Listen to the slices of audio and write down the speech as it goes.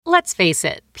Let's face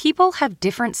it, people have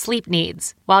different sleep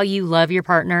needs. While you love your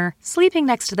partner, sleeping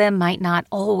next to them might not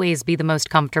always be the most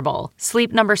comfortable.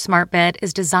 Sleep Number Smart Bed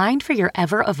is designed for your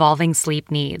ever-evolving sleep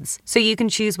needs, so you can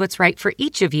choose what's right for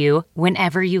each of you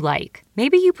whenever you like.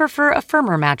 Maybe you prefer a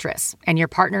firmer mattress, and your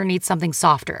partner needs something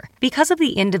softer. Because of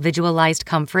the individualized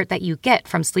comfort that you get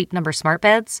from Sleep Number Smart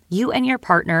Beds, you and your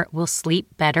partner will sleep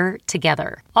better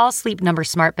together. All Sleep Number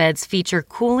Smart Beds feature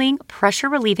cooling,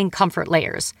 pressure-relieving comfort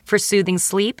layers for soothing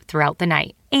sleep throughout the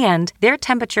night. And their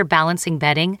temperature-balancing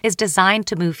bedding is designed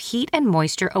to move heat and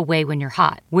moisture away when you're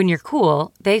hot. When you're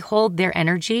cool, they hold their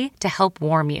energy to help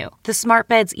warm you. The smart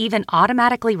beds even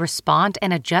automatically respond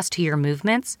and adjust to your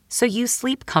movements, so you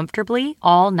sleep comfortably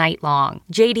all night long.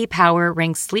 J.D. Power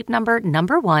ranks Sleep Number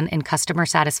 #1 in customer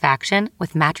satisfaction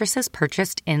with mattresses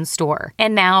purchased in-store.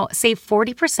 And now, save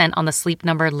 40% on the Sleep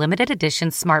Number Limited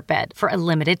Edition Smart Bed for a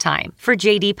limited time. For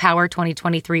J.D. Power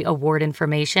 2023 award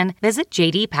information, visit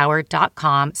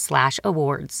jdpower.com/awards.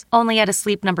 Only at a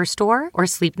Sleep Number store or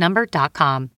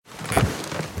sleepnumber.com.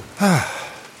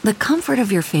 The comfort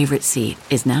of your favorite seat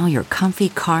is now your comfy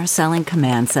car-selling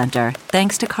command center,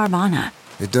 thanks to Carvana.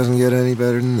 It doesn't get any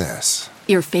better than this.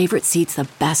 Your favorite seat's the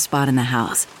best spot in the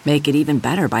house. Make it even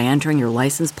better by entering your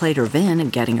license plate or VIN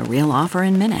and getting a real offer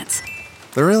in minutes.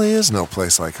 There really is no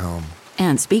place like home.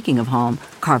 And speaking of home,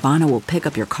 Carvana will pick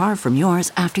up your car from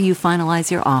yours after you finalize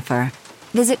your offer.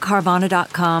 Visit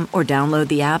Carvana.com or download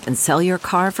the app and sell your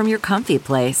car from your comfy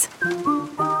place.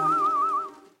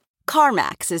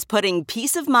 CarMax is putting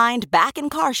peace of mind back in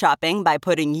car shopping by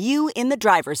putting you in the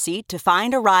driver's seat to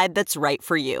find a ride that's right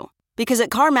for you. Because at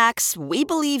CarMax, we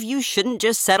believe you shouldn't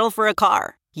just settle for a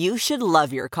car. You should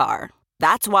love your car.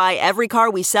 That's why every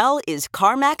car we sell is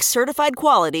CarMax certified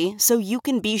quality, so you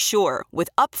can be sure with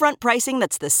upfront pricing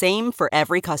that's the same for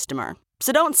every customer.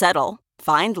 So don't settle.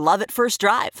 Find love at first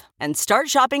drive and start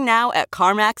shopping now at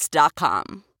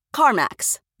CarMax.com.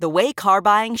 CarMax, the way car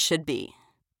buying should be.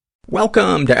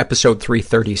 Welcome to episode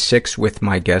 336 with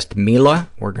my guest Mila.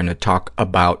 We're going to talk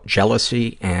about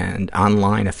jealousy and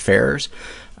online affairs.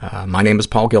 My name is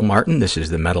Paul Gilmartin. This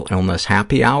is the Mental Illness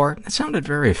Happy Hour. That sounded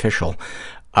very official.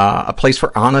 A place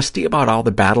for honesty about all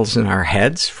the battles in our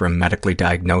heads, from medically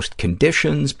diagnosed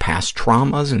conditions, past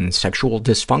traumas, and sexual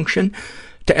dysfunction,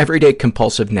 to everyday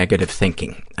compulsive negative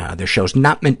thinking. This show's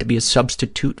not meant to be a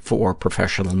substitute for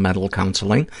professional mental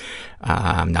counseling.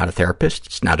 I'm not a therapist.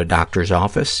 It's not a doctor's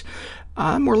office.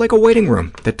 More like a waiting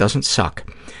room that doesn't suck.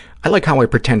 I like how I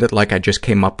pretended like I just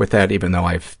came up with that, even though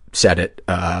I've said it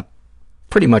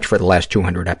pretty much for the last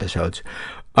 200 episodes.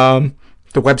 The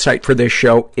website for this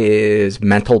show is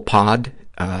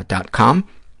mentalpod.com.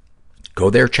 Go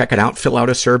there, check it out, fill out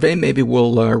a survey. Maybe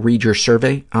we'll read your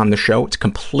survey on the show. It's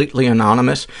completely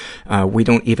anonymous. We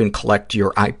don't even collect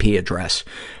your IP address.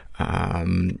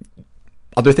 Other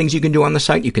things you can do on the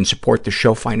site, you can support the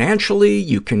show financially.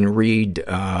 You can read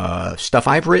stuff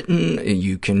I've written.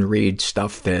 You can read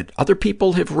stuff that other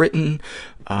people have written.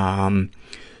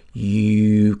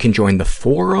 You can join the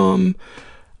forum.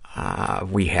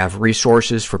 We have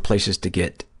resources for places to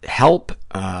get help,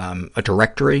 a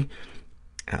directory,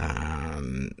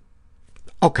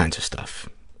 all kinds of stuff.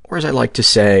 Or as I like to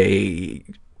say,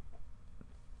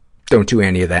 don't do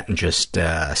any of that and just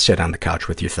sit on the couch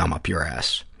with your thumb up your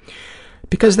ass.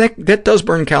 Because that does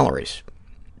burn calories,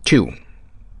 too.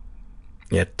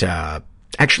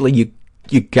 Actually,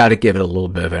 you got to give it a little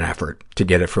bit of an effort to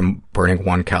get it from burning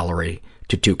 1 calorie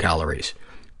to 2 calories.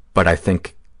 But I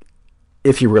think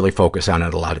if you really focus on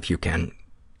it, a lot of you can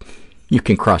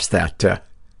cross that.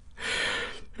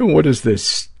 What is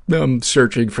this? I'm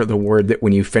searching for the word that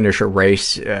when you finish a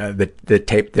race,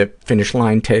 the finish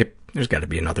line tape. There's got to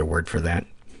be another word for that.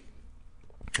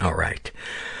 All right.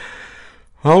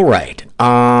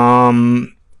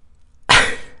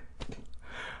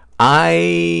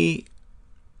 I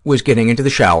was getting into the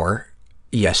shower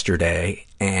yesterday,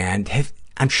 and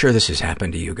I'm sure this has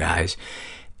happened to you guys,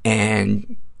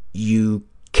 and you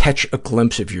catch a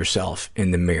glimpse of yourself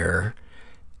in the mirror,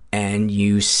 and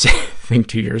you think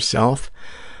to yourself,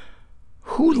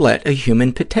 who let a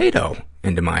human potato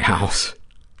into my house?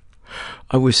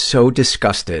 I was so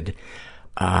disgusted,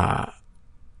 but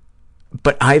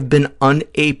I've been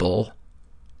unable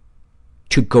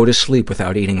to go to sleep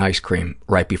without eating ice cream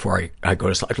right before I go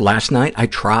to sleep. Last night I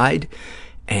tried,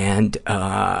 and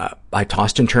I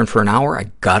tossed and turned for an hour.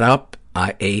 I got up,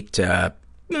 I ate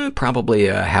probably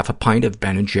a half a pint of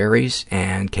Ben & Jerry's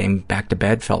and came back to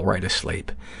bed, fell right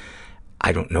asleep.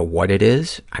 I don't know what it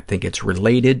is. I think it's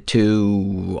related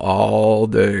to all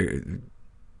the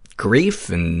grief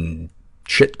and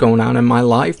shit going on in my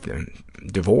life, and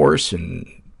divorce, and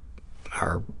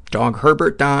our dog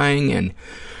Herbert dying, and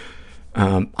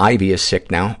Ivy is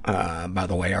sick now, by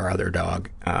the way, our other dog.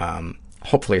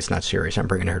 Hopefully it's not serious. I'm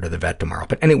bringing her to the vet tomorrow.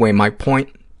 But anyway, my point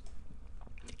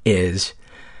is,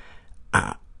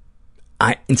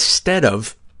 instead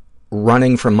of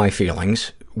running from my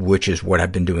feelings, which is what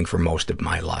I've been doing for most of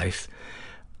my life,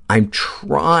 I'm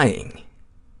trying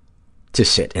to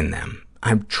sit in them.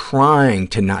 I'm trying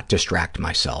to not distract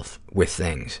myself with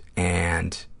things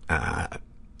and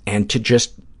to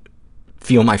just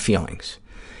feel my feelings.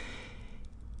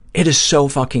 It is so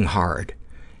fucking hard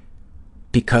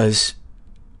because,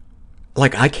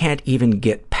 like, I can't even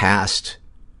get past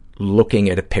looking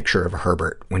at a picture of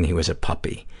Herbert when he was a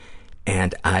puppy.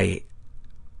 And I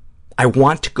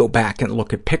want to go back and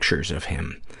look at pictures of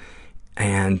him.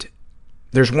 And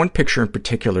there's one picture in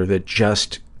particular that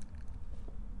just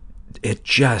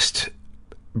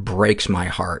breaks my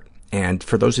heart. And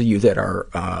for those of you that are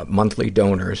monthly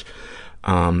donors,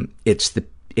 it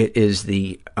is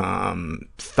the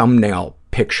thumbnail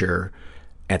picture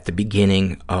at the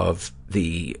beginning of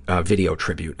the video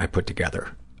tribute I put together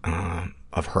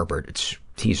of Herbert.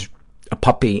 He's a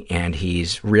puppy, and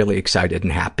he's really excited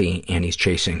and happy, and he's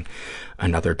chasing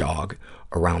another dog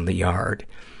around the yard.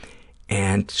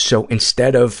 And so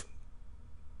instead of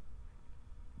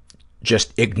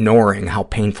just ignoring how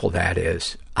painful that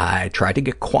is, I try to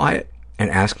get quiet and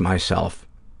ask myself,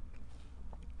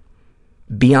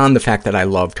 beyond the fact that I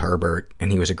loved Herbert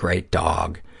and he was a great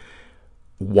dog,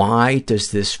 why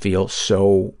does this feel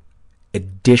so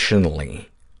additionally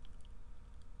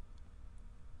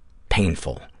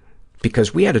painful?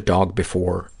 Because we had a dog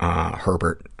before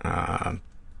Herbert.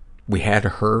 We had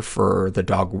her for the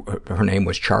dog, her name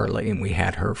was Charlie, and we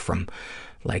had her from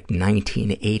like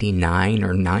 1989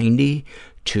 or 90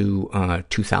 to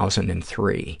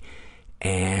 2003.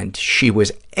 And she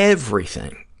was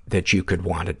everything that you could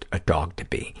want a dog to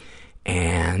be.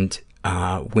 And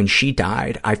when she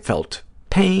died, I felt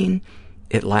pain.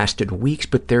 It lasted weeks,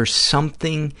 but there's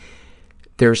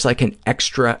like an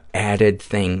extra added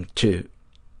thing to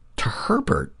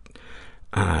Herbert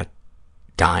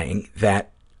dying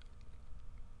that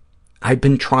I've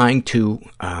been trying to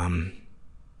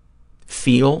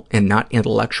feel and not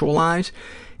intellectualize.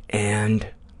 And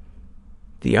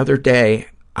the other day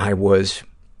I was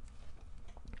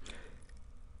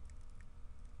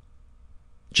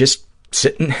just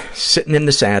sitting in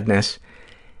the sadness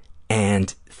and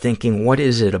thinking, what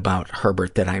is it about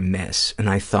Herbert that I miss? And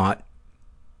I thought,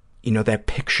 that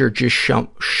picture just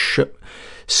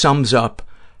sums up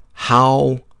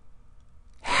how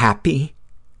happy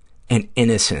and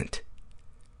innocent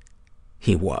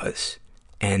he was.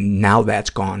 And now that's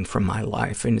gone from my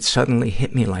life. And it suddenly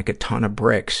hit me like a ton of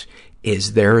bricks.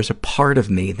 There is a part of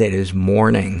me that is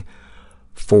mourning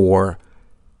for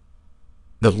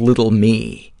the little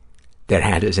me that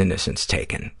had his innocence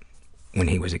taken when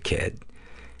he was a kid.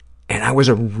 And I was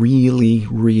a really,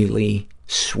 really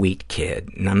sweet kid.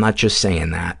 And I'm not just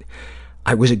saying that.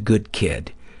 I was a good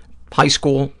kid. High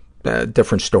school,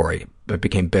 different story. I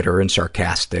became bitter and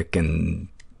sarcastic and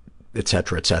et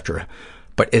cetera, et cetera.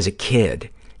 But as a kid,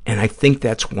 and I think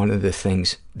that's one of the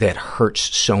things that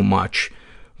hurts so much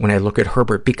when I look at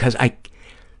Herbert, because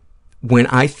when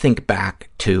I think back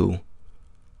to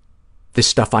the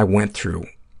stuff I went through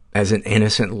as an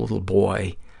innocent little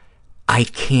boy, I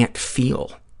can't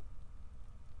feel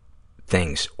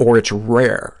things, or it's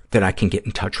rare that I can get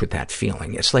in touch with that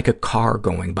feeling. It's like a car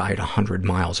going by at 100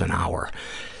 miles an hour.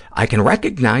 I can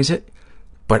recognize it,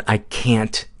 but I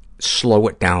can't slow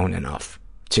it down enough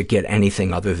to get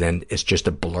anything other than it's just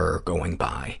a blur going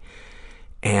by.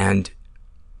 And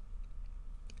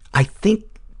I think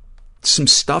some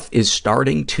stuff is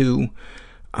starting to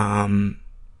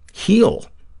heal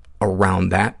around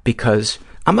that, because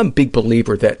I'm a big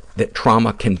believer that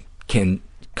trauma can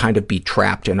kind of be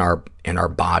trapped in our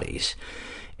bodies,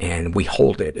 and we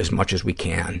hold it as much as we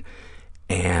can,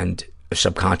 and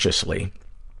subconsciously.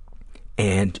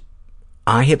 And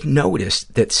I have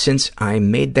noticed that since I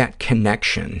made that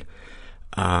connection,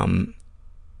 and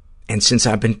since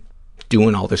I've been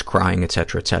doing all this crying, et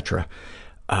cetera,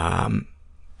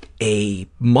 a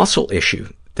muscle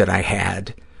issue that I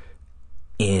had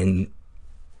in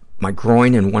my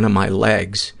groin and one of my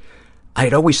legs, I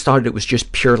had always thought it was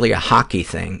just purely a hockey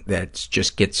thing that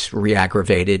just gets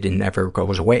re-aggravated and never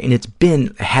goes away. And it's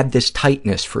had this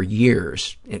tightness for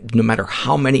years, no matter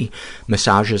how many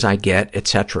massages I get, et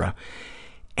cetera.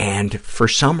 And for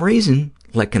some reason,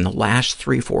 like in the last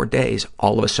 3-4 days,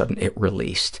 all of a sudden it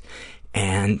released.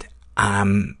 And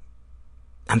I'm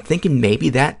thinking maybe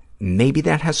that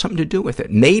has something to do with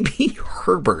it. Maybe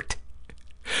Herbert,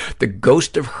 the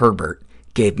ghost of Herbert,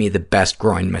 gave me the best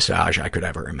groin massage I could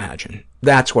ever imagine.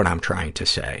 That's what I'm trying to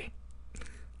say.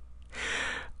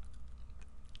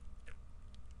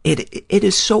 It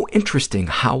is so interesting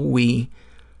how we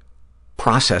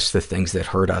process the things that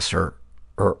hurt us or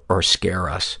scare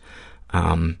us.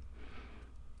 I'm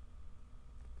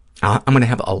going to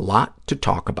have a lot to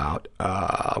talk about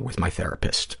with my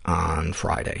therapist on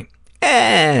Friday.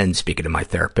 And speaking of my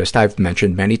therapist, I've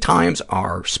mentioned many times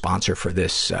our sponsor for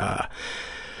this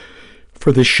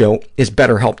show is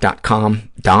BetterHelp.com.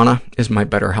 Donna is my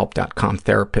BetterHelp.com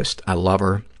therapist. I love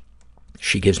her.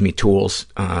 She gives me tools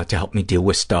to help me deal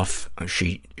with stuff.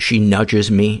 She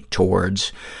nudges me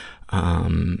towards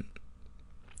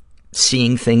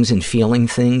seeing things and feeling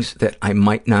things that I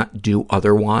might not do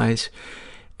otherwise.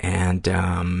 And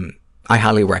I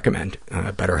highly recommend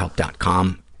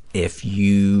BetterHelp.com. If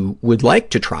you would like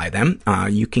to try them,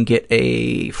 you can get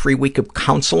a free week of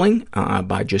counseling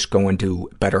by just going to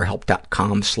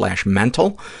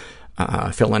BetterHelp.com/mental,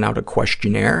 filling out a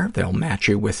questionnaire. They'll match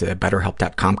you with a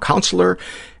BetterHelp.com counselor,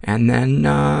 and then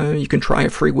you can try a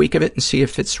free week of it and see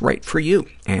if it's right for you.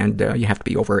 And you have to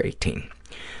be over 18.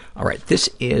 All right, this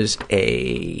is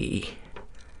an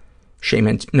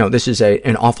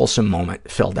awfulsome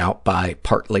moment filled out by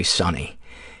Partly Sunny.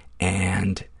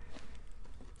 And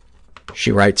she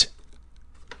writes,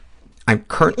 I'm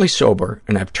currently sober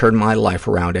and I've turned my life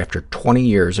around after 20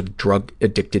 years of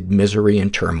drug-addicted misery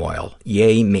and turmoil.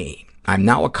 Yay me. I'm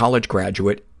now a college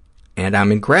graduate and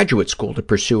I'm in graduate school to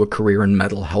pursue a career in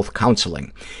mental health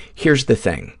counseling. Here's the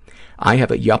thing. I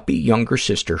have a yuppie younger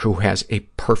sister who has a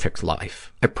perfect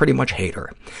life. I pretty much hate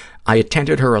her. I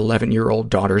attended her 11-year-old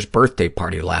daughter's birthday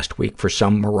party last week for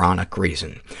some moronic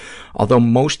reason. Although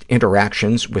most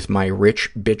interactions with my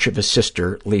rich bitch of a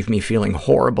sister leave me feeling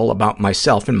horrible about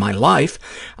myself and my life,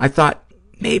 I thought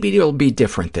maybe it'll be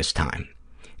different this time.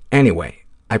 Anyway,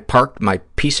 I parked my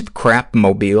piece of crap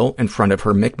mobile in front of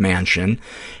her McMansion,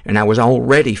 and I was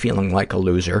already feeling like a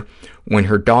loser when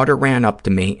her daughter ran up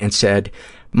to me and said,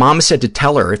 Mom said to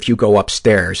tell her if you go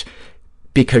upstairs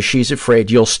because she's afraid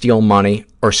you'll steal money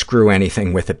or screw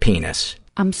anything with a penis.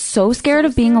 I'm so scared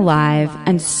of being alive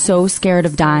and so scared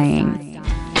of dying.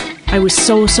 I was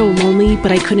so lonely,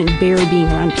 but I couldn't bear being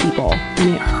around people, and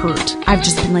it hurt. I've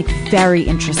just been, very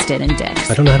interested in dicks.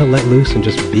 I don't know how to let loose and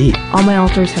just be. All my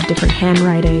alters have different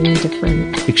handwriting,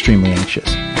 different... Extremely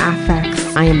anxious.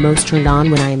 Affects. I am most turned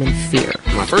on when I am in fear.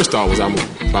 My first thought was I'm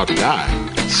about to die.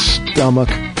 Stomach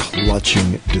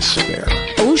clutching despair.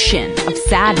 Ocean of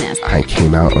sadness. I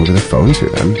came out over the phone to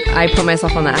them. I put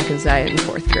myself on the active diet in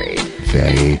 4th grade.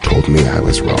 They told me I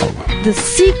was wrong. The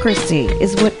secrecy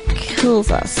is what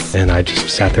kills us. And I just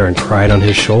sat there and cried on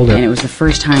his shoulder. And it was the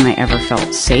first time I ever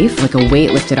felt safe, like a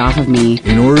weight lifted off of me.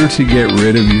 In order to get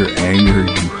rid of your anger,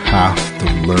 you have to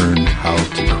learn how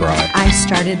to cry. I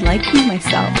started liking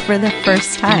myself for the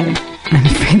first time. I'm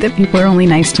afraid that people are only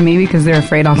nice to me because they're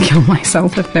afraid I'll kill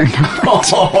myself if they're not.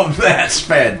 Oh, that's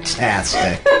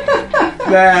fantastic.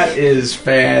 That is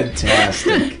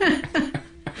fantastic.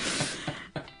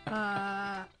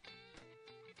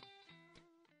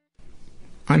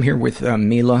 I'm here with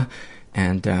Mila,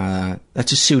 and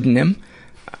that's a pseudonym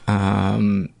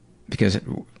because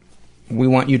we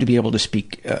want you to be able to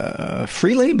speak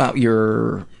freely about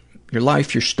your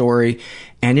life, your story,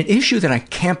 and an issue that I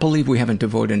can't believe we haven't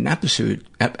devoted an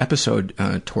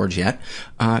episode towards yet,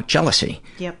 jealousy.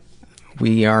 Yep.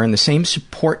 We are in the same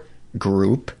support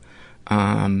group,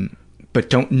 but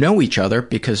don't know each other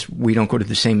because we don't go to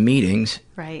the same meetings.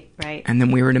 Right. And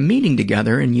then we were in a meeting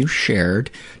together, and you shared,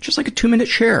 just like a 2-minute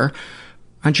share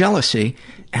on jealousy,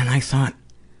 and I thought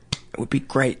it would be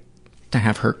great to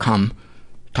have her come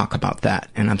talk about that.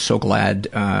 And I'm so glad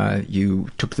you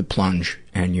took the plunge,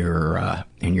 and you're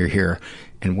here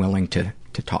and willing to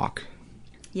talk.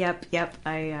 Yep.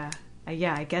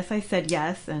 I guess I said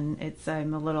yes, and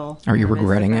I'm a little. Are you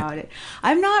regretting it?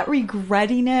 I'm not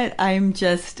regretting it. I'm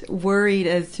just worried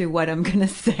as to what I'm going to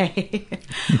say.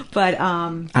 But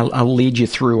I'll lead you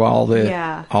through all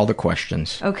the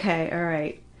questions. Okay. All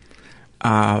right.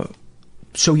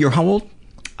 So you're how old?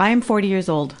 I am 40 years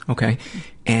old. Okay.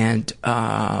 And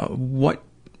what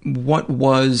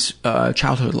was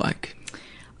childhood like?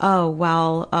 Oh,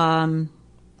 well,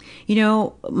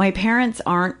 my parents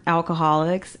aren't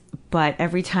alcoholics, but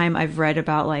every time I've read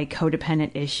about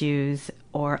codependent issues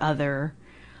or other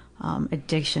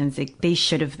addictions, they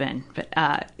should have been.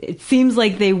 But it seems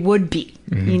like they would be.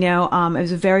 Mm-hmm. It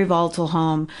was a very volatile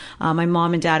home. My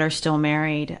mom and dad are still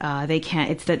married. They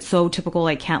can't. It's that so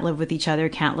typical. Can't live with each other.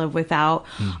 Can't live without.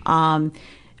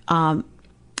 Mm-hmm.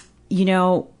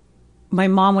 My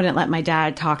mom wouldn't let my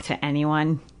dad talk to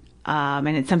anyone. And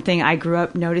it's something I grew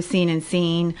up noticing and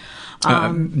seeing.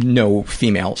 No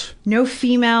females. No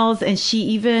females. And she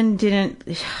even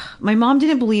my mom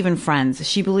didn't believe in friends.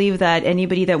 She believed that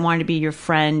anybody that wanted to be your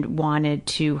friend wanted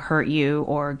to hurt you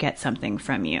or get something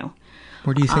from you.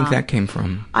 Where do you think that came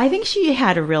from? I think she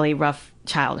had a really rough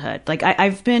childhood. Like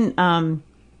I've been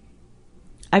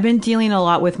dealing a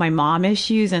lot with my mom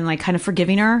issues and like kind of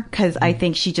forgiving her because I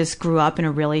think she just grew up in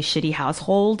a really shitty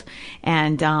household,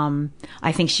 and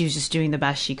I think she was just doing the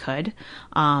best she could.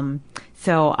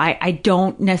 So I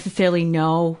don't necessarily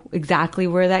know exactly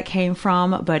where that came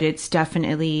from, but it's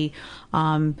definitely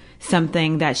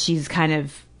something that she's kind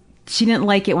of. She didn't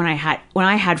like it when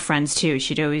I had friends too.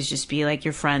 She'd always just be like,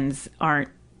 "Your friends aren't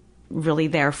really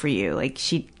there for you." Like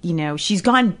she's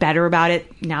gotten better about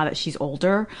it now that she's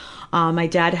older. My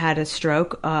dad had a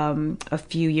stroke a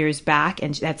few years back,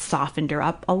 and that softened her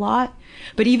up a lot.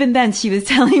 But even then, she was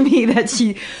telling me that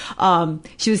she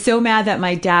was so mad that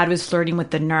my dad was flirting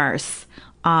with the nurse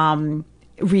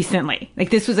recently. Like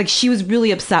this was like, she was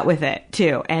really upset with it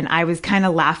too. And I was kind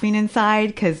of laughing inside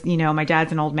because, my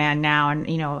dad's an old man now, and,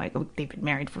 like they've been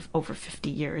married for over 50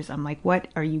 years. I'm like, what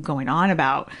are you going on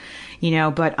about?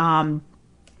 But,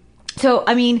 so,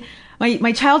 I mean,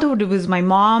 my childhood was, my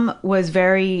mom was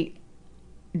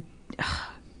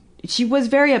she was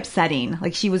very upsetting.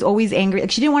 Like she was always angry. Like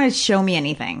she didn't want to show me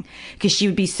anything because she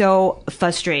would be so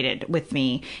frustrated with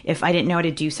me if I didn't know how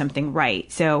to do something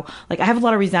right. So like I have a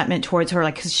lot of resentment towards her,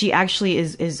 like, cause she actually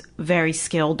is very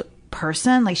skilled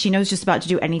person. Like she knows just about to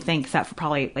do anything except for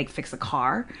probably like fix a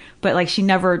car, but like she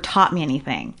never taught me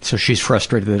anything. So she's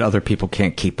frustrated that other people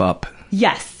can't keep up.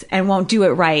 Yes, and won't do it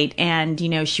right. And,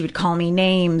 she would call me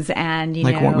names and,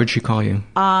 Like what would she call you?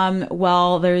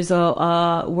 Well, there's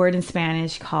a word in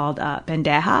Spanish called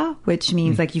pendeja, which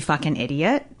means like you fucking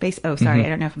idiot. I don't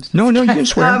know if I'm supposed to. No, you can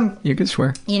swear. You can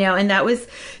swear. And that was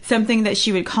something that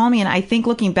she would call me. And I think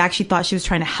looking back, she thought she was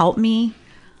trying to help me.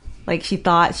 Like she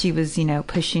thought she was,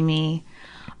 pushing me.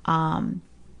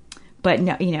 But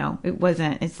no, it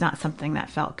wasn't, it's not something that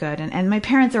felt good. And my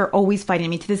parents are always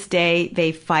fighting me. To this day,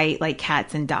 they fight like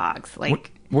cats and dogs.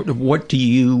 Like, what do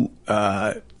you,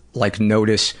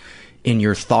 notice in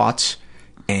your thoughts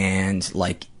and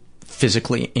like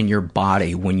physically in your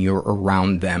body when you're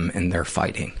around them and they're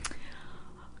fighting?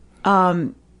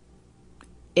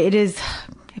 It is,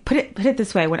 put it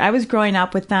this way. When I was growing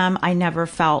up with them, I never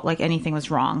felt like anything was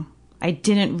wrong. I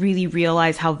didn't really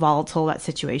realize how volatile that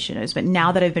situation is. But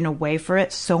now that I've been away for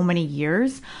it so many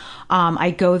years,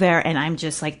 I go there and I'm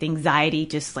just like, the anxiety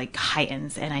just like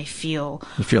heightens and I feel...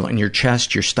 You feel it in your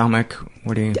chest, your stomach?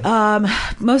 What do you...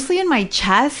 Mostly in my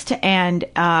chest, and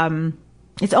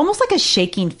it's almost like a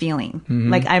shaking feeling.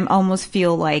 Mm-hmm. Like I almost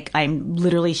feel like I'm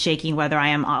literally shaking whether I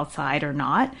am outside or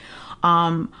not.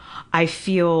 I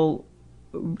feel...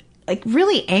 like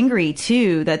really angry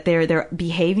too that they're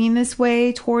behaving this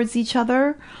way towards each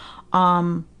other,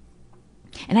 and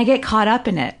I get caught up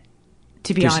in it,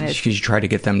 to be honest. Because you try to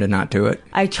get them to not do it.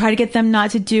 I try to get them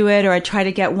not to do it, or I try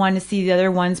to get one to see the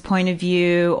other one's point of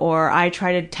view, or I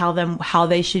try to tell them how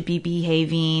they should be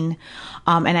behaving,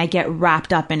 and I get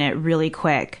wrapped up in it really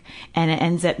quick, and it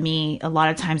ends up a lot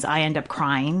of times I end up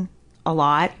crying a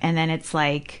lot, and then it's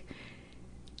like.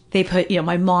 They put,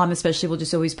 my mom especially will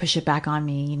just always push it back on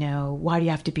me, why do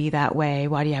you have to be that way?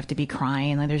 Why do you have to be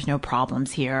crying? Like, there's no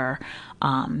problems here.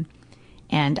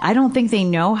 And I don't think they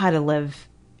know how to live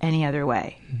any other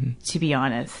way, to be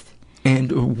honest.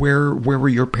 And where were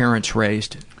your parents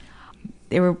raised?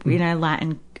 They were in a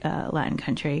Latin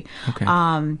country. Okay.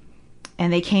 And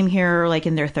they came here like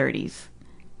in their 30s.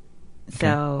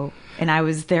 So, and I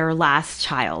was their last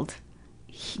child.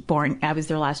 I was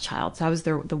their last child, so I was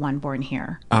the one born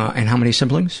here. And how many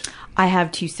siblings? I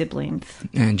have 2 siblings.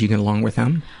 And do you get along with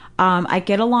them? I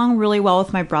get along really well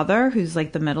with my brother, who's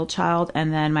like the middle child,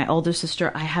 and then my older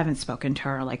sister. I haven't spoken to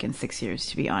her like in 6 years,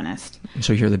 to be honest.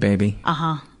 So you're the baby?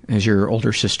 Uh-huh. Is your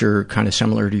older sister kind of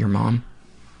similar to your mom?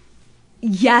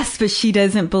 Yes, but she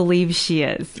doesn't believe she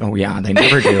is. Oh, yeah, they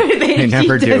never do. They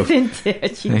never do.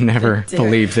 They never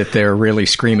believe that they're really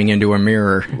screaming into a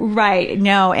mirror. Right.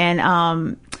 No,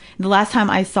 and the last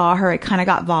time I saw her, it kind of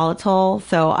got volatile,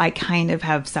 so I kind of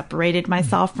have separated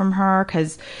myself from her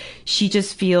because she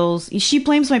just feels... She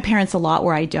blames my parents a lot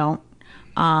where I don't.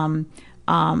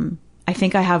 I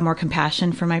think I have more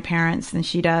compassion for my parents than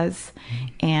she does.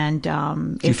 And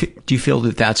do you feel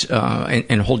that that's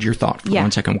and hold your thought for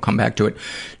 1 second, we'll come back to it.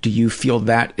 Do you feel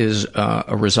that is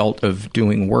a result of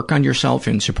doing work on yourself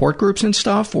in support groups and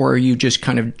stuff, or are you just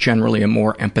kind of generally a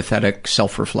more empathetic,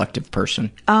 self-reflective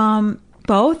person?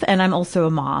 Both, and I'm also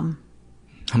a mom.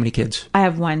 How many kids? I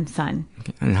have one son.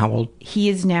 Okay. And how old?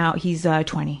 He's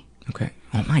 20. Okay.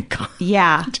 Oh my God.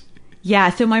 Yeah. Yeah.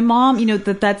 So my mom, you know,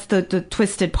 that's the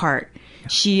twisted part. Yeah.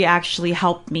 She actually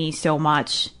helped me so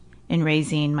much in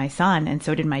raising my son, and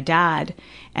so did my dad.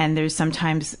 And there's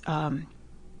sometimes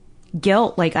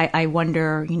guilt. Like I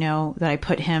wonder, you know, that I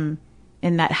put him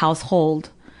in that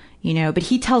household, you know, but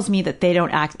he tells me that they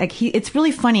don't act like it's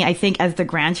really funny, I think, as the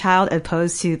grandchild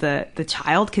opposed to the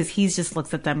child, because he just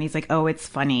looks at them and he's like, oh, it's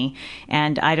funny.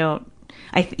 And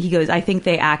he goes, I think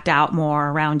they act out more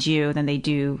around you than they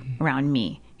do around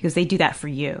me, because they do that for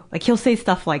you. Like, he'll say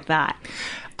stuff like that.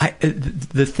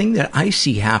 The thing that I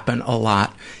see happen a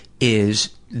lot is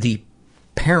the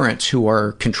parents who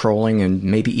are controlling and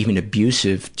maybe even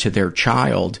abusive to their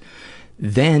child,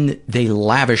 then they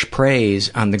lavish praise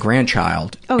on the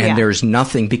grandchild. Oh, and yeah. There's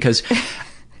nothing, because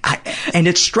and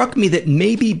it struck me that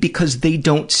maybe because they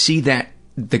don't see that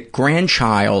the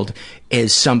grandchild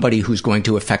as somebody who's going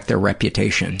to affect their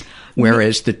reputation,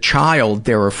 whereas the child,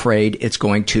 they're afraid it's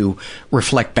going to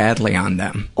reflect badly on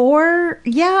them. Or,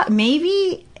 yeah,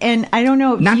 maybe. And I don't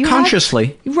know. Not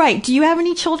consciously. Right. Do you have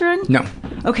any children? No.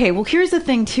 Okay. Well, here's the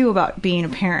thing, too, about being a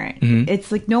parent. Mm-hmm.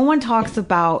 It's like no one talks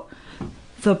about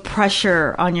the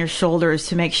pressure on your shoulders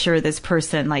to make sure this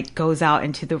person, like, goes out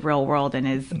into the real world and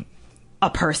is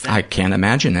a person. I can't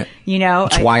imagine it. You know?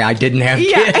 That's why I didn't have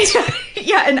kids.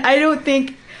 Yeah. And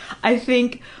I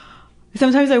think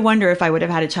sometimes I wonder if I would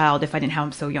have had a child if I didn't have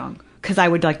him so young. Because I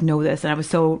would, like, know this, and I was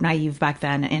so naive back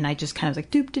then, and I just kind of was like,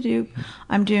 doop-de-doop,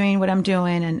 I'm doing what I'm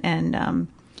doing, and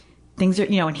things are,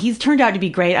 you know, and he's turned out to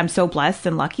be great. I'm so blessed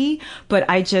and lucky, but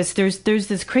there's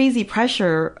this crazy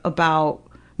pressure about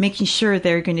making sure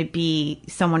they're going to be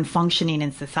someone functioning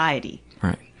in society.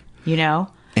 Right. You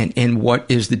know? And what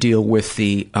is the deal with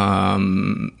the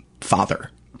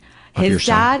father? His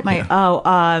dad?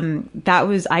 That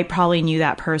was, I probably knew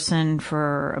that person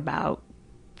for about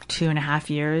 2.5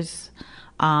 years.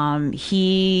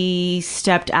 He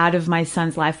stepped out of my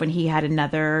son's life when he had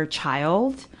another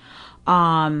child.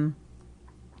 And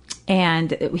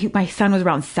my son was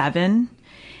around 7.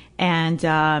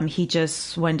 And he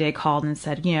just one day called and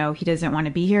said, you know, he doesn't want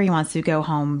to be here. He wants to go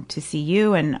home to see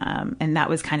you. And that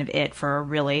was kind of it for a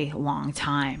really long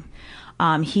time.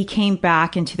 He came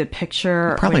back into the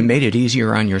picture. It probably made it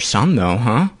easier on your son, though,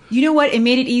 huh? You know what? It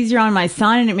made it easier on my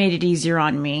son, and it made it easier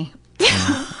on me.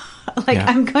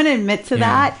 I'm going to admit to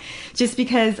that, just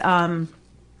because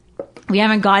we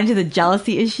haven't gotten to the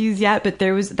jealousy issues yet, but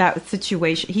there was that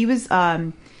situation. He was,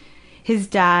 his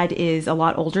dad is a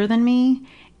lot older than me.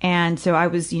 And so I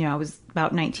was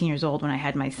about 19 years old when I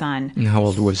had my son. And how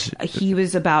old was he?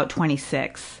 Was about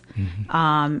 26.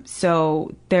 Mm-hmm.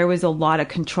 So there was a lot of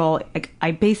control.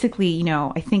 I basically, you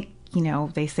know, I think, you know,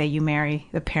 they say you marry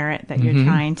the parent that you're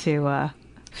trying to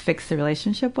fix the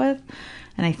relationship with.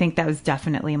 And I think that was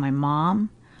definitely my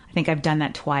mom. I think I've done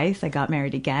that twice. I got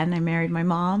married again. I married my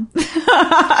mom.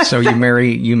 So you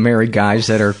marry guys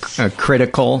that are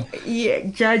critical,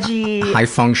 judgy, high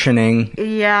functioning,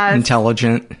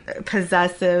 intelligent,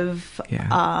 possessive.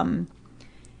 Yeah.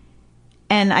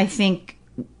 And I think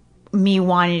me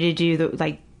wanting to do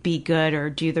be good or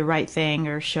do the right thing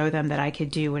or show them that I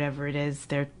could do whatever it is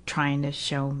they're trying to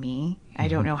show me. I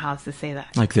don't know how else to say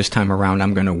that. Like, this time around,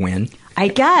 I'm going to win. I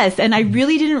guess. And I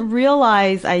really didn't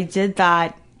realize I did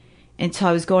that until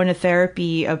I was going to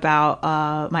therapy about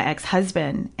my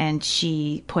ex-husband. And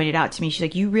she pointed out to me, she's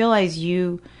like, you realize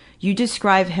you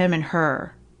describe him and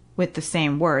her with the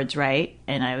same words, right?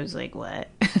 And I was like, what?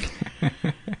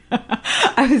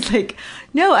 I was like,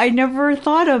 no, I never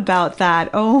thought about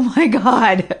that. Oh, my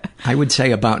God. I would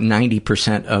say about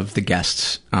 90% of the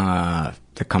guests that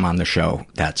come on the show,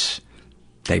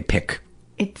 they pick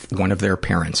one of their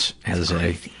parents as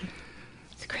crazy.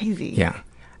 It's crazy. Yeah.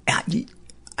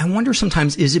 I wonder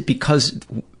sometimes, is it because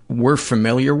we're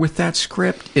familiar with that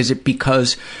script? Is it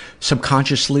because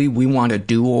subconsciously we want a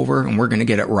do-over and we're going to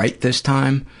get it right this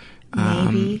time?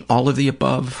 Maybe. All of the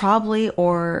above? Probably.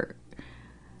 Or,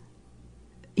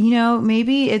 you know,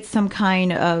 maybe it's some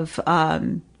kind of,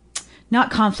 not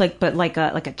conflict, but like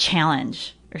a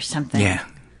challenge or something. Yeah.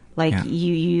 Like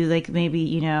you like maybe,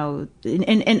 you know,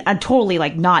 and totally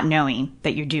like not knowing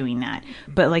that you're doing that,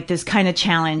 but like this kind of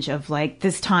challenge of like,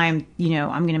 this time, you know,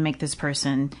 I'm going to make this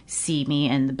person see me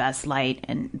in the best light,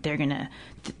 and they're going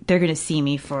to see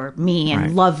me for me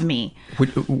and love me.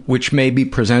 Which maybe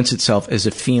presents itself as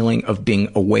a feeling of being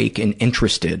awake and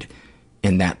interested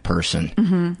in that person.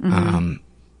 Mm-hmm, mm-hmm.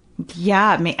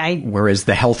 Whereas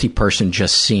the healthy person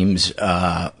just seems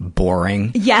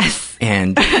boring. Yes.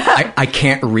 And I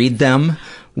can't read them.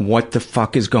 What the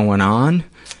fuck is going on?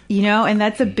 You know, and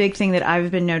that's a big thing that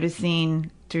I've been noticing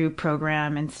through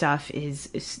program and stuff, is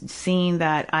seeing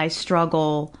that I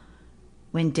struggle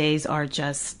when days are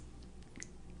just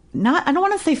not, I don't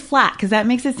want to say flat, because that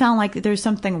makes it sound like there's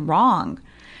something wrong.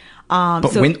 But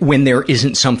so when there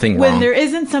isn't something wrong. When there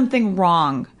isn't something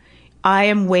wrong, I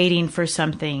am waiting for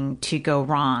something to go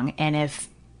wrong. And if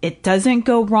it doesn't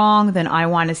go wrong, then I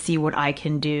want to see what I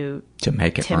can do to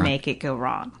make it go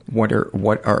wrong. What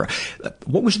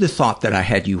was the thought that I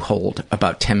had you hold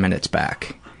about 10 minutes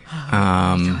back?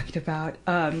 Talked about,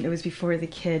 it was before the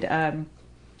kid, I'm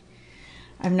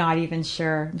not even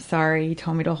sure. I'm sorry. You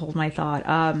told me to hold my thought.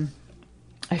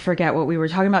 I forget what we were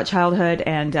talking about, childhood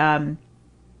and,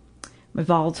 my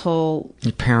volatile.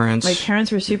 Your parents. My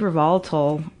parents were super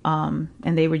volatile, and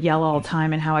they would yell all the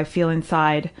time, and how I feel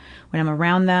inside when I'm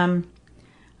around them.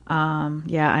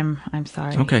 Yeah, I'm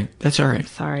sorry. Okay, that's all right. I'm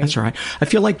sorry. That's all right. I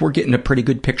feel like we're getting a pretty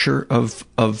good picture of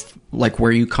like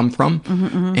where you come from. Mm-hmm,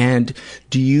 mm-hmm. And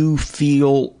do you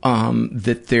feel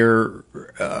that there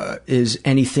is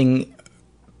anything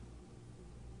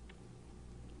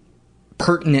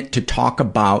pertinent to talk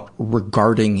about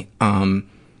regarding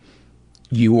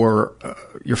your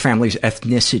family's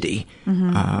ethnicity,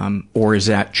 or is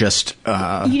that just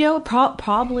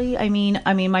probably? I mean,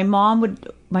 my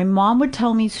mom would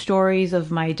tell me stories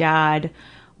of my dad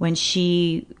when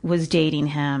she was dating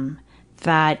him,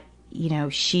 that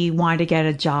she wanted to get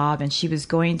a job and she was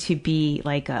going to be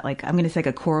like I'm going to say like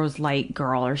a Coors Light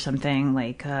girl or something,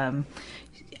 like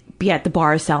be at the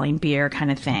bar selling beer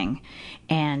kind of thing,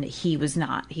 and he wasn't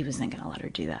going to let her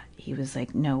do that. He was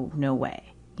like, no way.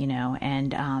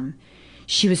 And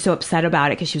she was so upset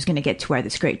about it because she was going to get to wear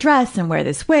this great dress and wear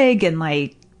this wig, and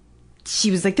like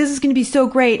she was like, this is going to be so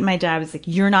great. And my dad was like,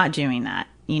 you're not doing that,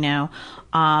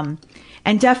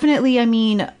 and definitely, I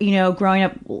mean, growing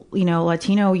up,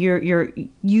 Latino,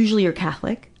 you're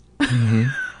Catholic. Mm-hmm.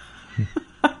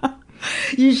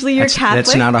 Usually you're Catholic.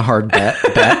 That's not a hard bet.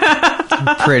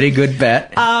 Pretty good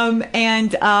bet.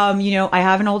 And I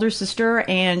have an older sister,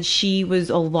 and she was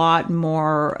a lot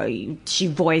more, she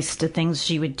voiced the things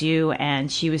she would do,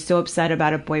 and she was so upset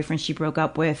about a boyfriend she broke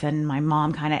up with, and my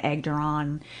mom kind of egged her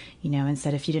on, and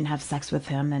said, if you didn't have sex with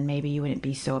him, then maybe you wouldn't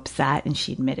be so upset. And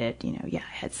she admitted, yeah,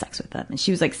 I had sex with him. And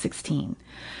she was like 16.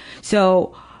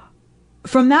 So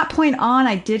from that point on,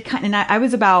 I did and I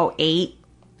was about 8.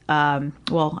 I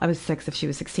was 6 if she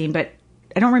was 16, but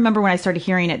I don't remember when I started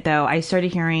hearing it, though. I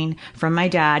started hearing from my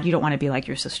dad, you don't want to be like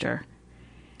your sister,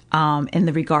 in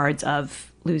the regards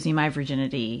of losing my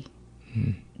virginity.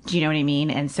 Do you know what I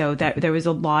mean? And so that there was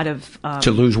a lot of...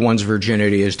 to lose one's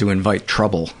virginity is to invite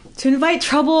trouble. To invite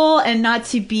trouble, and not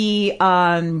to be,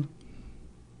 I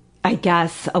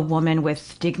guess, a woman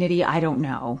with dignity. I don't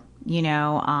know.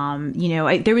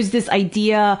 There was this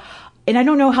idea... And I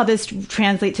don't know how this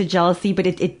translates to jealousy, but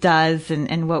it does.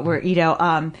 And what we're,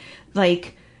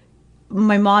 like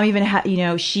my mom even had,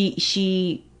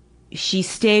 she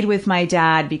stayed with my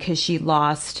dad because she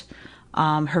lost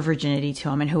her virginity to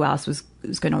him, and who else was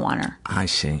going to want her? I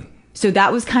see. So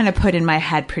that was kind of put in my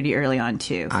head pretty early on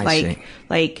too. I see.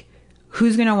 Like,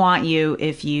 who's going to want you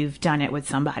if you've done it with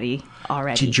somebody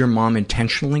already? Did your mom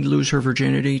intentionally lose her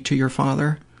virginity to your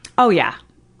father? Oh yeah.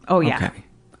 Okay.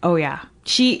 Oh yeah.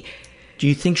 Do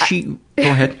you think she...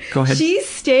 Go ahead. She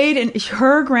stayed, and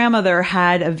her grandmother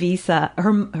had a visa.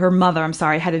 Her mother, I'm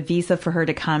sorry, had a visa for her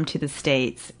to come to the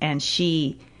States, and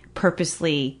she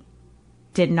purposely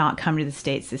did not come to the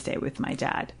States to stay with my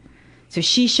dad. So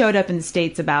she showed up in the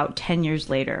States about 10 years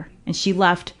later, and she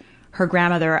left her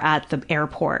grandmother at the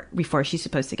airport before she's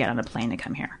supposed to get on a plane to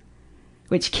come here.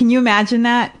 Which, can you imagine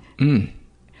that?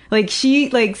 Like,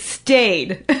 she,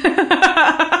 stayed.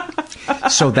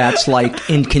 So that's like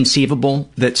inconceivable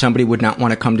that somebody would not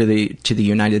want to come to the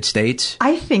United States?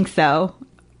 I think so.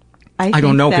 I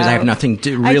don't know, because I have nothing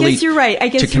to really... I guess you're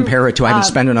right. to compare it to. I haven't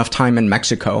spent enough time in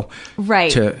Mexico.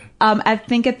 Right. I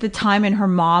think at the time, and her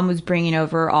mom was bringing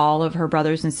over all of her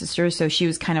brothers and sisters, so she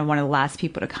was kind of one of the last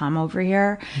people to come over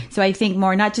here. So I think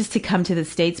more, not just to come to the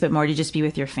States, but more to just be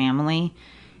with your family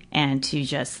and to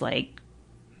just be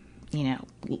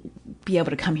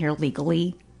able to come here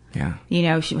legally. Yeah.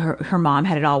 Her mom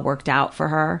had it all worked out for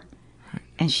her,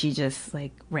 and she just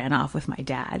ran off with my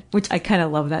dad, which I kind of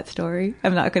love that story.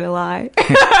 I'm not going to lie.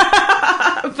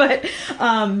 But,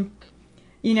 and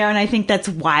I think that's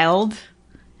wild,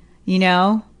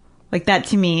 that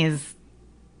to me is...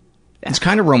 It's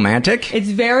kind of romantic. It's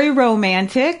very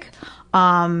romantic.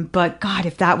 But God,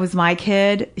 if that was my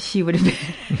kid, she would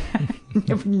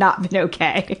have not been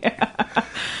okay.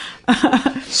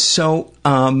 So,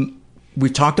 we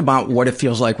talked about what it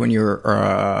feels like when you're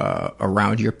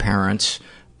around your parents.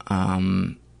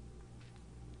 It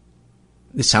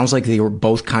sounds like they were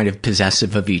both kind of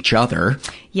possessive of each other.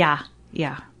 Yeah.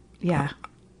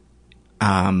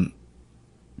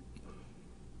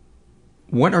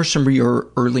 what are some of your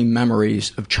early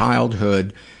memories of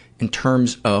childhood in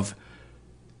terms of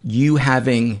you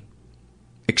having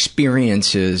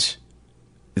experiences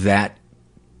that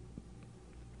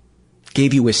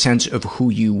gave you a sense of who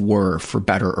you were, for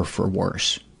better or for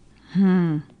worse?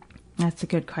 That's a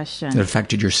good question. That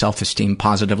affected your self-esteem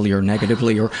positively or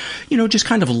negatively, or, you know, just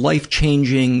kind of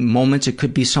life-changing moments. It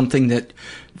could be something that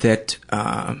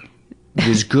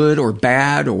was good or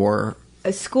bad, or...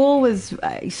 School was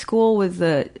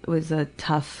a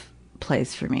tough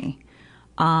place for me.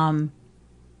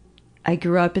 I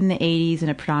grew up in the 80s in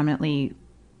a predominantly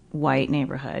white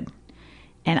neighborhood,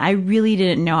 and I really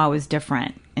didn't know I was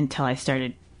different until I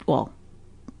started, I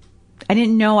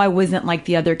didn't know I wasn't like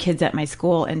the other kids at my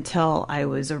school until I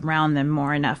was around them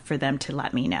more enough for them to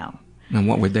let me know. And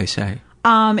what would they say?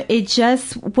 It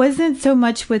just wasn't so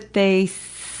much what they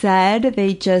said.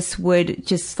 They just would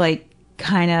just like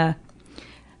kind of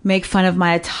make fun of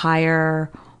my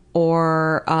attire,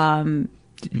 or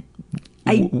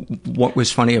what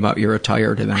was funny about your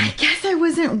attire to them? I guess I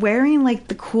wasn't wearing like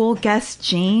the cool Guess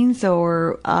jeans,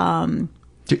 or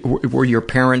were your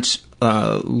parents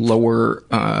lower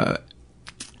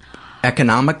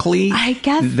economically, I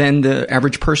guess, than the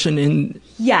average person in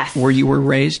where you were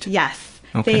raised? Yes.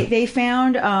 Okay. They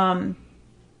found a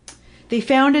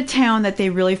town that they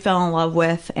really fell in love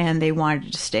with, and they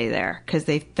wanted to stay there because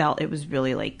they felt it was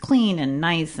really like clean and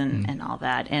nice and all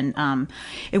that. And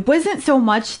it wasn't so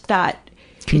much that.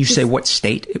 Can you say what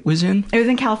state it was in? It was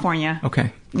in California.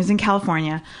 Okay. It was in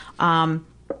California. How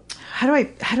do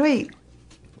I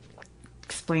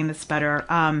explain this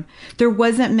better? There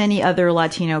wasn't many other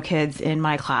Latino kids in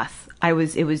my class. It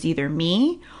was either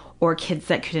me or kids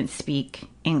that couldn't speak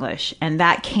English, and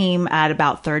that came at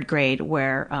about third grade,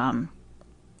 where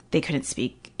they couldn't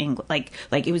speak English.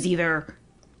 Like it was either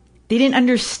they didn't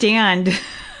understand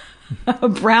a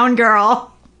brown girl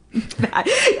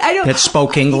that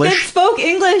spoke English.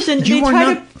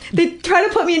 And they try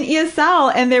to put me in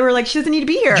ESL, and they were like, she doesn't need to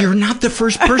be here. You're not the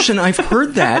first person I've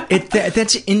heard that.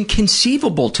 That's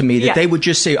inconceivable to me that they would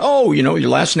just say, oh, you know, your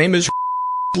last name is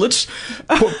let's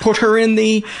put her in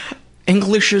the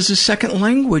English as a second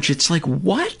language. It's like,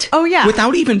 what? Oh, yeah.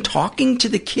 Without even talking to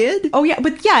the kid? Oh, yeah.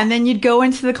 But yeah, and then you'd go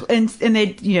into and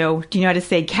they'd, you know, do you know how to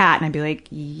say cat? And I'd be like,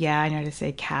 yeah, I know how to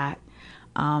say cat.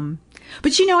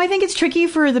 But, you know, I think it's tricky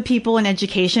for the people in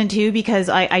education, too, because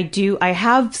I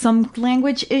have some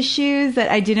language issues that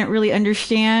I didn't really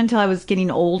understand till I was getting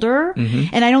older.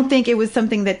 Mm-hmm. And I don't think it was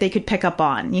something that they could pick up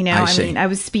on, you know? I mean, I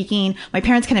was speaking, my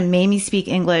parents kind of made me speak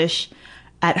English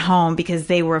at home because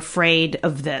they were afraid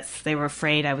of this. They were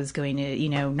afraid I was going to, you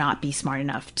know, not be smart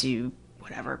enough to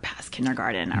whatever, pass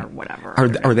kindergarten or whatever.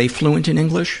 Are they fluent in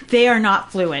English? They are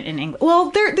not fluent in English.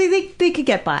 Well, they could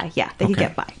get by. Yeah, they could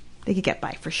get by. They could get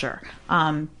by for sure.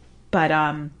 But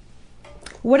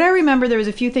what I remember, there was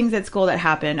a few things at school that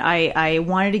happened. I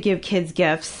wanted to give kids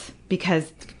gifts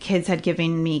because kids had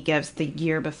given me gifts the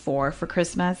year before for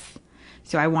Christmas.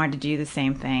 So I wanted to do the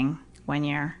same thing one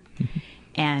year. Mm-hmm.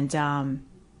 And of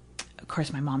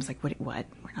course, my mom's like, what? We're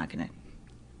not going to.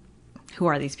 Who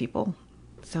are these people?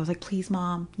 So I was like, please,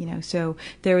 Mom, you know. So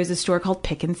there was a store called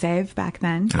Pick and Save back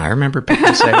then. I remember Pick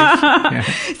and Save. Yeah.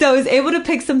 So I was able to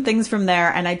pick some things from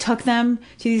there, and I took them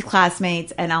to these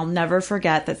classmates, and I'll never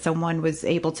forget that someone was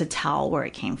able to tell where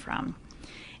it came from.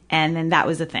 And then that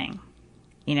was a thing.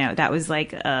 You know, that was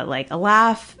like a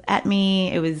laugh at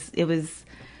me. It was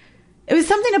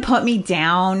something to put me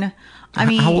down. I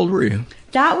mean, how old were you?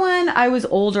 That one, I was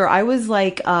older. I was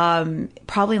like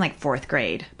probably in like fourth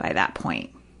grade by that point.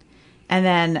 And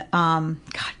then, God,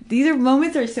 these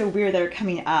moments are so weird that are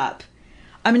coming up.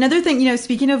 Another thing, you know,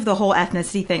 speaking of the whole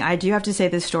ethnicity thing, I do have to say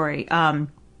this story. When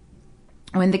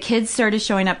the kids started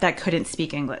showing up that couldn't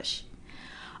speak English,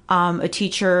 a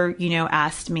teacher, you know,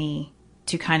 asked me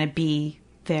to kind of be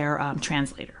their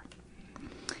translator.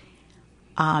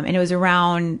 And it was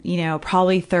around, you know,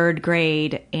 probably third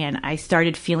grade, and I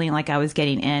started feeling like I was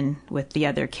getting in with the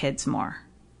other kids more.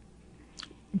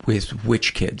 With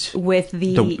which kids? With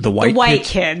the white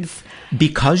kids.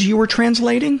 Because you were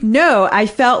translating? No, I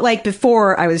felt like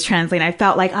before I was translating, I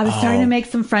felt like I was starting to make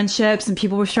some friendships and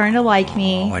people were starting to like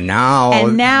me. Oh, and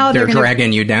now they're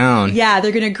dragging you down. Yeah,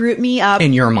 they're going to group me up.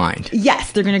 In your mind.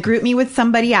 Yes, they're going to group me with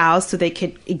somebody else so they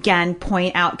could, again,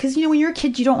 point out. Because, you know, when you're a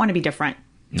kid, you don't want to be different.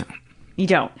 No. You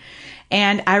don't.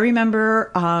 And I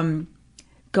remember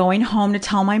going home to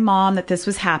tell my mom that this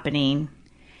was happening.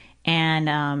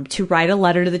 And to write a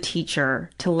letter to the teacher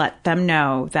to let them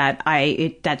know that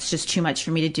that's just too much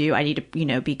for me to do. I need to, you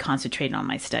know, be concentrating on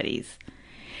my studies.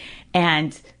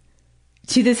 And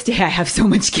to this day, I have so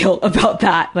much guilt about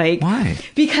that. Like, why?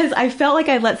 Because I felt like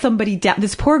I let somebody down.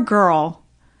 This poor girl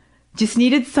just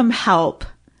needed some help.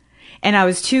 And I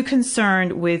was too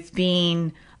concerned with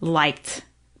being liked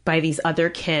by these other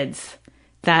kids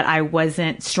that I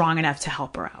wasn't strong enough to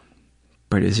help her out.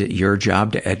 But is it your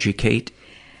job to educate?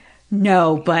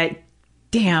 No, but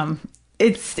damn.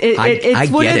 It's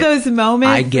one of those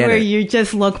moments where you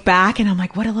just look back and I'm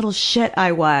like, what a little shit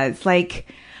I was. Like,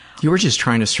 you were just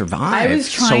trying to survive. I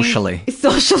was socially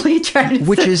trying to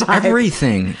which survive. is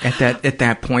everything at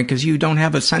that point, because you don't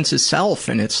have a sense of self,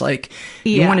 and it's like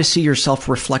you want to see yourself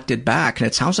reflected back. And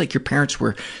it sounds like your parents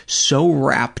were so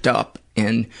wrapped up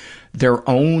in their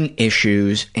own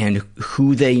issues and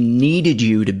who they needed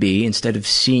you to be, instead of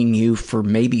seeing you for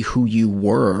maybe who you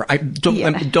were.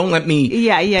 Don't let me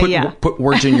put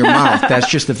words in your mouth. That's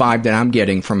just the vibe that I'm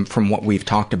getting from what we've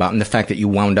talked about, and the fact that you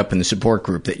wound up in the support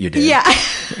group that you did. Yeah.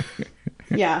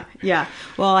 Yeah.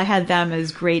 Well, I had them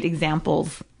as great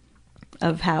examples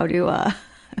of how to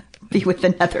be with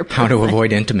another person. How to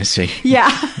avoid intimacy.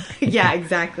 Yeah. Yeah,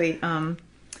 exactly.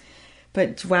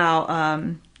 But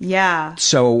wow. Yeah.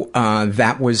 So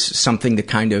that was something that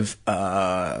kind of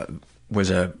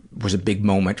was a big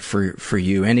moment for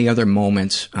you. Any other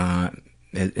moments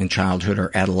in childhood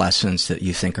or adolescence that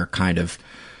you think are kind of,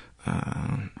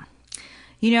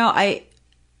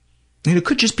 and it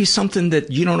could just be something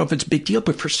that you don't know if it's a big deal,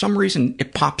 but for some reason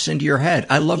it pops into your head.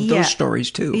 I love those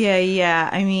stories too. Yeah.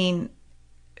 I mean,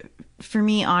 for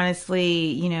me,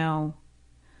 honestly,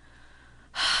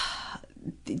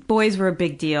 boys were a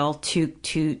big deal too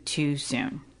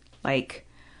soon. Like,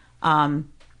 I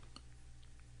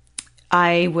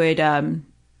would, do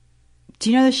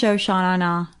you know the show Sha Na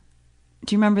Na?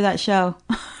 Do you remember that show?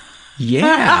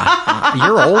 Yeah.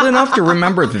 You're old enough to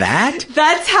remember that?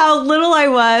 That's how little I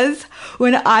was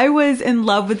when I was in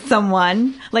love with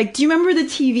someone. Like, do you remember the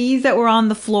TVs that were on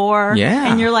the floor?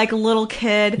 Yeah. And you're like a little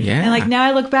kid. Yeah. And like now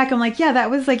I look back, I'm like, yeah, that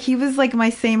was like, he was like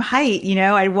my same height,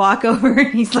 I'd walk over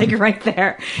and he's like right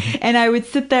there. And I would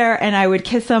sit there and I would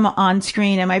kiss him on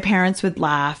screen and my parents would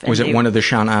laugh. Was it one of the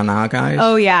Sha Na Na guys?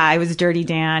 Oh yeah, I was Dirty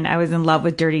Dan. I was in love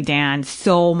with Dirty Dan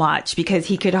so much because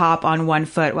he could hop on one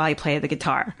foot while he played the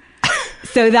guitar.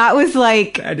 So that was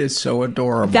like... That is so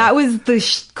adorable. That was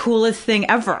the coolest thing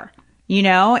ever,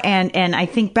 And I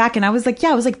think back and I was like,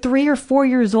 3 or 4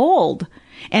 years old.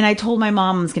 And I told my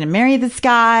mom I was going to marry this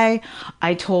guy.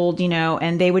 I told,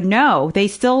 and they would know. They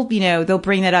still, they'll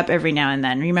bring that up every now and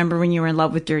then. Remember when you were in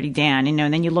love with Dirty Dan, and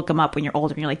then you look him up when you're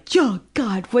older and you're like, oh,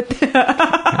 God, what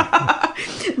the...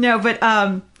 No, but...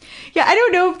 Yeah, I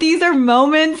don't know if these are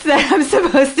moments that I'm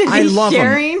supposed to be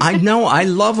sharing. I know, I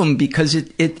love them because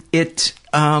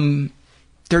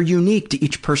they're unique to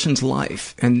each person's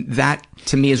life, and that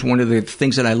to me is one of the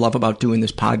things that I love about doing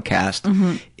this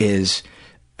podcast is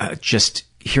just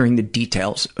hearing the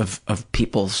details of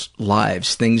people's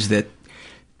lives, things that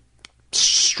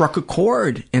struck a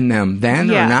chord in them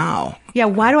then or now. Yeah,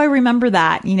 why do I remember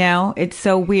that? It's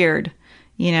so weird.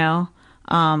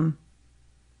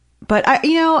 But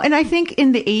and I think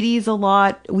in the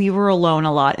 80s we were alone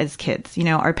a lot as kids.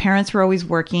 Our parents were always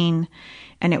working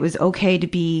and it was okay to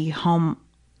be home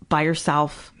by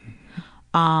yourself.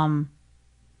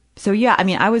 So yeah, I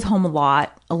mean, I was home a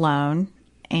lot alone,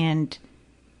 and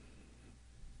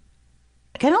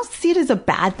I don't see it as a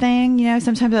bad thing.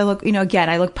 Sometimes I look, again,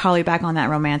 I look probably back on that,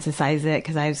 romanticize it,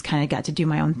 because I was kind of got to do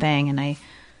my own thing and I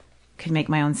could make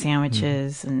my own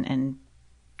sandwiches and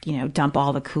dump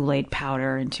all the Kool-Aid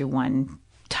powder into one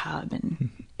tub and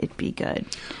it'd be good.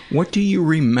 What do you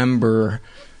remember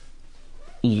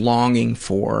longing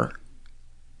for,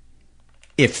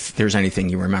 if there's anything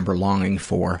you remember longing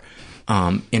for,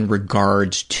 in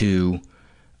regards to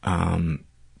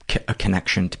a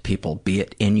connection to people, be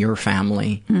it in your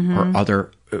family or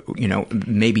other,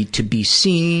 maybe to be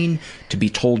seen, to be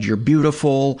told you're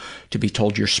beautiful, to be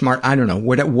told you're smart. I don't know,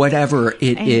 whatever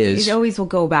it is. It always will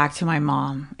go back to my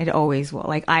mom. It always will.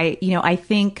 Like I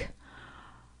think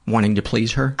wanting to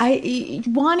please her.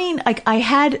 I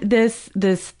had this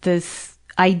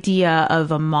idea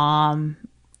of a mom,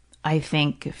 I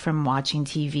think, from watching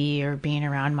TV or being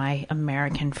around my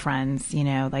American friends,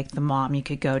 like the mom you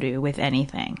could go to with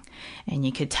anything and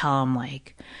you could tell them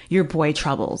like your boy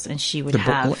troubles, and she would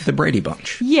have the Brady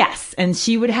Bunch. Yes. And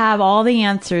she would have all the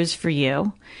answers for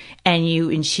you,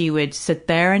 and she would sit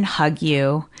there and hug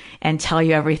you and tell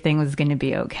you everything was going to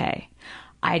be okay.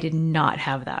 I did not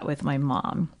have that with my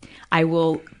mom. I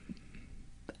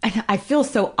feel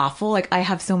so awful. Like I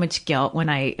have so much guilt when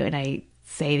I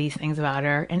say these things about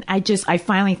her. And I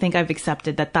finally think I've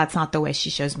accepted that that's not the way she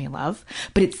shows me love,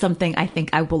 but it's something I think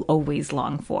I will always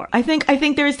long for. I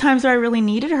think there's times where I really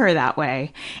needed her that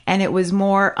way. And it was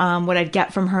more, what I'd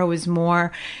get from her was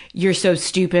more, you're so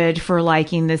stupid for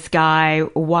liking this guy.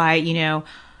 Why,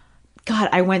 God,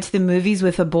 I went to the movies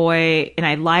with a boy and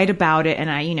I lied about it.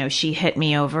 And she hit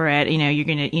me over it. You're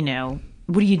going to,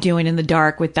 what are you doing in the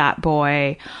dark with that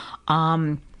boy?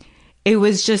 It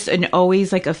was just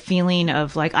always like a feeling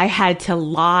of like I had to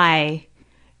lie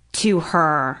to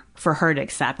her for her to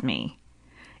accept me,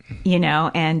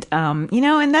 and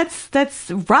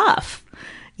that's rough,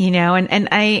 and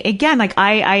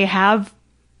I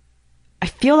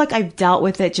feel like I've dealt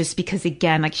with it just because,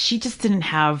 again, like she just didn't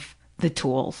have the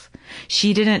tools.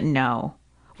 She didn't know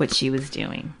what she was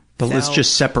doing. But let's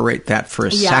just separate that for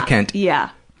a second. Yeah.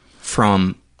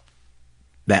 From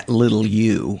that little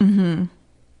you. Mm-hmm.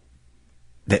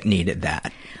 That needed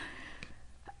that.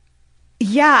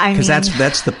 Yeah, because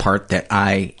that's the part that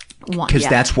because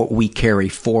that's what we carry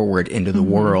forward into the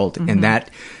world, and that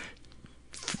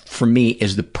for me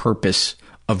is the purpose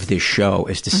of this show,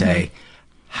 is to say,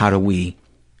 how do we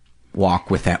walk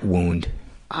with that wound?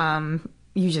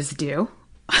 You just do.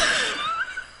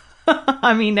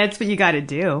 I mean, that's what you got to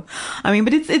do. I mean,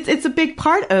 but it's a big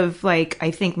part of, like,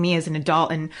 I think me as an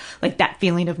adult, and like that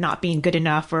feeling of not being good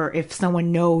enough, or if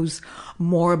someone knows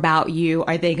more about you,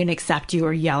 are they going to accept you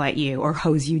or yell at you or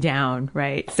hose you down?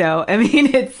 Right. So, I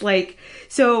mean, it's like,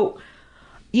 so,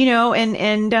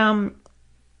 and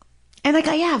like,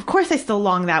 yeah, of course I still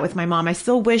long that with my mom. I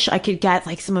still wish I could get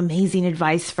like some amazing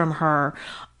advice from her,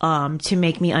 to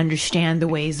make me understand the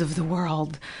ways of the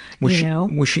world. Was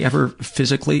she ever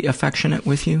physically affectionate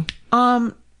with you?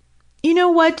 You know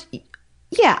what?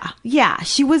 Yeah.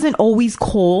 She wasn't always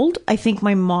cold. I think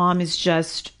my mom is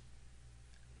just,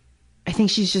 I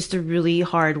think she's just a really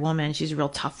hard woman. She's a real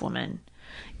tough woman,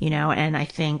 and I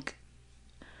think,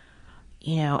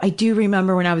 I do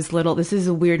remember when I was little, this is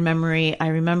a weird memory. I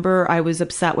remember I was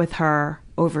upset with her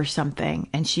over something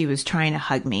and she was trying to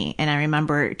hug me. And I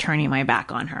remember turning my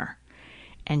back on her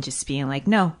and just being like,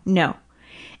 no.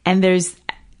 And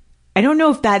I don't know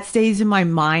if that stays in my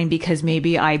mind because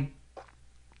maybe I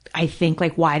think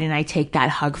like, why didn't I take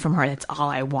that hug from her? That's all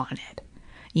I wanted,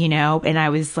 and I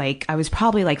was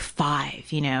probably like 5,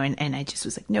 and I just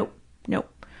was like, nope.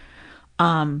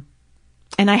 And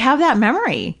I have that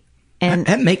memory. And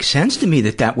that makes sense to me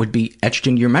that would be etched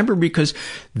into your memory, because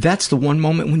that's the one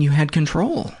moment when you had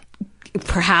control.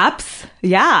 Perhaps.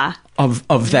 Yeah.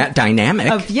 Of that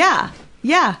dynamic. Yeah.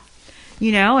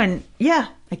 And yeah,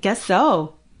 I guess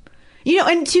so.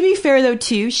 And to be fair though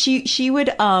too, she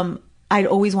would, I'd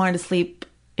always wanted to sleep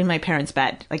in my parents'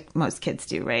 bed, like most kids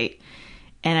do, right?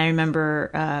 And I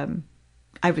remember,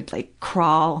 I would like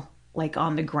crawl like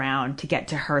on the ground to get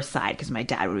to her side, because my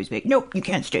dad would always be like, nope, you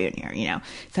can't stay in here,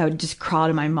 So I would just crawl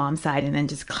to my mom's side and then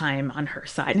just climb on her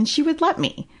side, and she would let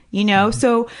me,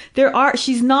 So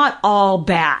she's not all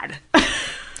bad.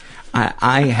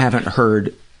 I haven't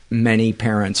heard many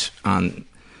parents on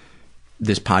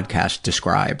this podcast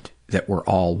described that we're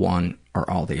all one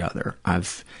or all the other.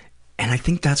 And I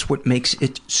think that's what makes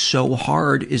it so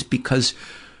hard, is because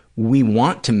we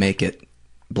want to make it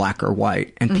black or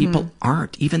white, and people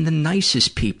aren't. Even the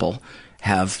nicest people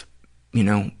have,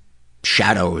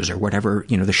 shadows or whatever,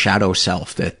 the shadow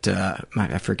self that,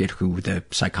 I forget who the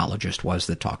psychologist was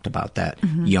that talked about that.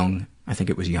 Jung, I think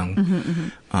it was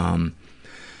Jung.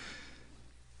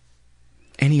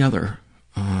 Any other,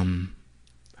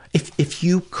 if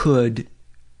you could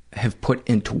have put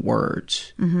into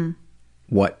words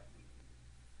what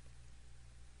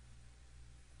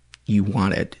you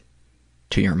wanted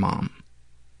to your mom,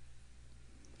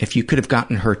 if you could have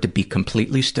gotten her to be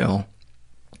completely still,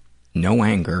 no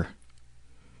anger,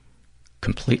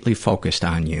 completely focused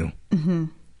on you,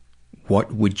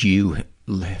 what would you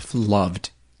have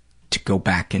loved to go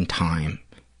back in time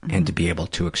and to be able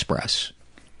to express?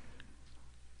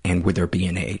 And would there be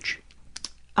an age?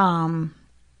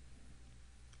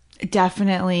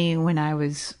 Definitely when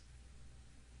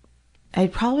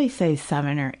I'd probably say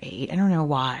 7 or 8. I don't know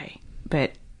why,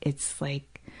 but it's like,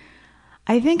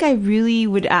 I think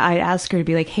I'd ask her to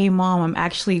be like, hey mom, I'm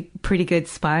actually a pretty good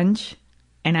sponge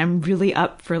and I'm really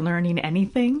up for learning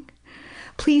anything.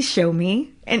 Please show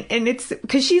me. And it's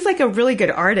because she's like a really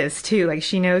good artist too. Like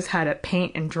she knows how to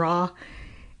paint and draw.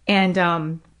 And,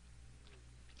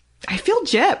 I feel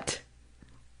gypped.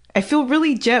 I feel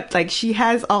really gypped. Like she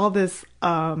has all this,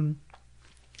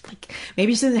 like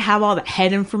maybe she doesn't have all the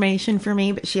head information for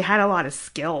me, but she had a lot of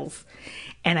skills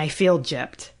and I feel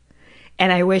gypped.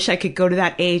 And I wish I could go to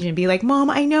that age and be like, Mom,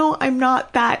 I know I'm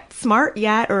not that smart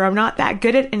yet, or I'm not that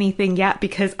good at anything yet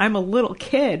because I'm a little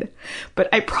kid. But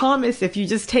I promise if you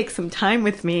just take some time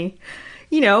with me,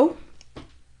 you know,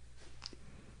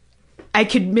 I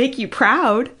could make you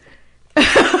proud.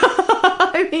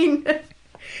 I mean,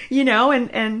 you know,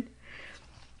 and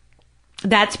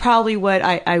that's probably what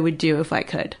I would do if I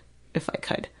could.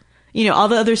 You know, all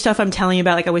the other stuff I'm telling you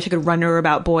about, like I wish I could run her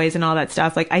about boys and all that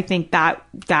stuff. Like I think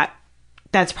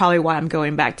that's probably why I'm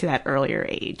going back to that earlier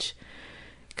age.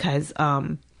 Cause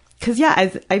yeah,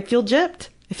 I feel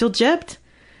gypped.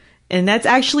 And that's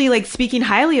actually like speaking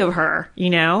highly of her, you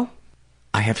know?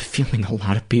 I have a feeling a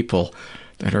lot of people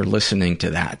that are listening to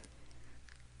that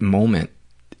moment,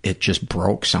 it just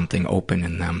broke something open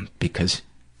in them because...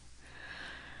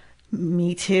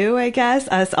 Me too, I guess.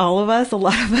 All of us, a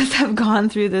lot of us have gone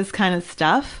through this kind of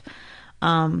stuff.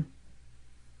 And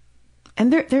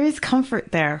there is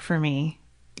comfort there for me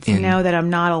to know that I'm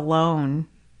not alone.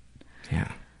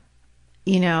 Yeah.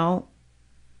 You know,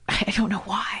 I don't know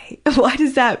why. Why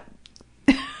does that?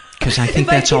 Because I think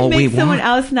that's all we want. If someone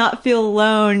else not feel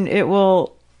alone, it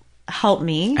will help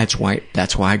me. That's why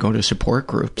I go to support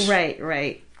groups.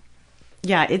 Right.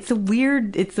 Yeah, I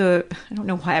don't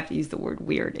know why I have to use the word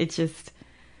weird. It's just,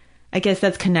 I guess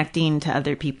that's connecting to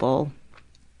other people.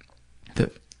 The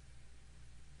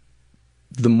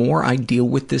more I deal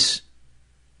with this,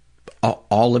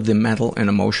 all of the mental and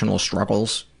emotional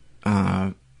struggles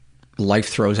life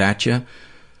throws at you,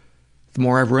 the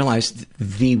more I've realized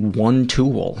the one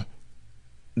tool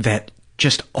that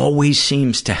just always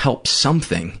seems to help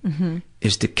something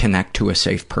is to connect to a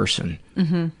safe person.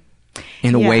 Mm-hmm.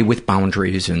 In a way with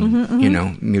boundaries and, you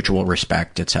know, mutual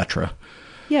respect, etc.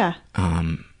 Yeah.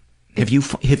 Have you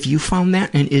found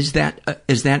that? And is that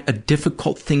a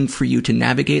difficult thing for you to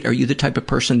navigate? Are you the type of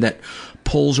person that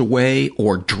pulls away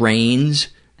or drains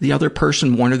the other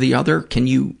person, one or the other? Can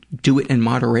you do it in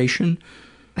moderation?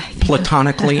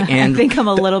 Platonically and... I think I'm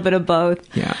a little bit of both.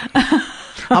 Yeah.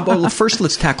 Well, first,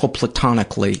 let's tackle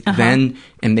platonically, then,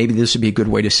 and maybe this would be a good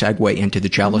way to segue into the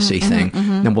jealousy thing.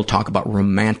 Then we'll talk about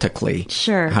romantically,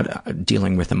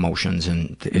 dealing with emotions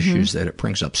and the issues that it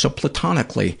brings up. So,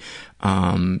 platonically,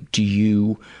 are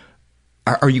you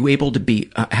able to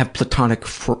have platonic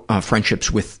friendships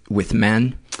with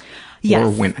men or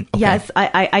women? Okay. Yes,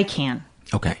 I can.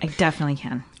 Okay, I definitely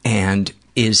can. And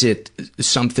is it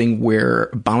something where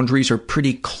boundaries are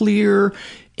pretty clear?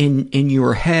 In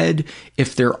your head,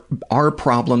 if there are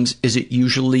problems, is it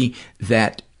usually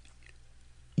that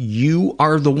you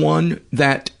are the one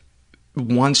that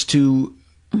wants to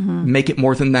make it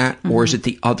more than that, or is it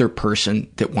the other person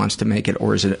that wants to make it,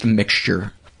 or is it a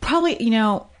mixture? Probably, you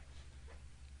know,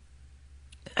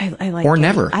 I like... Or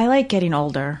never. I like getting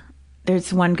older.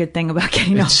 There's one good thing about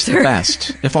getting older. It's the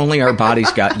best. If only our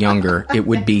bodies got younger, it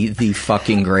would be the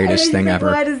fucking greatest thing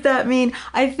ever. What does that mean?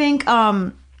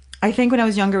 I think when I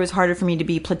was younger, it was harder for me to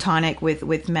be platonic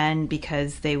with men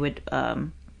because they would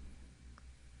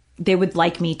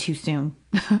like me too soon.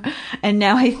 And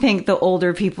now I think the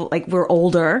older people, like we're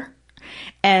older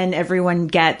and everyone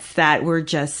gets that we're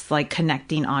just like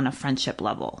connecting on a friendship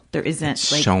level. There isn't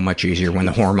it's like... so much easier when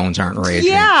the hormones aren't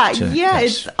raging.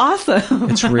 It's awesome.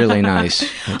 It's really nice.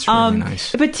 It's really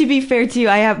nice. But to be fair to you,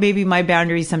 I have maybe my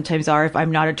boundaries sometimes are if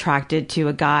I'm not attracted to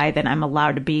a guy, then I'm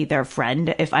allowed to be their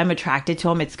friend. If I'm attracted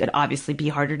to him, it's going to obviously be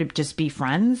harder to just be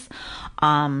friends.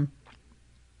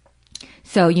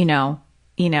 So, you know,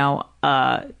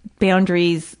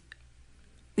 boundaries,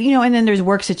 you know, and then there's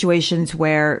work situations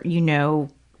where, you know,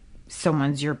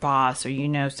 someone's your boss or, you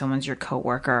know, someone's your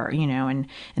coworker, you know, and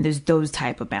there's those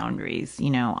type of boundaries, you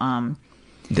know,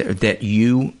 that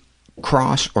you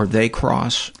cross or they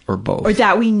cross or both, or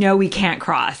that we know we can't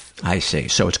cross. I see.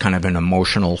 So it's kind of an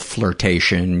emotional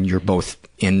flirtation. You're both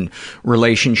in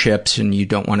relationships and you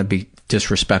don't want to be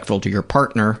disrespectful to your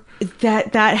partner.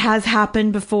 That has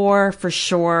happened before for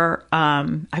sure.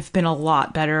 I've been a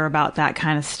lot better about that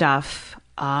kind of stuff.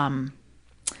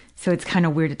 So it's kind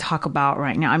of weird to talk about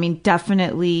right now. I mean,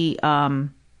 definitely.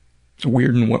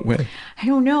 Weird in what way? I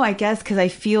don't know, I guess, because I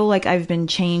feel like I've been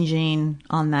changing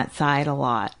on that side a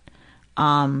lot.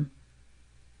 And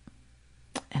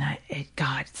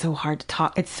God, it's so hard to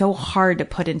talk. It's so hard to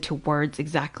put into words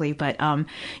exactly. But,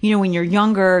 you know, when you're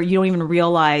younger, you don't even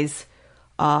realize,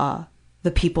 the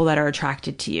people that are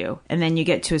attracted to you. And then you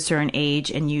get to a certain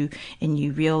age and you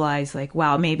realize like,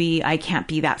 wow, maybe I can't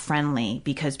be that friendly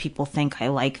because people think I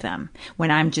like them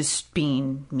when I'm just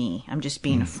being me. I'm just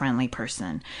being a friendly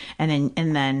person. And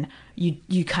then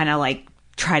you kind of like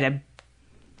try to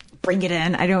bring it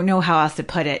in. I don't know how else to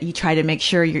put it. You try to make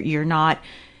sure you're not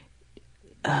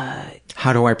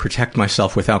how do I protect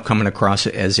myself without coming across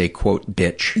as a, quote,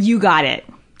 bitch? You got it.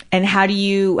 And how do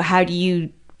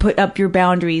you put up your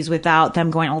boundaries without them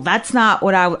going, oh, that's not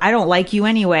what I don't like you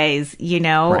anyways, you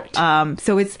know? Right.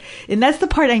 So and that's the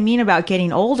part I mean about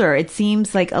getting older. It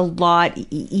seems like a lot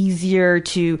easier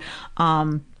to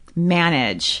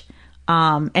manage.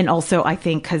 And also I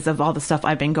think because of all the stuff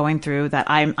I've been going through that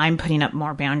I'm putting up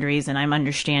more boundaries and I'm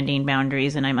understanding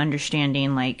boundaries and I'm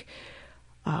understanding like,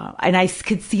 and I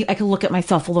could look at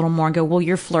myself a little more and go, well,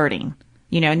 you're flirting.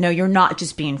 You know, no, you're not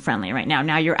just being friendly right now.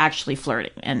 Now you're actually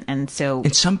flirting. And so...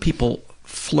 And some people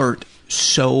flirt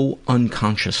so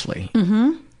unconsciously.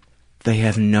 Mm-hmm. They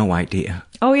have no idea.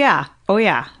 Oh, yeah. Oh,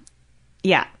 yeah.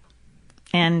 Yeah.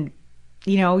 And,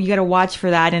 you know, you got to watch for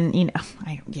that. And, you know,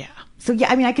 yeah. So, yeah,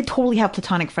 I mean, I could totally have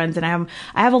platonic friends. And I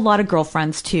have a lot of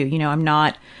girlfriends, too. You know, I'm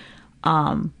not...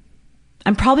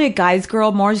 I'm probably a guy's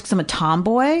girl more just because I'm a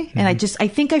tomboy. Mm-hmm. And I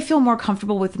think I feel more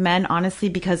comfortable with men, honestly,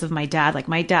 because of my dad. Like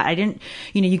my dad,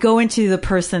 you go into the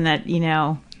person that, you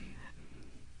know,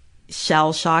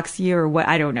 shell shocks you or what,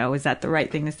 I don't know. Is that the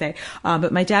right thing to say?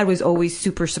 But my dad was always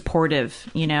super supportive,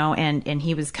 you know, and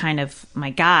he was kind of my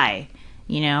guy,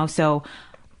 you know, so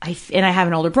I have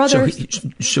an older brother.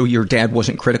 So your dad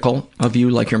wasn't critical of you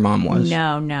like your mom was?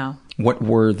 No. What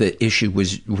were the issue?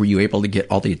 Were you able to get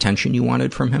all the attention you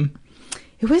wanted from him?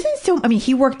 It wasn't so, I mean,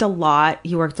 he worked a lot,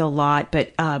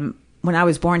 but when I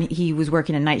was born, he was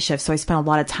working a night shift, so I spent a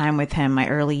lot of time with him my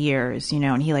early years, you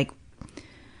know, and he like,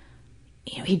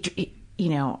 you know, he you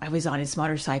know, I was on his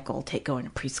motorcycle going to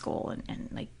preschool and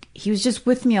like, he was just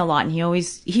with me a lot, and he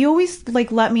always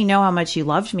like let me know how much he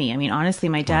loved me. I mean, honestly,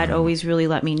 my dad always really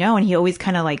let me know, and he always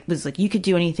kind of like was like, you could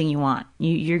do anything you want.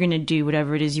 You're going to do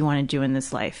whatever it is you want to do in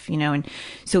this life, you know? And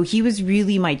so he was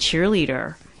really my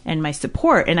cheerleader and my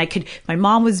support. And my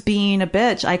mom was being a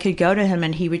bitch. I could go to him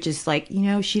and he would just like, you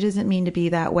know, she doesn't mean to be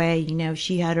that way. You know,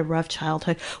 she had a rough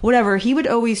childhood, whatever. He would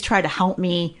always try to help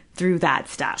me through that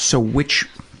stuff. So which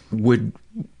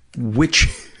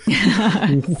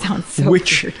sounds so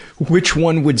weird. Which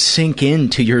one would sink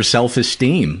into your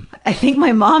self-esteem? I think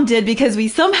my mom did, because we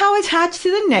somehow attached to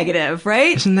the negative,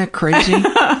 right? Isn't that crazy?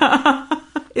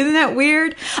 Isn't that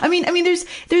weird? I mean,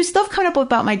 there's stuff coming up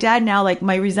about my dad now, like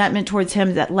my resentment towards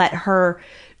him that let her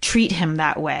treat him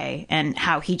that way and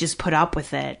how he just put up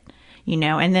with it, you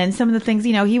know? And then some of the things,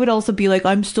 you know, he would also be like,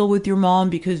 I'm still with your mom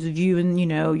because of you and, you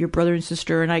know, your brother and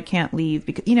sister, and I can't leave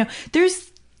because, you know,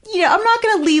 I'm not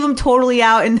going to leave him totally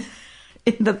out in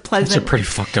the pleasant. That's a pretty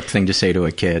fucked up thing to say to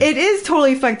a kid. It is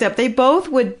totally fucked up. They both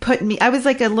would put me, I was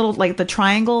like a little, like the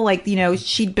triangle, like, you know,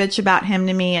 she'd bitch about him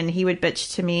to me and he would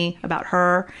bitch to me about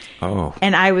her. Oh.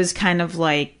 And I was kind of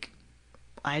like,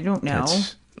 I don't know.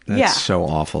 That's so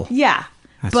awful. Yeah.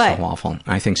 That's so awful.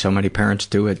 I think so many parents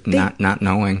do it not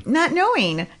knowing. Not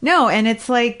knowing. No. And it's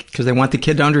like, because they want the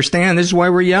kid to understand this is why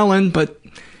we're yelling, but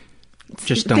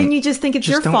just don't. Then you just think it's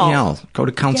your fault. Just don't yell. Go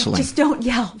to counseling. Yeah, just don't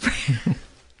yell.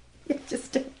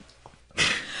 Just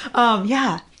don't.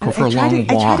 Yeah. Go for a long walk.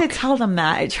 I try to tell them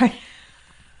that.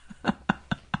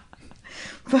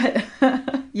 But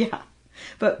yeah.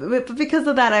 But because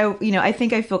of that, I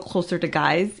think I feel closer to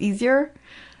guys easier.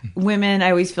 Women, I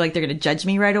always feel like they're going to judge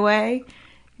me right away,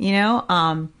 you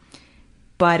know?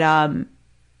 But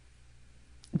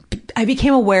I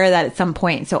became aware of that at some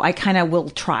point. So I kind of will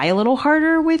try a little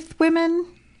harder with women.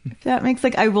 If that makes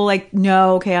I will like,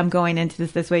 no, okay, I'm going into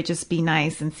this way. Just be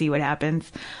nice and see what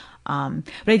happens. But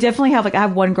I definitely have I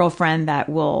have one girlfriend that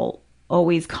will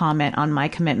always comment on my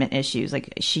commitment issues.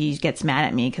 Like she gets mad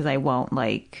at me because I won't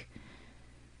like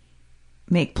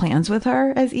make plans with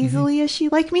her as easily as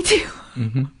she'd like me to.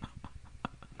 Mm-hmm.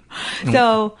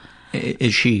 So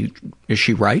is she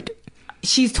right?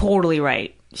 She's totally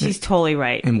right. She's totally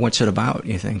right. And what's it about,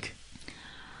 you think?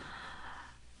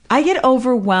 I get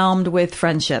overwhelmed with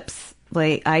friendships.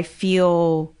 Like, I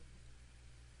feel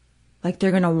like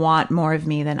they're going to want more of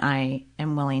me than I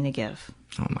am willing to give.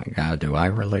 Oh my God, do I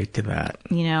relate to that?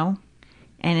 You know?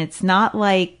 And it's not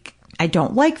like I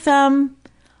don't like them.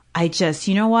 I just,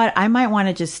 you know what? I might want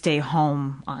to just stay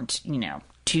home on,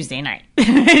 Tuesday night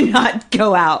and not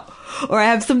go out. Or I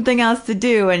have something else to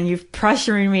do and you're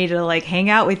pressuring me to like hang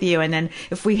out with you. And then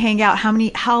if we hang out,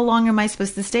 how long am I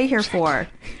supposed to stay here for?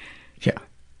 Yeah.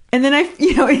 And then and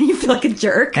you feel like a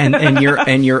jerk. and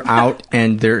you're out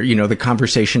and there, the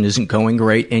conversation isn't going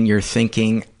great and you're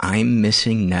thinking, I'm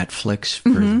missing Netflix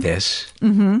for this.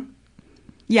 Mm-hmm.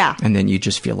 Yeah. And then you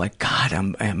just feel like, God,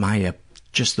 am I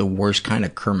just the worst kind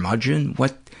of curmudgeon?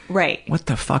 Right. What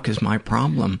the fuck is my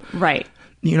problem? Right.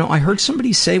 I heard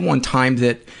somebody say one time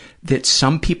that that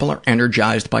some people are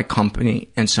energized by company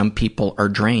and some people are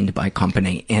drained by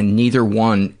company, and neither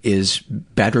one is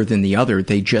better than the other.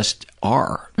 They just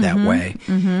are that way.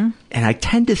 And I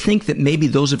tend to think that maybe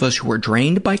those of us who are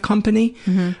drained by company,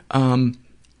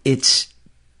 it's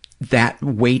that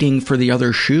waiting for the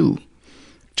other shoe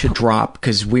to drop,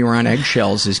 because we were on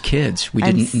eggshells as kids.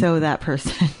 I'm so that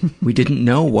person. We didn't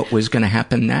know what was going to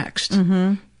happen next.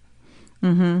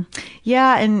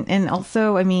 Yeah, and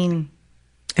also, I mean...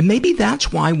 And maybe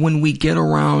that's why when we get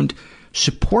around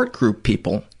support group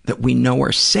people that we know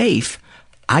are safe,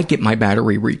 I get my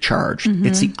battery recharged.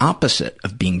 It's the opposite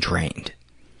of being drained.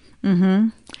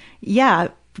 Yeah.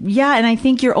 Yeah, and I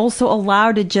think you're also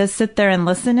allowed to just sit there and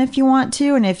listen if you want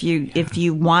to, and if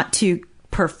you want to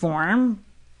perform,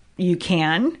 you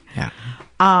can. Yeah.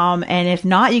 And if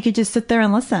not, you could just sit there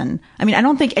and listen. I mean, I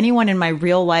don't think anyone in my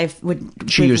real life would...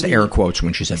 She used air quotes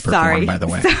when she said perform, by the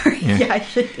way. Sorry. Yeah, I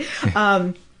should.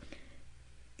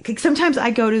 Sometimes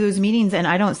I go to those meetings and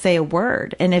I don't say a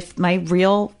word. And if my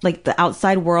real, like the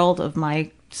outside world of my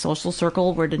social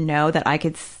circle were to know that I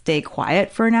could stay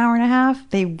quiet for an hour and a half,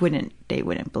 they wouldn't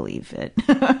believe it.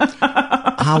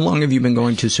 How long have you been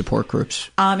going to support groups?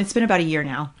 It's been about a year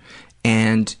now.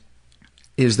 And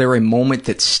is there a moment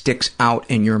that sticks out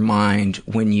in your mind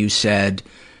when you said,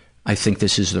 I think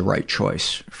this is the right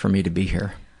choice for me to be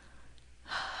here?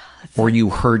 Or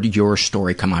you heard your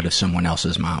story come out of someone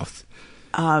else's mouth?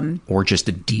 Or just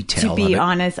a detail of it? To be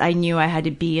honest, I knew I had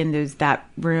to be in that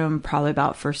room probably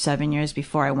about for 7 years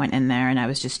before I went in there, and I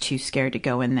was just too scared to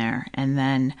go in there. And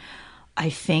then I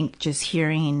think just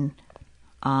hearing...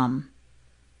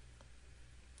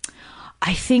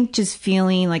 I think just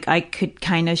feeling like I could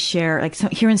kind of share, like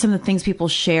hearing some of the things people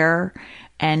share,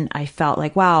 and I felt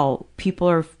like, wow, people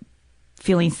are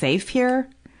feeling safe here.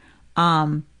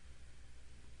 That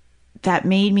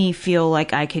made me feel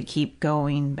like I could keep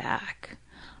going back.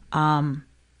 And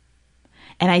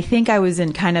I think I was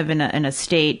in kind of in a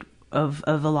state of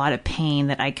a lot of pain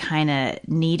that I kind of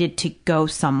needed to go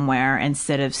somewhere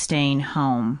instead of staying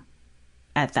home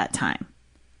at that time.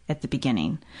 At the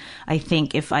beginning, I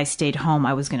think if I stayed home,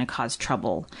 I was going to cause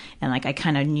trouble. And like, I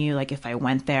kind of knew like if I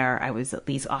went there, I was at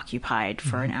least occupied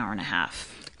for an hour and a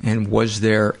half. And was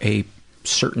there a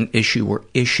certain issue or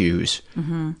issues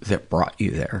that brought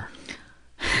you there?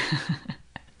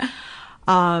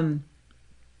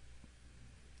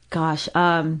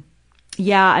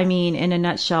 Yeah, I mean, in a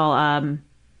nutshell,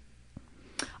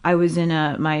 I was in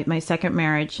my second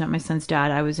marriage, not my son's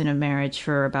dad. I was in a marriage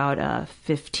for about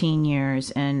 15 years,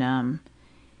 and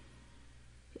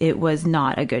it was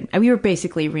not a good... We were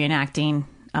basically reenacting.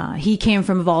 He came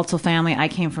from a volatile family. I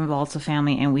came from a volatile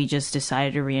family, and we just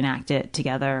decided to reenact it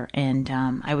together. And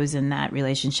I was in that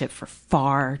relationship for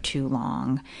far too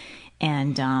long.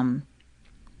 And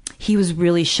he was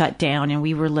really shut down, and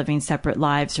we were living separate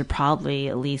lives for probably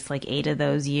at least like 8 of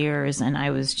those years, and I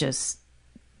was just...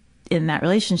 in that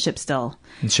relationship still.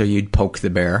 And so you'd poke the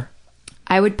bear?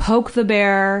 I would poke the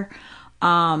bear.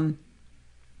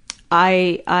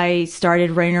 I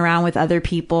started running around with other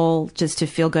people just to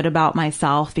feel good about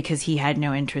myself because he had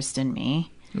no interest in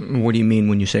me. What do you mean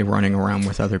when you say running around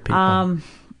with other people?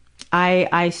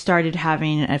 I started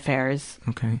having affairs.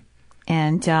 Okay.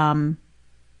 And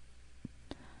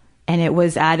it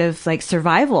was out of like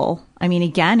survival. I mean,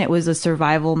 again, it was a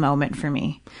survival moment for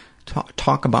me.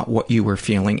 Talk about what you were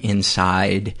feeling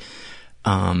inside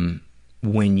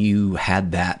when you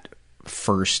had that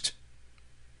first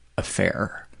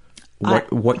affair.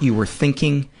 What you were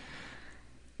thinking,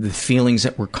 the feelings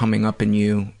that were coming up in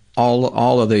you,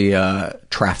 all of the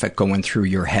traffic going through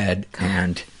your head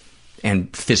and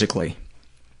physically.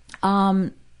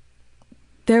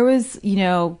 There was,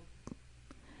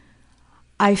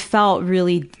 I felt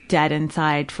really dead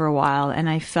inside for a while, and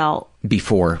I felt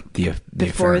before the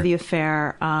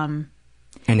affair. And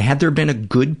had there been a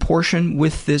good portion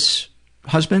with this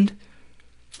husband?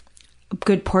 A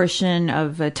good portion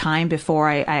of the time before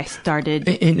I started.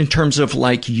 In terms of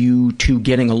like you two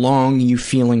getting along, you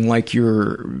feeling like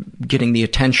you're getting the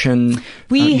attention,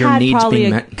 we your had needs probably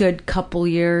being a met? good couple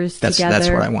years together. That's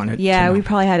what I wanted. Yeah, to know. we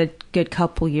probably had a good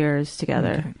couple years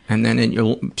together. Okay. And then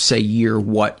you'll say year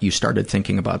what you started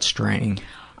thinking about straying?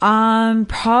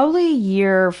 Probably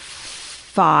year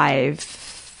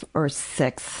 5 or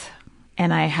 6.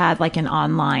 And I had like an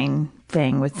online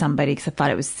thing with somebody because I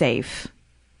thought it was safe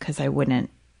because I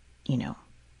wouldn't,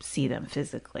 see them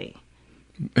physically.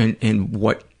 And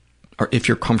what, or if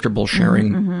you're comfortable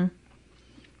sharing,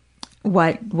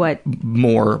 what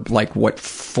more like what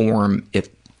form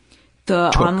it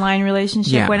online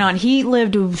relationship went on. He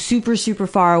lived super, super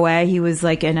far away. He was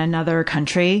like in another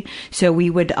country. So we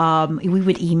would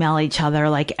email each other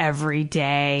like every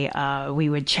day. We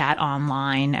would chat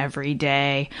online every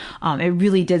day. It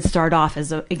really did start off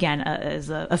as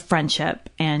a friendship.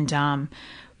 And,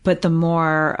 but the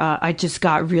more, I just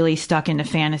got really stuck into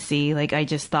fantasy. Like I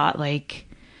just thought like,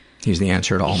 he's the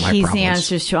answer to all my problems. He's the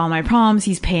answers to all my problems.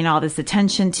 He's paying all this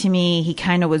attention to me. He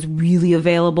kind of was really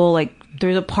available. Like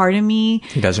there's a part of me.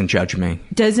 He doesn't judge me.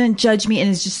 And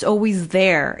is just always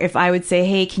there. If I would say,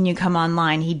 hey, can you come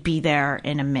online? He'd be there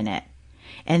in a minute.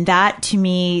 And that to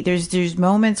me, there's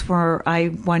moments where I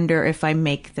wonder if I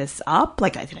make this up.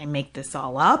 Like, did I make this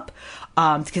all up?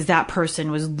 Because that person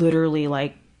was literally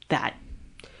like that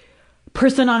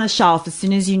person on a shelf. As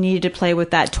soon as you needed to play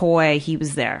with that toy, he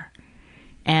was there.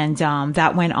 And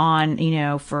that went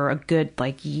on, for a good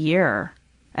year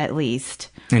at least.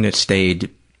 And it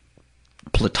stayed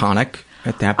platonic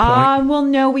at that point? Well,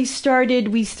 no, we started,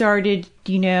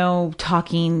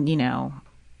 talking,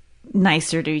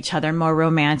 nicer to each other, more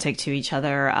romantic to each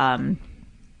other.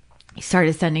 We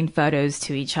started sending photos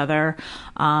to each other.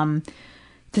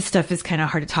 This stuff is kind of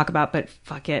hard to talk about, but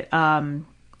fuck it.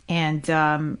 And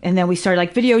then we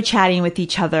started video chatting with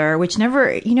each other, which never,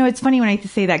 it's funny when I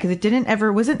say that because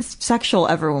it wasn't sexual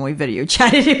ever when we video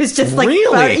chatted. It was just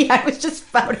really? It was just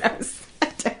photos.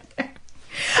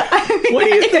 What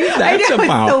do you think that's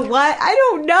about? So what? I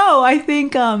don't know. I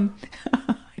think, I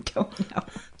don't know.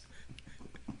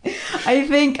 I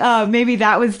think, maybe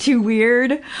that was too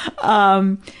weird.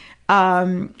 Yeah,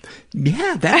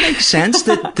 that makes sense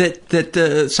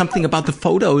that something about the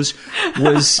photos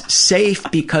was safe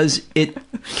because it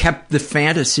kept the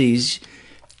fantasy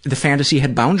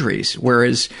had boundaries.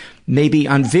 Whereas maybe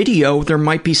on video, there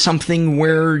might be something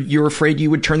where you're afraid you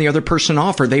would turn the other person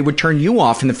off or they would turn you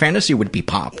off and the fantasy would be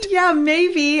popped. Yeah,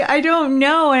 maybe. I don't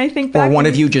know. And I think or one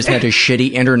of you just had a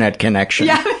shitty internet connection.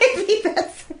 Yeah, maybe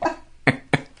that's why.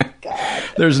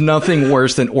 There's nothing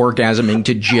worse than orgasming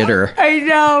to jitter. I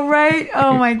know, right?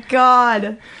 Oh my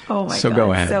God. Oh my God. So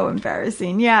go ahead. So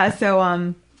embarrassing. Yeah.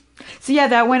 So yeah,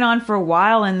 that went on for a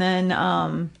while and then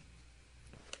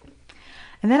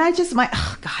I just,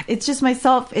 it's just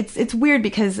myself. It's weird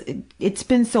because it's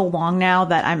been so long now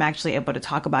that I'm actually able to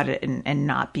talk about it and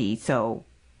not be so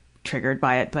triggered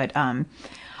by it. But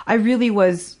I really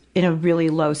was in a really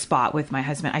low spot with my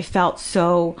husband. I felt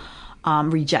so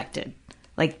rejected,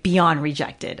 beyond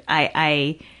rejected.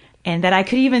 And that I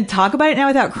could even talk about it now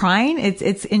without crying.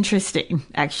 It's interesting,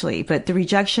 actually. But the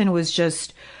rejection was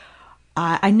just,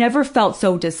 I never felt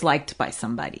so disliked by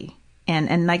somebody.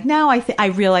 And now I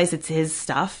realize it's his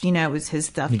stuff. It was his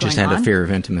stuff. He just had a fear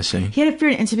of intimacy. He had a fear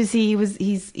of intimacy.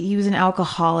 He was an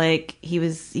alcoholic. He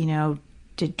was,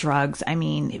 did drugs. I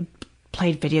mean,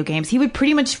 played video games. He would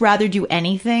pretty much rather do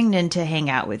anything than to hang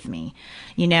out with me,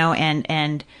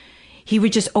 and he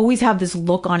would just always have this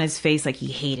look on his face like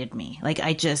he hated me.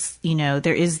 I just,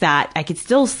 there is that. I could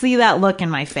still see that look in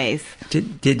my face.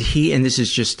 Did he, and this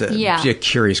is just a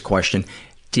curious question,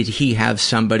 did he have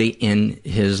somebody in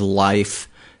his life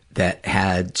that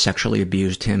had sexually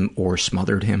abused him or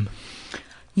smothered him?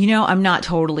 I'm not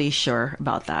totally sure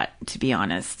about that, to be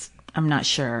honest. I'm not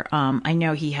sure. I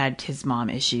know he had his mom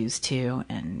issues too.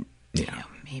 And,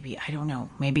 maybe, I don't know.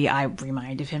 Maybe I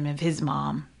reminded him of his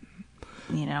mom.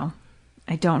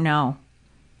 I don't know.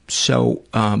 So,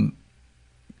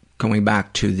 going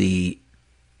back to the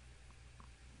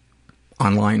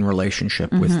online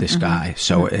relationship with this guy.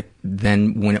 So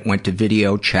then when it went to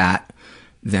video chat,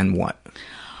 then what?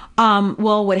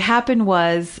 Well, what happened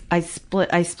was I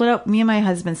split up, me and my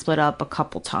husband split up a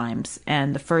couple times.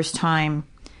 And the first time,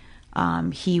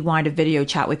 he wanted to video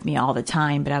chat with me all the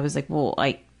time, but I was like, well,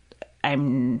 I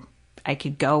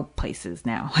could go places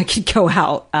now. I could go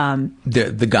out.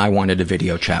 The guy wanted a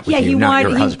video chat with you, not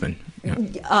your husband.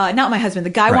 Yeah. Not my husband.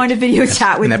 The guy wanted a video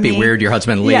chat with me. Wouldn't that be weird? Your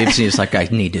husband leaves and he's like, I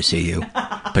need to see you,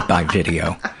 but by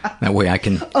video. That way I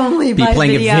can only be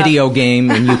playing a video game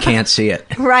and you can't see it.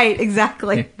 Right,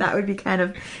 exactly. That would be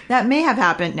that may have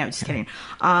happened. No, just kidding.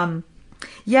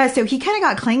 Yeah, so he kind of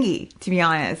got clingy, to be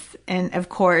honest. And of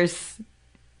course,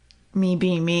 me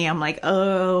being me, I'm like,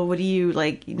 oh, what do you,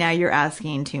 now you're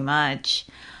asking too much.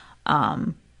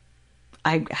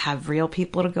 I have real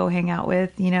people to go hang out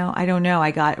with, I don't know.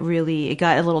 It got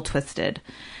a little twisted.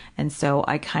 And so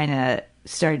I kind of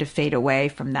started to fade away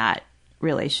from that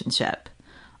relationship.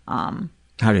 How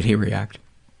did he react?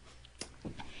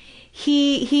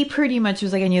 He pretty much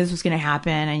was like, I knew this was going to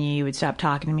happen. I knew you would stop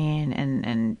talking to me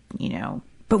and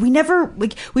but we never,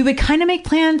 we would kind of make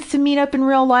plans to meet up in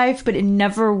real life, but it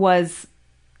never was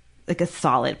a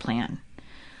solid plan.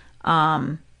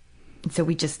 so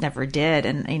we just never did.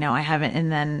 And, you know, I haven't,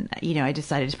 and then, you know, I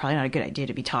decided it's probably not a good idea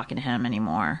to be talking to him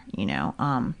anymore, you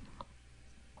know?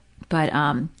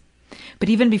 But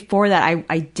even before that,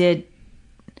 I did,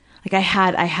 like, I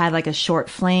had like a short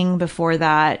fling before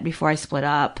that, before I split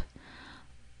up.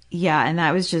 Yeah. And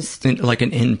that was just like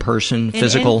an in-person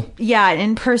physical. An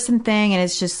in-person thing. And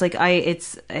it's just like, I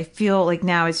feel like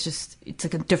now it's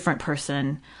like a different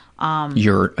person.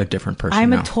 You're a different person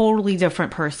I'm now. a totally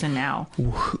different person now.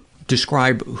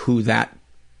 Describe who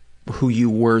you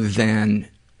were then,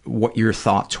 what your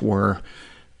thoughts were,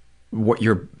 what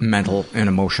your mental and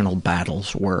emotional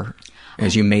battles were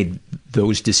as you made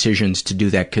those decisions to do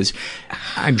that, because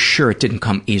I'm sure it didn't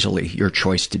come easily, your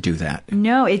choice to do that.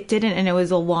 No, it didn't, and it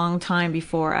was a long time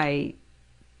before I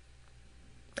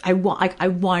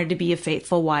wanted to be a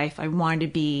faithful wife. I wanted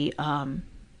to be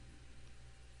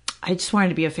I just wanted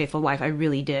to be a faithful wife. I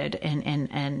really did,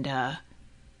 and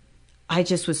I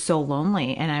just was so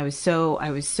lonely, and I was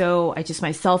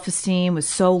my self-esteem was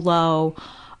so low.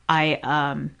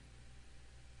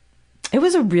 It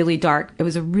was a really dark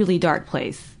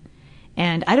place.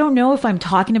 And I don't know if I'm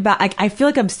talking about, I feel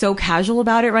like I'm so casual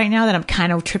about it right now that I'm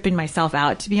kind of tripping myself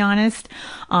out, to be honest.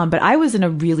 But I was in a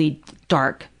really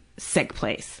dark, sick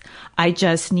place. I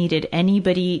just needed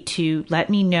anybody to let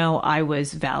me know I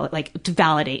was valid, like to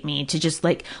validate me, to just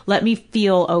like let me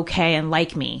feel okay and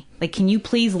like me. Like, can you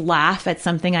please laugh at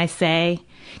something I say?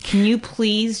 Can you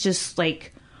please just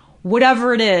like,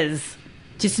 whatever it is,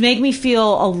 just make me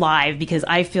feel alive, because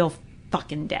I feel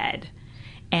fucking dead.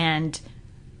 And,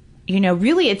 you know,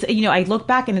 really it's, you know, I look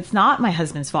back and it's not my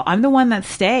husband's fault. I'm the one that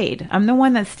stayed. I'm the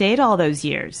one that stayed all those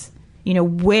years, you know,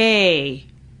 way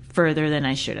further than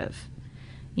I should have,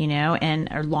 you know,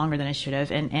 or longer than I should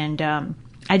have. And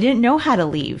I didn't know how to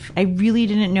leave. I really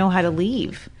didn't know how to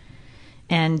leave.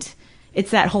 And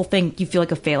it's that whole thing. You feel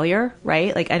like a failure,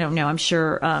 right? Like, I don't know. I'm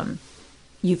sure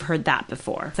you've heard that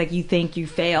before. It's like you think you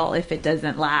fail if it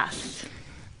doesn't last.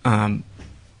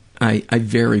 I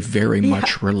very, very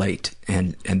much relate.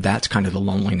 And that's kind of the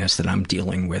loneliness that I'm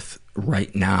dealing with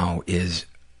right now. Is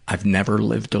I've never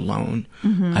lived alone.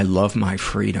 Mm-hmm. I love my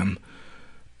freedom,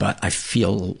 but I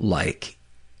feel like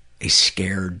a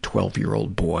scared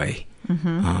 12-year-old boy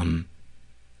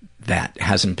that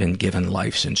hasn't been given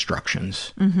life's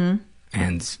instructions,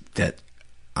 and that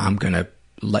I'm going to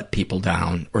let people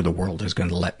down, or the world is going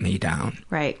to let me down.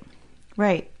 Right.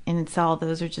 And it's all,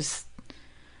 those are just,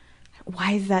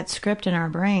 why is that script in our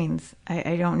brains?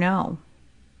 I don't know.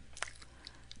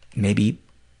 Maybe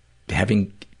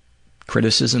having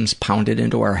criticisms pounded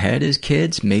into our head as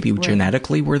kids, maybe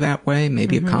genetically we're that way,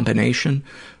 maybe a combination.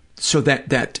 So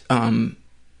that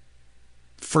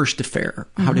first affair,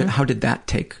 how did that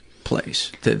take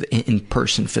place? The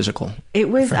in-person physical. It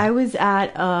was, affair? I was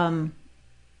at,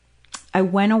 I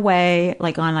went away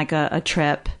like on like a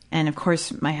trip, and of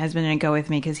course my husband didn't go with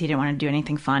me because he didn't want to do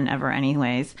anything fun ever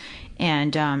anyways.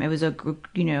 And it was a group,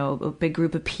 you know, a big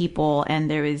group of people, and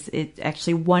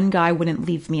actually one guy wouldn't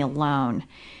leave me alone.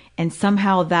 And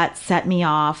somehow that set me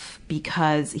off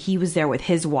because he was there with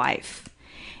his wife.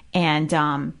 And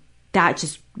that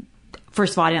just,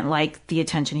 first of all, I didn't like the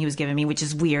attention he was giving me, which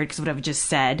is weird because what I've just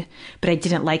said. But I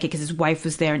didn't like it because his wife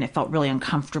was there and it felt really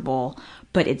uncomfortable.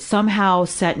 But it somehow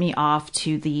set me off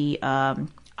to the,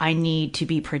 I need to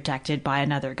be protected by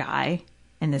another guy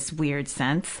in this weird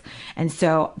sense. And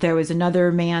so there was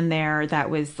another man there that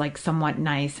was like somewhat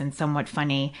nice and somewhat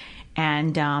funny.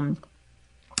 And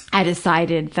I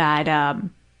decided that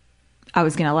I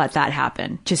was going to let that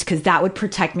happen just because that would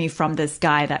protect me from this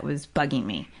guy that was bugging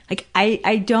me. Like,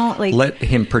 I don't like... Let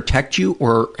him protect you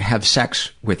or have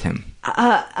sex with him?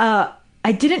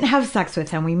 I didn't have sex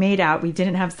with him. We made out. We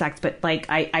didn't have sex. But like,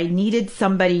 I needed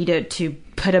somebody to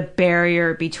put a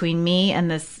barrier between me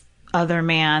and this other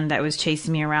man that was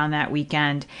chasing me around that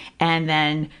weekend. And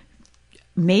then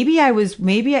maybe I was,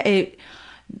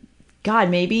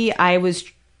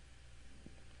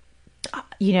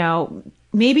 you know,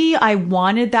 maybe I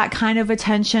wanted that kind of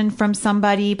attention from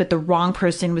somebody, but the wrong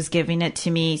person was giving it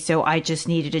to me. So I just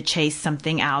needed to chase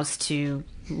something else to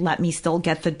let me still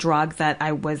get the drug that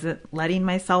I wasn't letting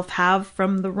myself have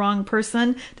from the wrong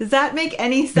person. Does that make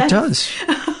any sense? It does.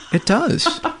 It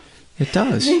does. It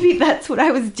does. Maybe that's what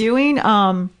I was doing.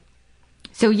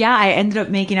 So yeah, I ended up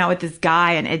making out with this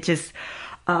guy, and it just,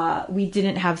 we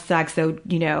didn't have sex. So,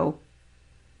 you know,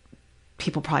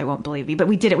 people probably won't believe me, but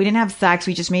we did it. We didn't have sex.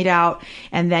 We just made out.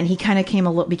 And then he kind of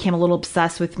became a little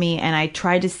obsessed with me. And I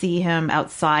tried to see him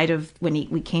outside of when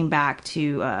we came back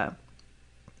to,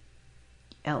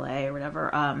 LA or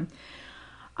whatever.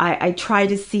 I tried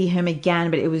to see him again,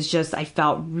 but it was just, I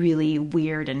felt really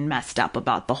weird and messed up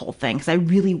about the whole thing because I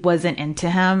really wasn't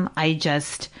into him. I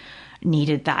just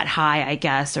needed that high, I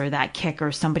guess, or that kick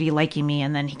or somebody liking me.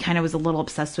 And then he kind of was a little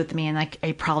obsessed with me, and like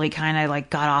I probably kind of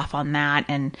like got off on that.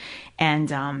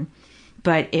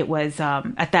 But it was,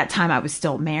 at that time I was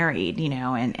still married, you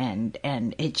know, and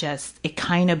it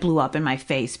kind of blew up in my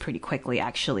face pretty quickly,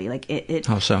 actually. Like it.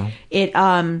 How so?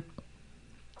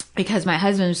 Because my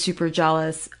husband was super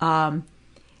jealous. I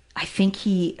think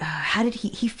he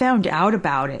found out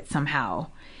about it somehow.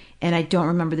 And I don't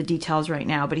remember the details right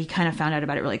now, but he kind of found out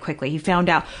about it really quickly. He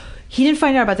didn't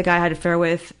find out about the guy I had an affair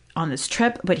with on this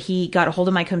trip, but he got a hold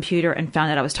of my computer and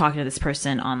found out I was talking to this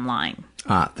person online.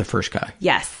 The first guy.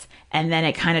 Yes. And then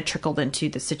it kind of trickled into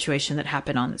the situation that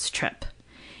happened on this trip.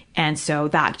 And so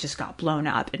that just got blown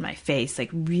up in my face, like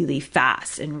really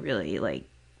fast and really like,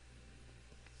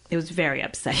 it was a very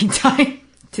upsetting time,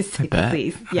 to say the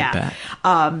least. Yeah.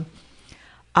 Yeah.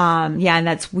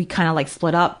 And we kind of like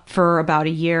split up for about a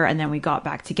year, and then we got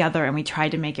back together and we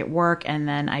tried to make it work. And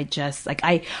then I just like,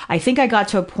 I think I got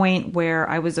to a point where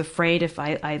I was afraid if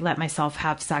I let myself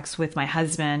have sex with my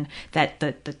husband, that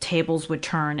the tables would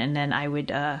turn, and then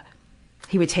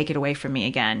he would take it away from me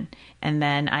again. And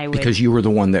then I would. Because you were the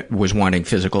one that was wanting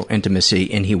physical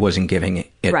intimacy and he wasn't giving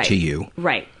it to you.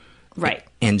 Right.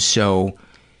 And so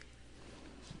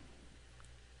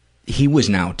he was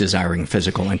now desiring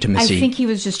physical intimacy. I think he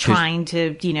was just trying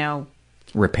to, you know,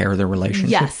 repair the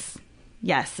relationship.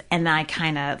 Yes. And I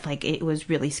kind of like, it was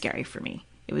really scary for me.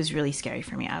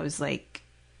 I was like,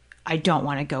 I don't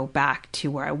want to go back to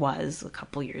where I was a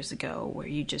couple years ago, where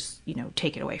you just, you know,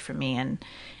 take it away from me.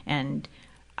 And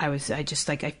I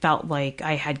felt like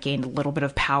I had gained a little bit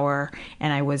of power,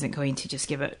 and I wasn't going to just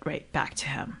give it right back to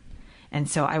him. And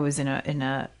so I was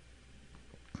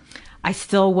I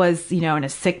still was, you know, in a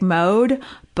sick mode,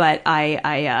 but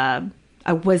I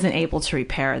wasn't able to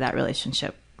repair that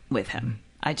relationship with him.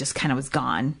 I just kind of was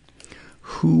gone.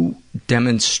 Who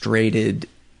demonstrated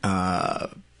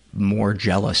more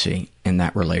jealousy in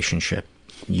that relationship,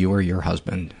 you or your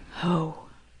husband? Oh.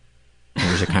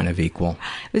 Or was it kind of equal?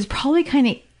 It was probably kind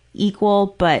of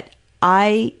equal, but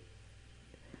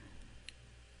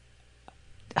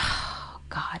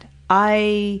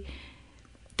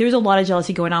there's a lot of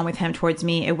jealousy going on with him towards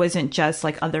me. It wasn't just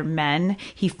like other men.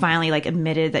 He finally like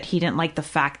admitted that he didn't like the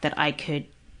fact that I could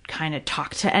kind of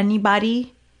talk to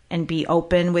anybody and be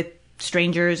open with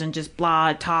strangers and just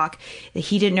blah talk.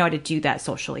 He didn't know how to do that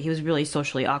socially. He was really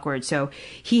socially awkward. So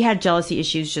he had jealousy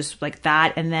issues just like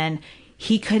that. And then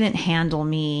he couldn't handle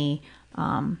me.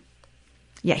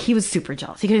 He was super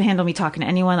jealous. He couldn't handle me talking to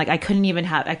anyone. Like I couldn't even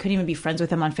be friends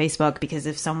with him on Facebook, because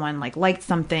if someone like liked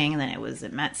something, then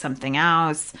it meant something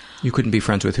else. You couldn't be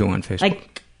friends with who on Facebook?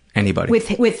 Like anybody?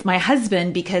 With my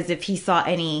husband, because if he saw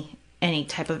any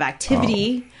type of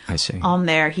activity on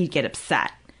there, he'd get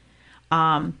upset.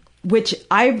 Which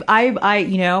I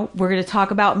you know, we're going to talk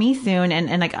about me soon.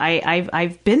 And like,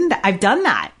 I've done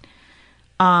that.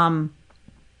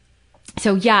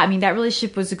 So yeah, I mean, that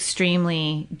relationship was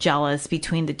extremely jealous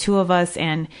between the two of us.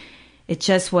 And it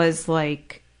just was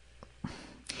like,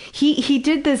 he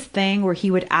did this thing where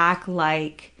he would act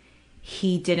like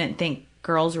he didn't think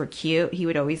girls were cute. He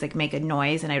would always like make a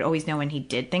noise, and I'd always know when he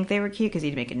did think they were cute, because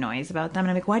he'd make a noise about them.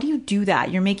 And I'm like, why do you do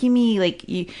that? You're making me like,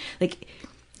 like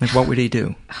what would he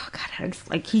do? Oh God,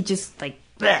 like he just like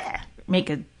make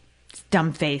a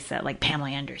dumb face at like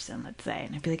Pamela Anderson, let's say.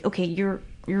 And I'd be like, okay, you're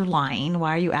lying.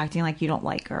 Why are you acting like you don't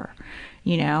like her?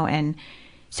 You know? And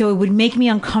so it would make me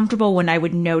uncomfortable when I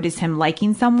would notice him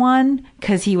liking someone,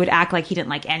 because he would act like he didn't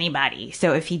like anybody.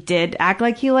 So if he did act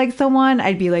like he liked someone,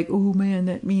 I'd be like, oh man,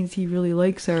 that means he really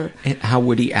likes her. And how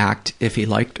would he act if he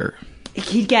liked her?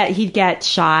 He'd get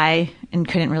shy and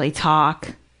couldn't really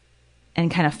talk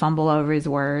and kind of fumble over his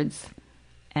words.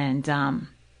 And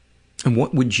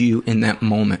what would you, in that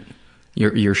moment,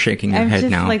 you're shaking your head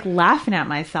now. I'm just like laughing at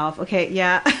myself. Okay,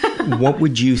 yeah. What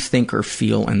would you think or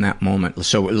feel in that moment?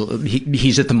 So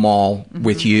he's at the mall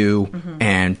with you,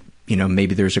 and you know,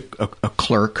 maybe there's a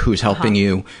clerk who's helping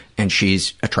you, and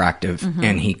she's attractive,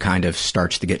 and he kind of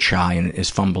starts to get shy and is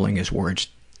fumbling his words.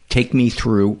 Take me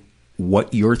through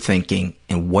what you're thinking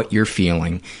and what you're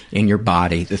feeling in your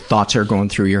body. The thoughts are going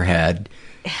through your head.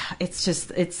 It's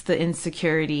the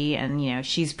insecurity, and you know,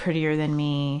 she's prettier than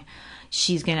me.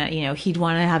 She's gonna, you know, he'd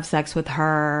want to have sex with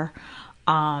her.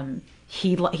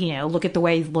 he, look at the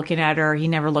way he's looking at her. He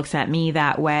never looks at me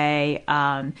that way.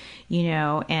 And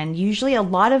usually a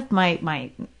lot of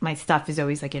my stuff is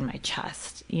always like in my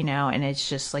chest, and it's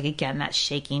just like, again, that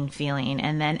shaking feeling.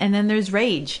 And then there's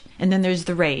rage. And then there's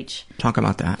the rage. Talk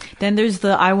about that. Then there's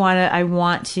the, I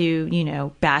want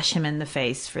to, bash him in the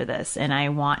face for this. And I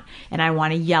want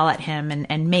to yell at him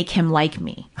and make him like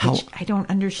me. Which I don't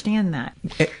understand that.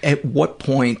 At what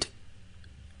point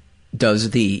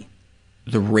does the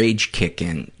rage kick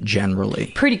in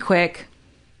generally? Pretty quick.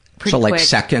 Like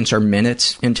seconds or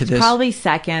minutes into this? Probably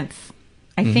seconds.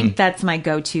 I think that's my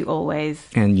go-to always.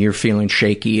 And you're feeling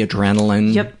shaky,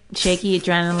 adrenaline. Yep, shaky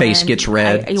adrenaline. Face gets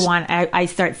red. I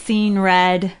start seeing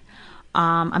red.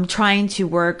 I'm trying to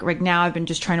work right now. I've been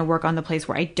just trying to work on the place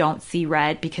where I don't see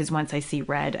red, because once I see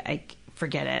red, I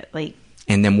forget it. Like.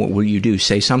 And then what will you do?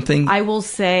 Say something? I will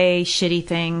say shitty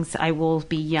things. I will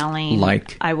be yelling.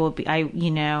 Like? I will be.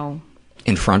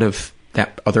 In front of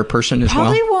that other person as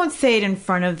Probably well? won't say it in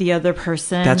front of the other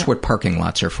person. That's what parking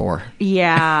lots are for.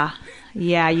 Yeah.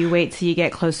 Yeah, you wait till you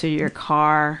get closer to your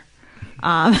car.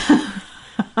 Probably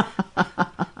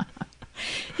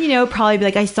be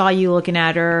like, I saw you looking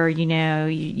at her,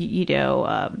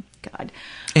 God.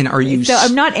 And are you... So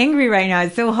I'm not angry right now.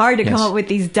 It's so hard to come up with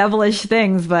these devilish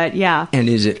things, but yeah. And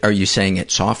are you saying it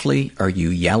softly? Are you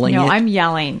yelling No, it? I'm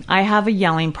yelling. I have a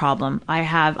yelling problem.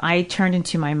 I turned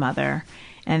into my mother,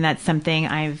 and that's something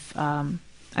I'm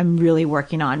really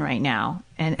working on right now.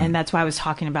 And that's why I was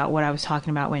talking about what I was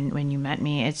talking about when you met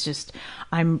me. It's just,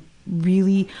 I've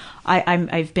been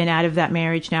out of that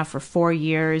marriage now for 4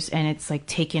 years, and it's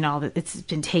like it's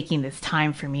been taking this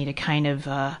time for me to kind of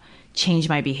change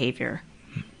my behavior.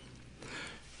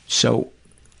 So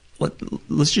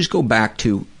let's just go back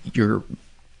to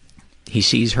he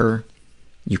sees her,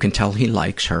 you can tell he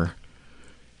likes her,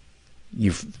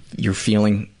 you're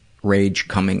feeling rage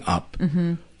coming up.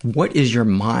 Mm-hmm. What is your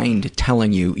mind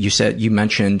telling you? You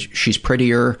mentioned she's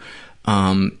prettier,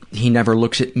 he never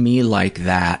looks at me like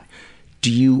that.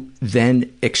 Do you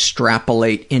then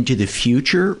extrapolate into the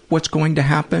future what's going to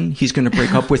happen? He's going to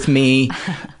break up with me.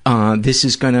 This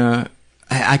is going to...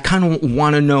 I kind of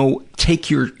want to know, take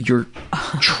your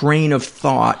train of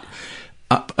thought,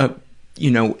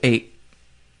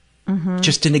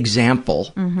 just an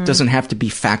example. Mm-hmm. Doesn't have to be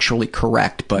factually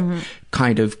correct, but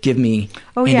kind of give me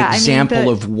an example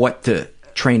of what the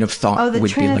train of thought would be like. Oh,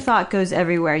 the train of thought goes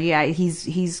everywhere. Yeah,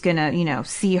 he's going to,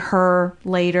 see her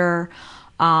later.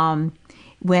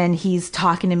 When he's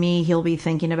talking to me, he'll be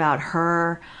thinking about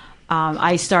her.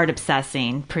 I start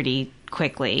obsessing pretty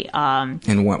quickly.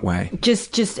 In what way?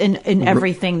 Just in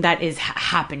everything that is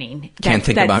happening. Can't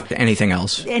think about anything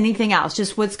else. Anything else.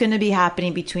 Just what's going to be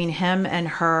happening between him and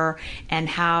her, and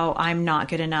how I'm not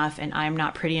good enough, and I'm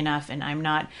not pretty enough, and I'm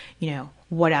not,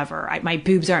 whatever. My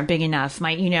boobs aren't big enough.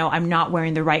 I'm not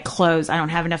wearing the right clothes. I don't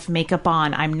have enough makeup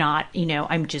on. I'm not,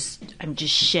 I'm just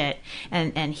shit.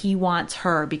 And he wants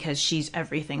her because she's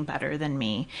everything better than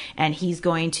me. And he's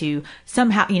going to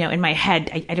somehow, in my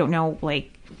head, I don't know,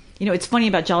 it's funny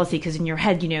about jealousy, because in your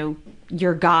head,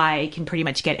 your guy can pretty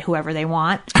much get whoever they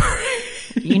want,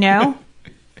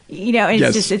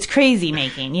 it's just, it's crazy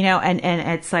making, and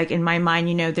it's like, in my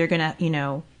mind, they're going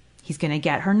to, he's going to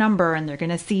get her number, and they're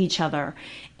going to see each other,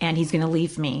 and he's going to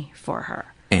leave me for her.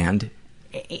 And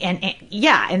he's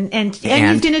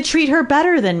going to treat her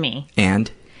better than me.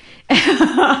 And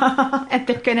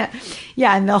they're gonna,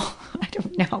 and they'll, I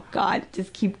don't know, God,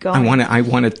 just keep going. I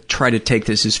want to try to take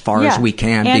this as far as we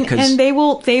can, because they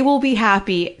will be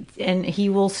happy, and he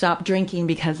will stop drinking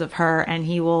because of her, and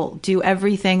he will do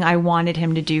everything I wanted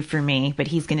him to do for me, but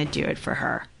he's going to do it for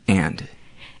her. And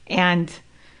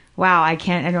wow, I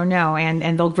don't know,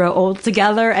 and they'll grow old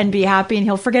together and be happy, and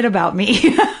he'll forget about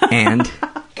me.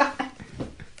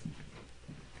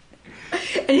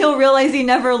 And he'll realize he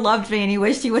never loved me, and he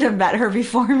wished he would have met her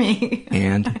before me.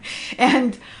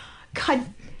 And God,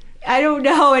 I don't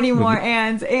know anymore.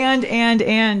 And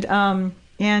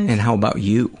how about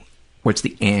you? What's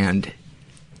the and?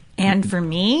 And for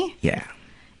me? Yeah.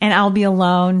 And I'll be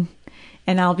alone,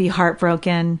 and I'll be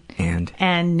heartbroken,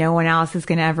 and no one else is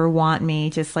going to ever want me,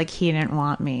 just like he didn't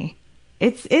want me.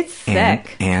 It's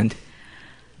sick. And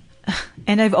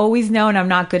I've always known I'm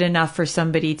not good enough for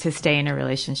somebody to stay in a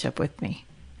relationship with me.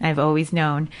 I've always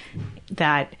known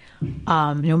that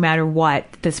no matter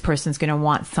what, this person's going to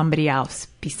want somebody else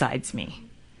besides me.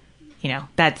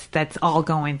 That's all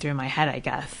going through my head, I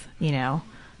guess.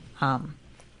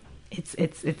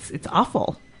 It's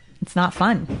awful. It's not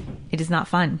fun. It is not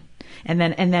fun. And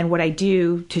then what I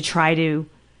do to try to,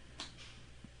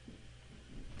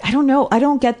 I don't know. I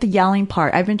don't get the yelling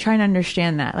part. I've been trying to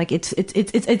understand that. Like it's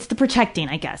the protecting,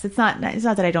 I guess. It's not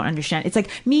that I don't understand. It's like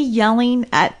me yelling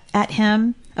at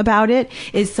him about it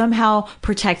is somehow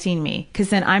protecting me, because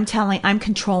then I'm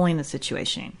controlling the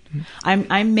situation.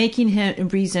 I'm making him a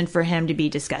reason for him to be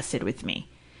disgusted with me.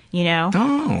 You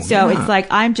know? So it's like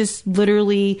I'm just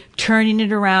literally turning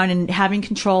it around and having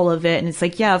control of it. And it's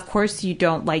like, yeah, of course you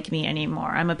don't like me anymore.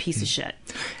 I'm a piece of shit.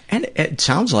 And it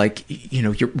sounds like,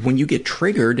 when you get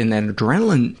triggered and that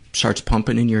adrenaline starts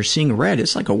pumping and you're seeing red,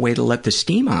 it's like a way to let the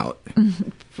steam out.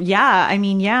 Yeah. I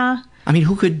mean, yeah. I mean,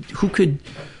 who could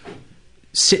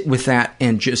sit with that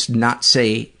and just not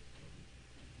say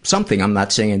something? I'm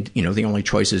not saying, the only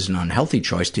choice is an unhealthy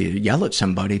choice to yell at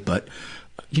somebody, but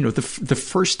the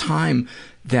first time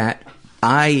that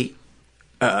I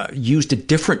used a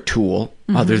different tool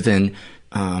other than,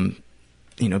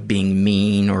 being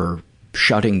mean or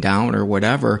shutting down or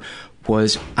whatever,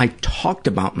 was I talked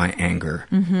about my anger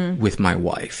with my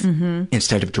wife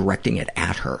instead of directing it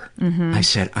at her. I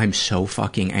said, I'm so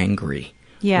fucking angry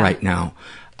right now.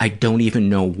 I don't even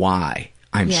know why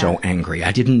I'm so angry.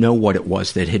 I didn't know what it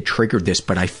was that had triggered this,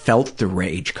 but I felt the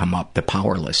rage come up, the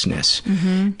powerlessness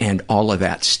and all of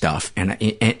that stuff. And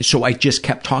so I just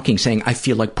kept talking, saying, I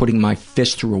feel like putting my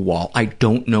fist through a wall. I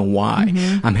don't know why.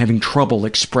 I'm having trouble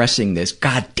expressing this.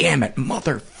 God damn it,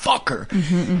 motherfucker.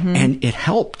 And it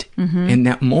helped in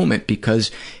that moment,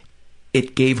 because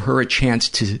it gave her a chance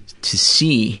to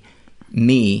see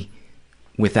me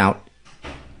without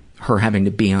her having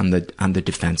to be on the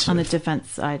defensive. On the defense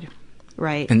side.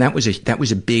 Right. And that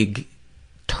was a big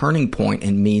turning point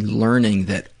in me learning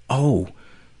that,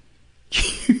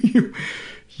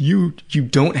 you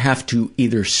don't have to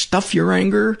either stuff your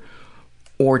anger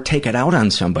or take it out on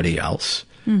somebody else.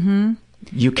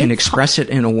 You can express it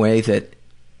in a way that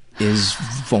is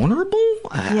vulnerable.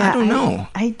 I don't know.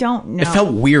 I don't know. It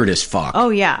felt weird as fuck. Oh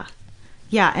yeah,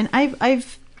 yeah. And I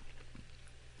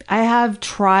have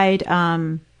tried.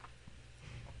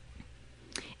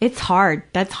 It's hard.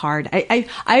 That's hard. I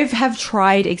have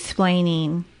tried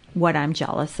explaining what I'm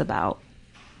jealous about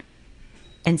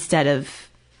instead of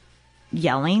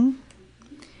yelling,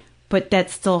 but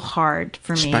that's still hard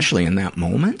for me. Especially in that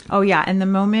moment? Oh yeah, in the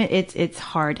moment it's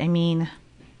hard. I mean,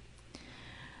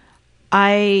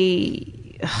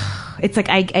 it's like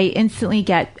I instantly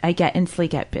get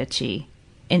bitchy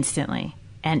instantly.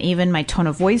 And even my tone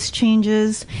of voice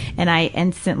changes, and I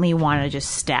instantly want to just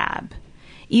stab.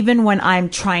 Even when I'm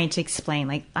trying to explain,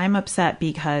 like, I'm upset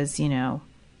because, I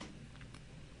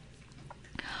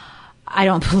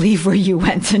don't believe where you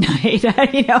went tonight.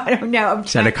 I don't know.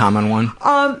 Is that a common one?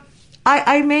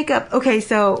 I make up. Okay,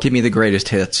 so give me the greatest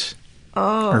hits.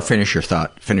 Or finish your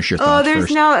thought. Finish your thought. There's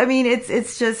first. no. I mean,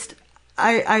 it's just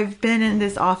I've been in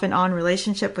this off and on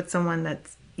relationship with someone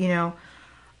that's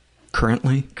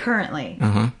currently.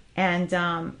 And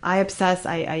I obsess.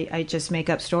 I just make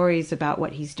up stories about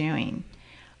what he's doing.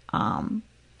 And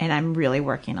I'm really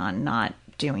working on not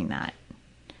doing that.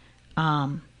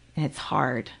 And it's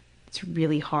hard. It's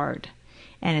really hard.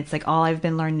 And it's like all I've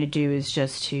been learning to do is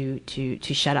just to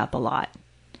shut up a lot.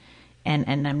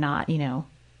 And I'm not, I'm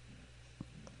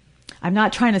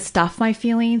not trying to stuff my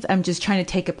feelings. I'm just trying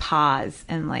to take a pause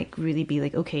and like really be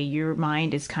like, okay, your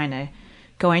mind is kind of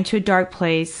going to a dark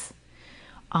place.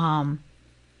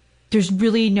 There's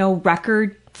really no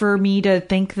record for me to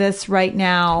think this right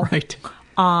now. Right.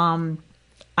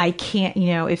 I can't,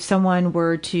 if someone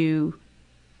were to,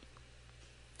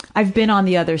 I've been on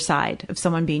the other side of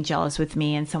someone being jealous with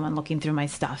me and someone looking through my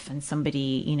stuff and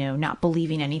somebody, not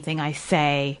believing anything I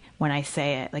say when I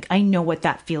say it. Like, I know what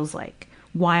that feels like.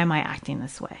 Why am I acting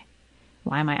this way?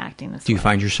 Do you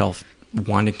find yourself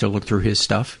wanting to look through his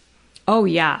stuff? Oh,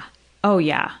 yeah.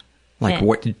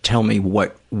 Like, tell me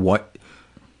what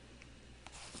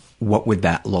would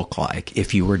that look like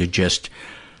if you were to just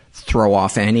throw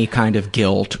off any kind of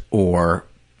guilt or,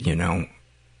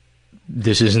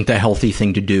 this isn't the healthy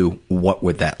thing to do? What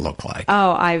would that look like?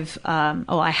 I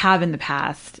have in the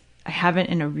past. I haven't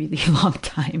in a really long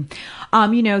time.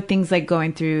 Things like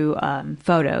going through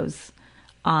photos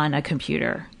on a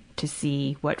computer to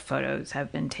see what photos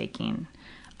have been taken.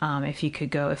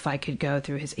 If I could go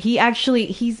through his,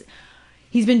 he's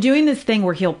been doing this thing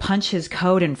where he'll punch his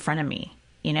code in front of me,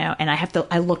 and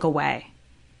I look away.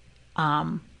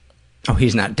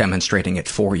 He's not demonstrating it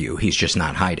for you. He's just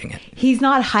not hiding it. He's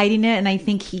not hiding it. And I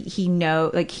think he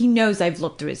knows I've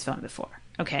looked through his phone before.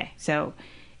 Okay. So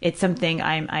it's something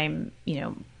I'm.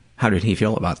 How did he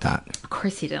feel about that? Of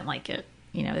course he didn't like it.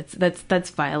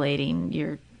 That's violating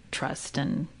your trust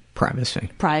and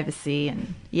privacy.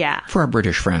 And yeah. For our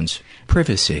British friends,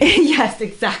 privacy. Yes,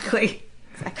 exactly.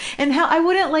 And how I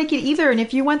wouldn't like it either. And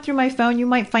if you went through my phone, you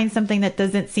might find something that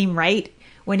doesn't seem right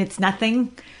when it's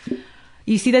nothing.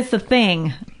 You see, that's the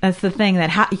thing. That's the thing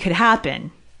that could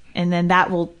happen, and then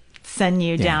that will send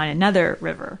you down another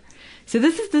river. So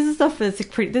this is stuff that's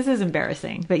this is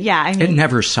embarrassing. But yeah, I mean, it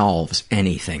never solves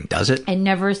anything, does it? It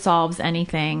never solves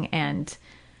anything, and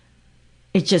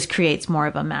it just creates more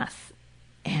of a mess.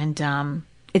 And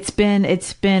it's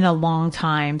been a long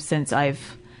time since I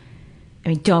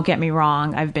mean, don't get me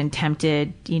wrong, I've been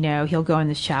tempted, he'll go in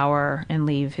the shower and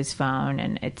leave his phone,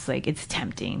 and it's like, it's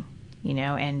tempting,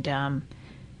 and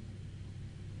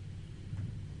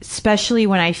especially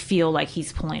when I feel like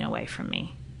he's pulling away from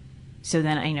me. So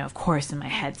then I know, of course, in my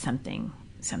head, something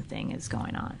is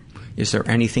going on. Is there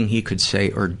anything he could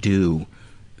say or do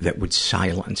that would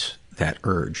silence that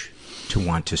urge to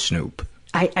want to snoop?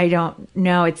 I don't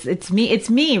know. It's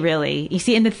me really. You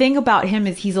see, and the thing about him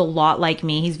is he's a lot like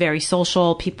me. He's very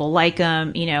social. People like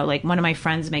him. Like one of my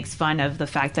friends makes fun of the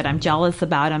fact that I'm jealous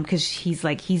about him because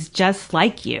he's just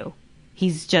like you.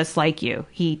 He's just like you.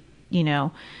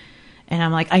 And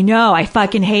I'm like, I know, I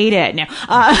fucking hate it. No.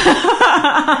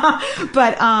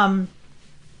 But I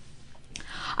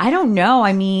don't know.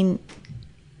 I mean,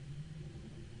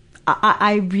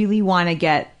 I really want to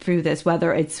get through this,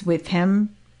 whether it's with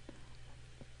him,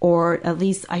 or at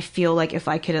least I feel like if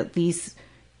I could at least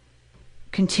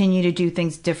continue to do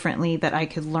things differently, that I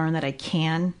could learn that I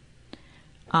can.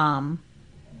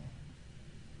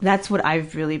 That's what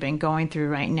I've really been going through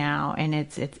right now, and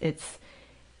it's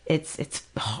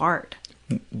hard.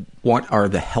 What are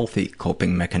the healthy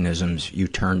coping mechanisms you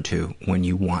turn to when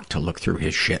you want to look through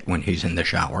his shit when he's in the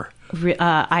shower?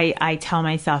 I tell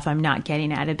myself I'm not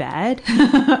getting out of bed.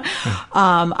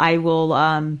 I will.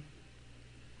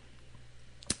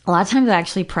 A lot of times I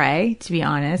actually pray, to be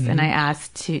honest, and I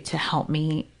ask to help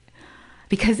me,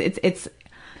 because it's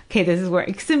okay. This is where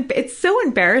it's so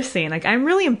embarrassing. Like, I'm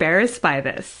really embarrassed by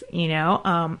this.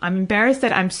 I'm embarrassed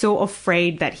that I'm so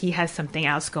afraid that he has something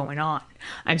else going on.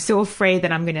 I'm so afraid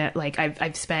that I'm gonna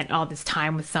I've spent all this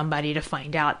time with somebody to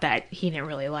find out that he didn't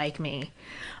really like me,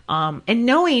 and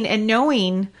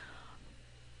knowing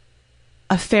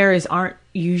affairs aren't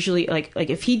usually like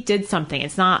if he did something,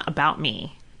 it's not about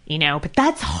me. But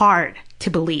that's hard to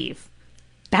believe.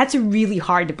 That's really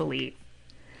hard to believe.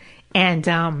 And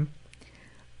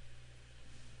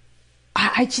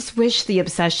I just wish the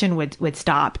obsession would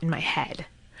stop in my head,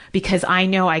 because I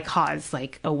know I caused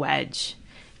a wedge,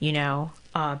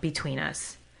 between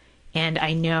us. And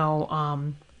I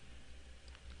know,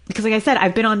 because like I said,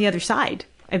 I've been on the other side.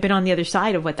 I've been on the other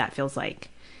side of what that feels like.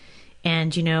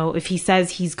 And, if he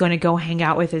says he's going to go hang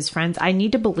out with his friends, I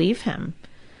need to believe him.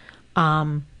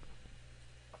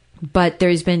 But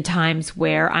there's been times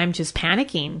where I'm just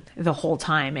panicking the whole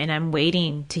time, and I'm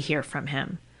waiting to hear from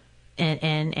him.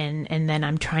 And then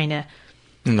I'm trying to...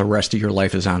 And the rest of your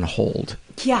life is on hold.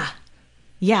 Yeah.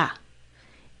 Yeah.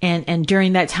 And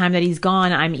during that time that he's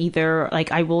gone, I'm I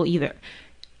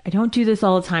don't do this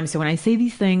all the time. So when I say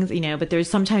these things, but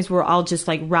there's sometimes where I'll just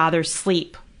rather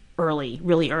sleep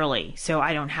really early. So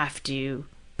I don't have to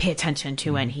pay attention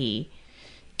to when he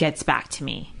gets back to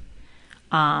me.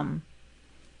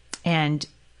 And,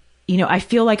 I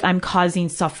feel like I'm causing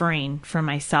suffering for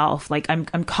myself. Like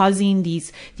I'm causing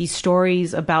these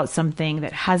stories about something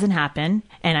that hasn't happened,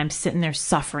 and I'm sitting there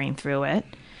suffering through it.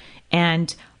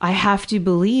 And I have to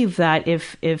believe that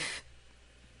if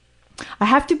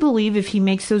he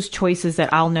makes those choices,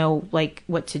 that I'll know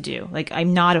what to do.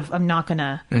 I'm not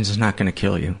gonna. And it's not gonna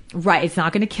kill you. Right. It's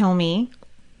not gonna kill me.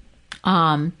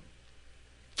 And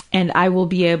I'll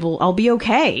be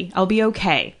okay. I'll be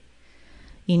okay.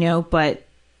 But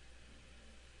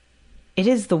it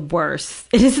is the worst.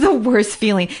 It is the worst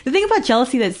feeling. The thing about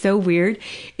jealousy that's so weird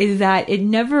is that it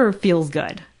never feels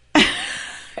good.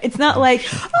 It's not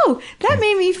that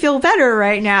made me feel better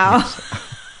right now.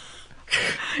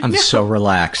 I'm so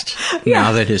relaxed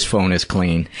now that his phone is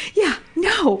clean. Yeah.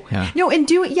 No. Yeah. No. And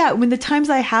when the times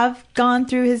I have gone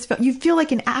through his phone, you feel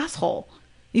like an asshole.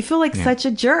 You feel like such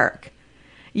a jerk.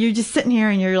 You're just sitting here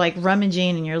and you're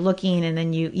rummaging and you're looking, and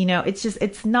then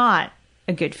it's not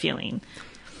a good feeling.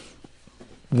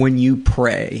 When you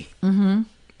pray,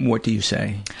 what do you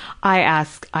say?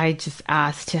 I just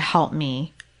ask to help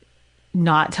me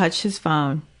not touch his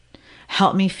phone.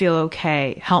 Help me feel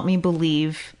okay. Help me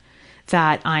believe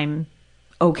that I'm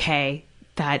okay.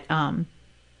 That I'll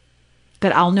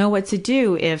know what to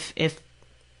do if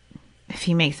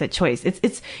he makes that choice.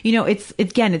 It's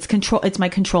control. It's my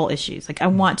control issues. I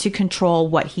want to control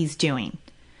what he's doing.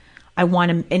 I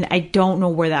want him, and I don't know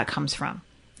where that comes from.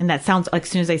 And that sounds, like, as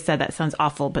soon as I said that sounds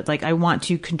awful, but like, I want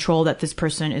to control that this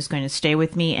person is going to stay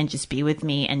with me and just be with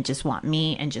me and just want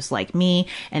me and just like me.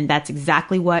 And that's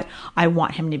exactly what I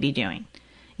want him to be doing,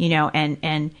 you know,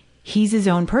 and he's his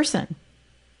own person.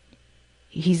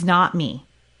 He's not me.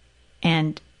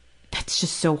 And that's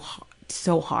just so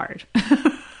hard.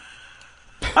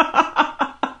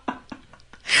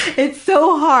 It's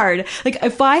so hard. Like,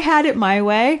 if I had it my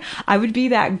way, I would be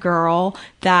that girl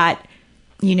that,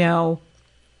 you know,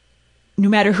 no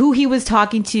matter who he was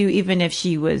talking to, even if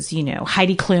she was, you know,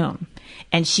 Heidi Klum,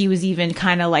 and she was even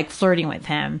kind of like flirting with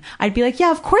him, I'd be like,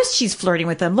 yeah, of course she's flirting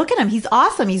with him. Look at him. He's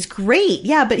awesome. He's great.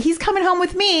 Yeah, but he's coming home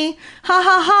with me. Ha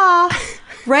ha ha.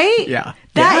 Right? Yeah.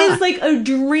 That is like a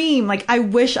dream. Like, I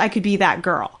wish I could be that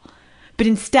girl. But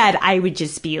instead, I would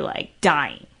just be like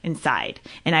dying inside.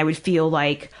 And I would feel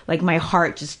like my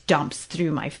heart just dumps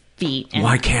through my feet. And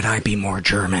why can't I be more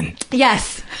German?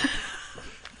 Yes.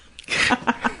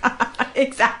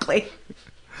 Exactly.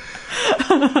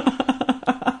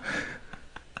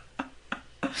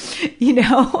 You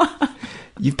know?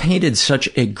 You've painted such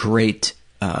a great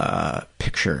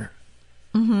picture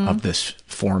of this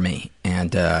for me,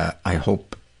 and I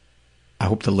hope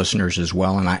the listeners as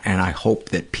well, and I hope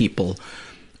that people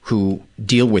who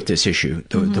deal with this issue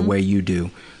the way you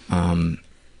do know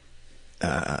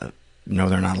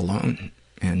they're not alone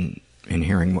in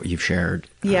hearing what you've shared.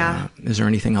 Yeah. Is there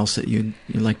anything else that you'd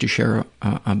like to share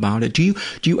about it? Do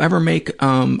you ever make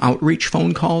outreach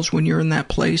phone calls when you're in that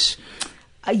place?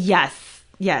 Yes.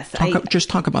 Just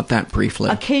talk about that briefly.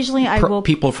 Occasionally I will...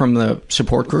 People from the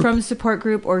support group? From the support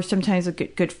group, or sometimes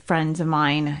good friends of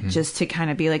mine, just to kind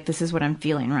of be like, this is what I'm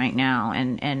feeling right now.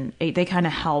 And they kind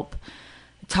of help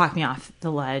talk me off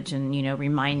the ledge and, you know,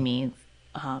 remind me.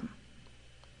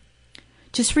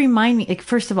 Just remind me, like,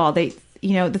 first of all,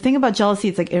 you know, the thing about jealousy,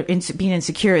 it's like being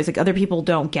insecure, is like other people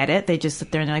don't get it. They just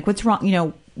sit there and they're like, what's wrong? You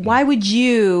know, why would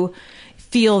you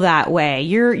feel that way?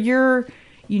 You're,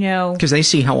 you know, because they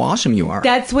see how awesome you are.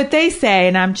 That's what they say.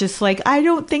 And I'm just like, I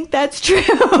don't think that's true.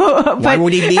 Why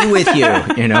would he be with you?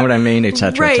 You know what I mean? Et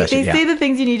cetera, right. Et cetera. They say the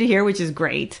things you need to hear, which is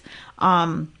great.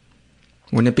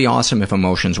 Wouldn't it be awesome if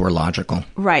emotions were logical?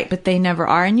 Right, but they never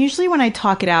are. And usually when I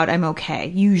talk it out, I'm okay.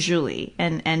 Usually.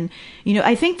 And you know,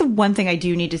 I think the one thing I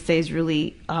do need to say is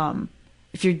really,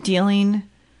 if you're dealing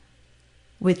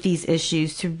with these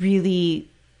issues, to really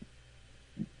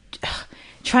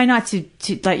try not to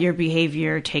let your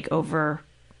behavior take over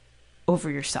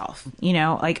yourself. You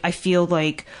know, like, I feel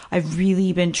like I've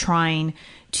really been trying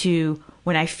to,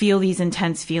 when I feel these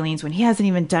intense feelings, when he hasn't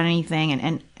even done anything,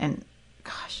 and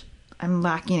gosh, I'm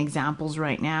lacking examples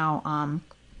right now,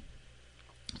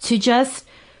 to just,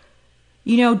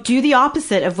 you know, do the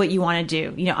opposite of what you want to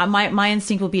do. You know, my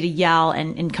instinct will be to yell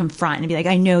and confront and be like,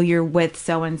 I know you're with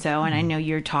so-and-so, and I know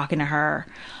you're talking to her.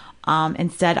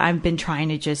 Instead, I've been trying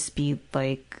to just be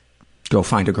like, go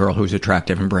find a girl who's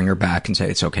attractive and bring her back and say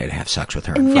it's okay to have sex with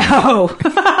her. No.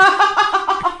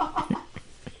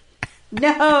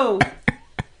 No.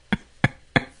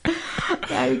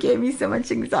 That gave me so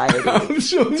much anxiety. I'm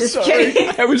so just sorry. Kidding.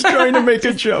 I was trying to make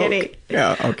a joke. Kidding.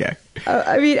 Yeah, okay.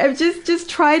 I mean, I've just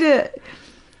try to...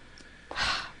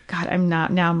 God, I'm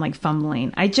like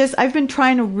fumbling. I've been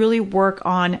trying to really work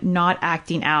on not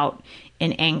acting out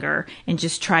in anger and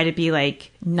just try to be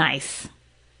like nice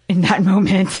in that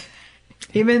moment.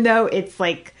 Even though it's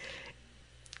like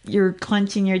you're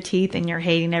clenching your teeth and you're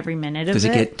hating every minute of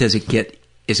it.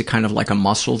 Is it kind of like a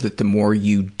muscle that the more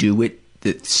you do it,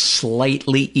 that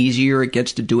slightly easier it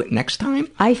gets to do it next time?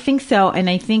 I think so. And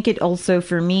I think it also,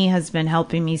 for me, has been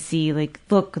helping me see, like,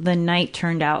 look, the night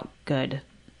turned out good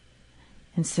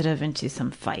instead of into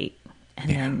some fight. And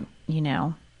then, you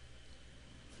know,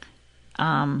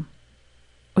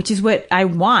 which is what I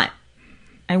want.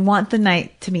 I want the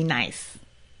night to be nice.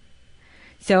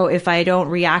 So if I don't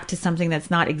react to something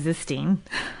that's not existing,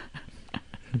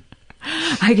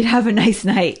 I could have a nice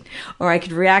night, or I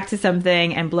could react to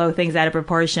something and blow things out of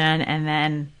proportion and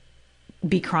then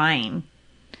be crying,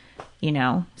 you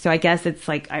know? So I guess it's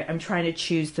like, I'm trying to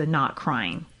choose the not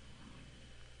crying.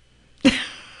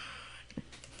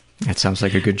 That sounds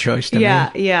like a good choice to me.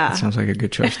 Yeah. That sounds like a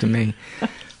good choice to me.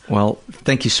 Well,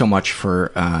 thank you so much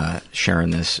for sharing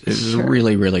this. It was a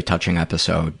really, really touching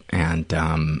episode, and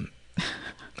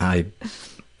I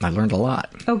learned a lot.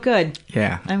 Oh, good.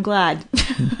 Yeah. I'm glad.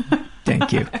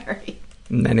 Thank you. Right.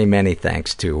 Many, many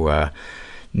thanks to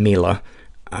Mila.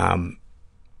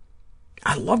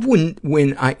 I love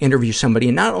when I interview somebody,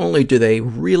 and not only do they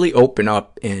really open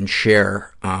up and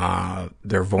share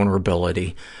their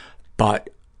vulnerability, but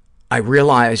I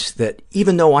realize that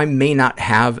even though I may not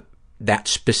have that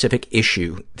specific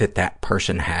issue that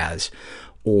person has,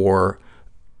 or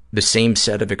the same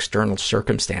set of external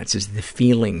circumstances, the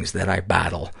feelings that I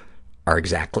battle are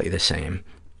exactly the same.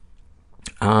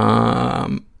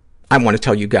 I want to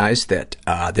tell you guys that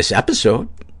this episode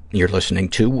you're listening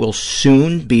to will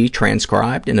soon be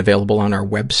transcribed and available on our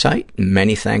website.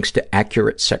 Many thanks to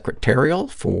Accurate Secretarial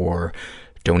for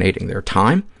donating their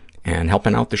time and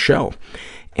helping out the show.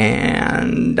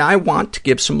 And I want to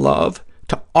give some love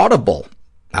to Audible.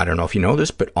 I don't know if you know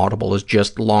this, but Audible has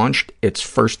just launched its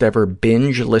first ever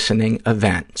binge listening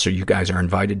event. So you guys are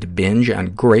invited to binge on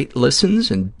great listens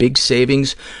and big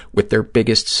savings with their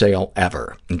biggest sale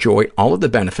ever. Enjoy all of the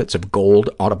benefits of Gold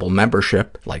Audible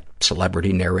membership, like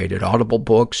celebrity narrated Audible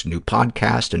books, new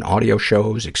podcasts and audio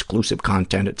shows, exclusive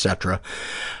content, etc.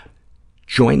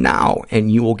 Join now and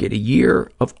you will get a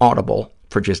year of Audible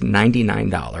for just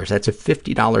 $99. That's a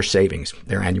 $50 savings.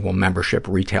 Their annual membership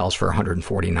retails for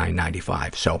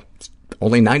 $149.95. So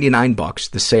only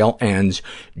 $99. The sale ends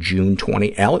June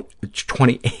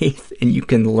 28th, and you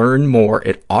can learn more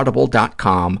at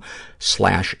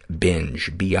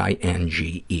audible.com/binge,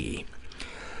 B-I-N-G-E.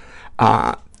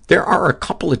 There are a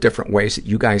couple of different ways that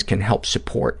you guys can help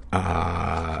support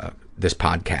this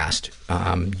podcast.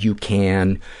 You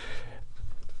can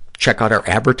check out our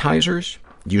advertisers,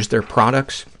 use their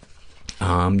products.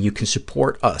 You can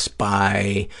support us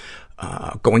by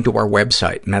going to our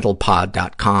website,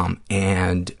 mentalpod.com,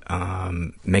 and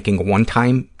making a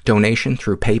one-time donation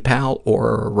through PayPal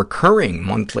or a recurring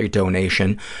monthly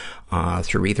donation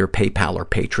through either PayPal or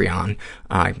Patreon.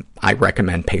 I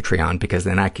recommend Patreon because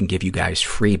then I can give you guys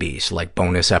freebies like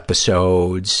bonus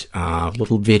episodes,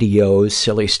 little videos,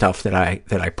 silly stuff that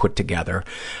I put together.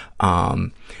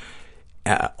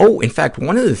 In fact,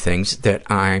 one of the things that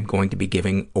I'm going to be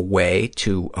giving away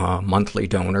to monthly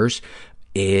donors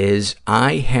is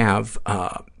I have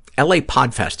LA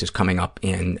Podfest is coming up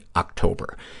in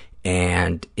October,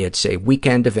 and it's a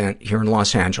weekend event here in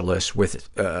Los Angeles with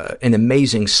an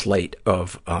amazing slate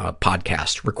of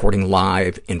podcasts recording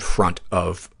live in front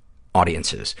of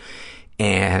audiences.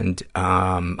 And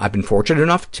I've been fortunate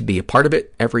enough to be a part of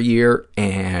it every year,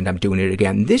 and I'm doing it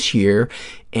again this year,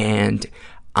 and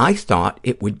I thought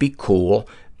it would be cool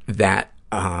that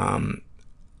I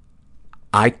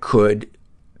could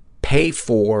pay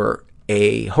for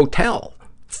a hotel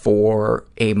for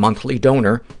a monthly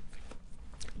donor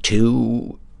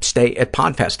to stay at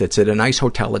Podfest. It's at a nice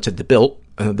hotel. It's at the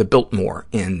Biltmore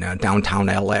in downtown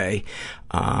L.A.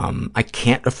 I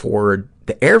can't afford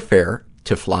the airfare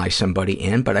to fly somebody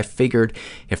in, but I figured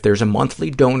if there's a monthly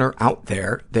donor out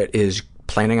there that is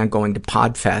planning on going to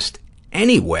Podfest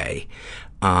anyway,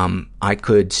 I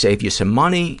could save you some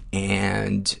money,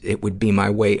 and it would be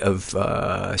my way of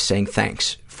saying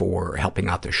thanks for helping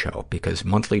out the show, because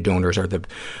monthly donors are the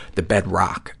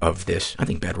bedrock of this. I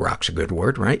think bedrock's a good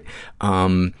word, right?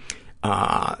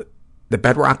 The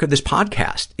bedrock of this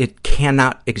podcast. It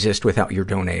cannot exist without your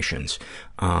donations.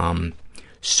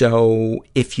 So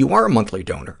if you are a monthly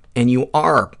donor and you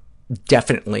are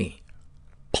definitely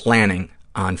planning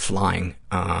on flying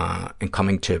and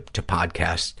coming to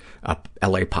podcasts,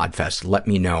 LA Podfest, let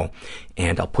me know,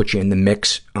 and I'll put you in the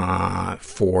mix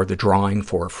for the drawing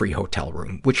for a free hotel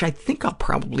room, which I think I'll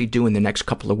probably do in the next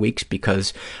couple of weeks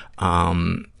because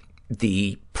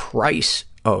the price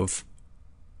of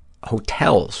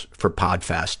hotels for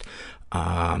Podfest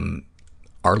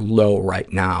are low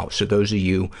right now. So those of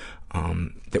you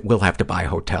that will have to buy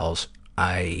hotels,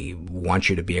 I want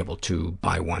you to be able to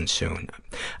buy one soon.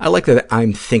 I like that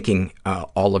I'm thinking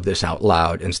all of this out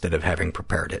loud instead of having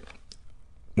prepared it.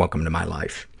 Welcome to my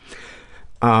life.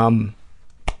 You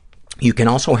can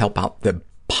also help out the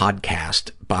podcast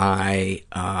by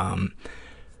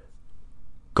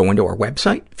going to our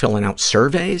website, filling out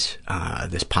surveys.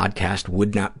 This podcast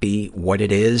would not be what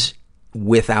it is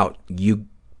without you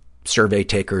survey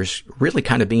takers really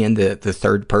kind of being the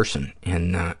third person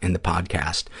in the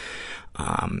podcast.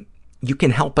 You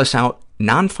can help us out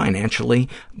non-financially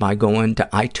by going to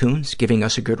iTunes, giving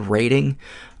us a good rating.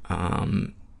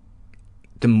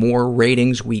 The more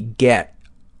ratings we get,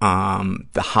 the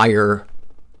higher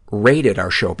rated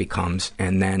our show becomes,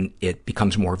 and then it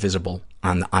becomes more visible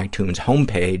on the iTunes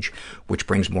homepage, which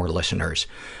brings more listeners,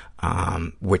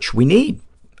 which we need.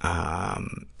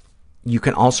 You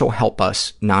can also help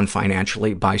us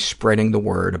non-financially by spreading the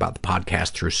word about the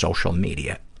podcast through social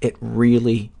media. It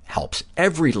really helps.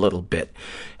 Every little bit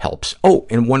helps. Oh,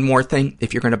 and one more thing.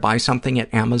 If you're going to buy something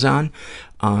at Amazon,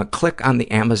 click on the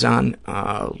Amazon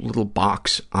little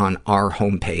box on our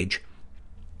homepage,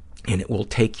 and it will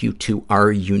take you to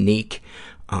our unique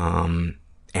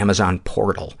Amazon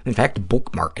portal. In fact,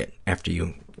 bookmark it after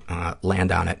you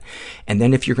land on it. And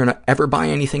then if you're going to ever buy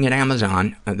anything at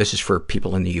Amazon, this is for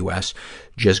people in the U.S.,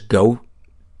 just go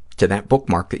to that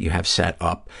bookmark that you have set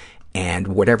up, and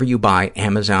whatever you buy,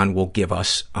 Amazon will give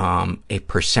us a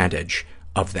percentage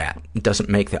of that. It doesn't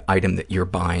make the item that you're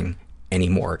buying any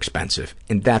more expensive.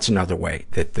 And that's another way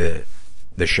that the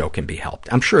show can be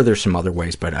helped. I'm sure there's some other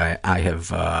ways, but I have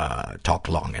talked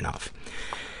long enough.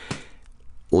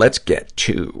 Let's get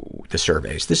to the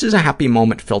surveys. This is a happy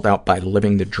moment filled out by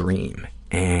Living the Dream.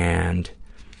 And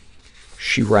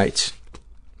she writes,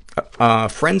 a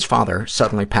friend's father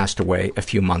suddenly passed away a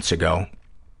few months ago.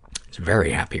 I was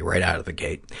very happy right out of the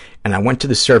gate. And I went to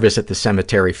the service at the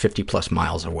cemetery 50-plus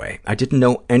miles away. I didn't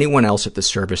know anyone else at the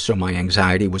service, so my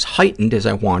anxiety was heightened as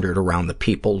I wandered around the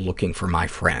people looking for my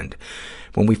friend.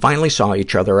 When we finally saw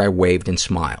each other, I waved and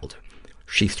smiled.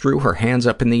 She threw her hands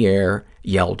up in the air,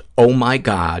 yelled, "Oh my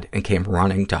God," and came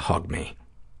running to hug me.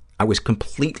 I was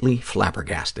completely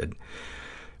flabbergasted.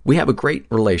 We have a great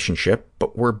relationship,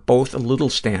 but we're both a little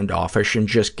standoffish and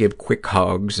just give quick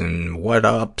hugs and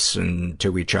what-ups and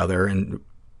to each other and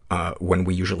when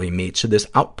we usually meet. So this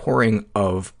outpouring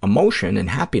of emotion and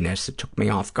happiness that took me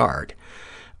off guard.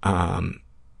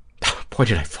 Boy,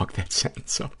 did I fuck that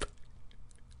sentence up.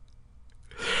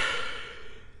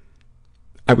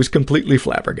 I was completely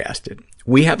flabbergasted.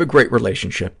 We have a great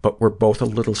relationship, but we're both a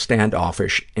little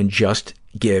standoffish and just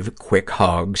give quick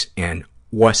hugs and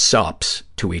what's-ups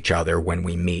to each other when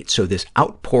we meet. So this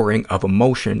outpouring of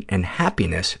emotion and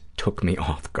happiness took me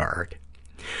off guard.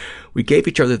 We gave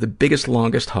each other the biggest,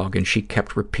 longest hug, and she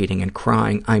kept repeating and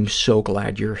crying, "I'm so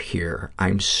glad you're here.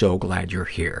 I'm so glad you're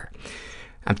here."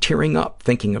 I'm tearing up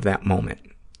thinking of that moment.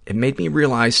 It made me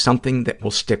realize something that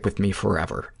will stick with me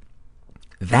forever.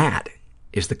 That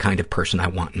is the kind of person I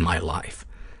want in my life.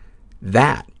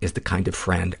 That is the kind of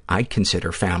friend I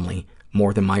consider family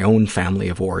more than my own family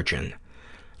of origin.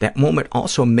 That moment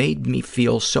also made me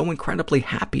feel so incredibly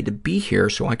happy to be here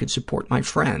so I could support my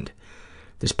friend.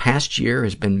 This past year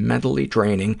has been mentally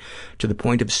draining to the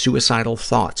point of suicidal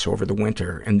thoughts over the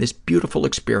winter, and this beautiful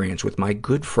experience with my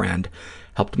good friend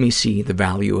helped me see the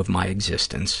value of my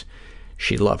existence.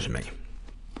 She loves me.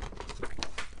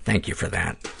 Thank you for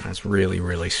that. That's really,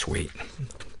 really sweet.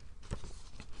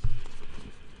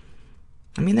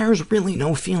 I mean, there's really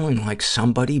no feeling like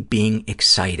somebody being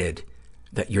excited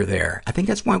that you're there. I think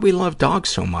that's why we love dogs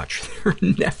so much. They're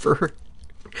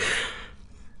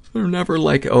never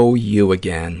like, "Oh, you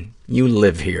again. You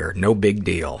live here. No big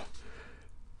deal."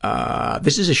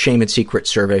 This is a shame and secret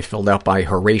survey filled out by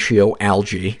Horatio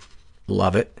Algie.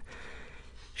 Love it.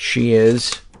 She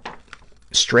is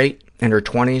straight, in her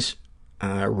 20s,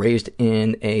 raised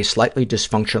in a slightly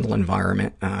dysfunctional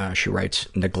environment. She writes,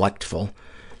 neglectful.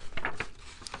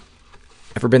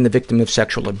 Ever been the victim of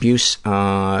sexual abuse?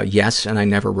 Yes, and I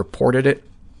never reported it.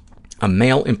 A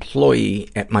male employee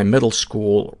at my middle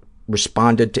school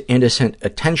responded to innocent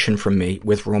attention from me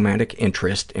with romantic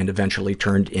interest and eventually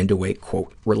turned into a,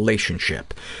 quote,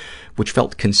 relationship, which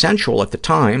felt consensual at the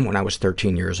time when I was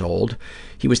 13 years old.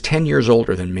 He was 10 years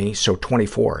older than me, so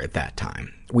 24 at that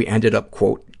time. We ended up,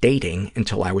 quote, dating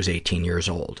until I was 18 years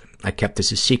old. I kept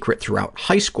this a secret throughout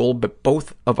high school, but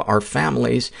both of our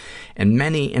families and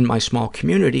many in my small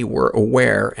community were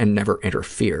aware and never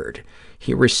interfered.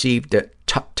 He received a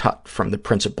tut-tut from the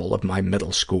principal of my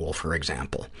middle school, for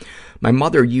example. My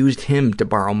mother used him to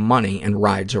borrow money and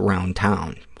rides around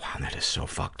town. Wow, that is so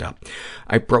fucked up.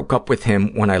 I broke up with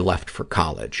him when I left for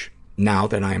college. Now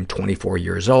that I am 24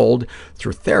 years old,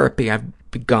 through therapy, I've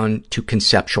begun to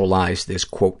conceptualize this,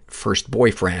 quote, first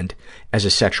boyfriend as a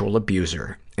sexual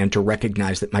abuser and to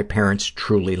recognize that my parents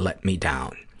truly let me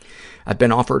down. I've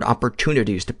been offered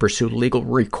opportunities to pursue legal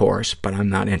recourse, but I'm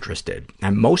not interested.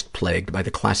 I'm most plagued by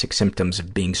the classic symptoms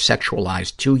of being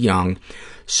sexualized too young,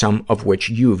 some of which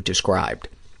you've described.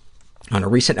 On a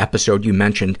recent episode, you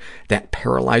mentioned that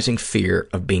paralyzing fear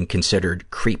of being considered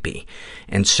creepy,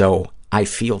 and so I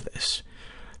feel this.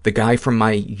 The guy from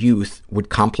my youth would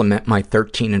compliment my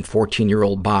 13 and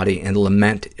 14-year-old body and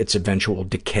lament its eventual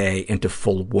decay into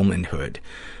full womanhood.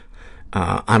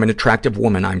 I'm an attractive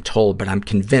woman, I'm told, but I'm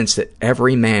convinced that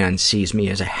every man sees me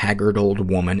as a haggard old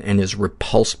woman and is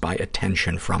repulsed by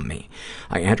attention from me.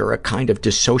 I enter a kind of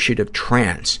dissociative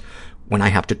trance when I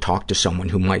have to talk to someone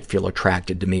who might feel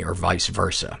attracted to me or vice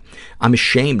versa. I'm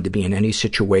ashamed to be in any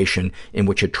situation in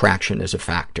which attraction is a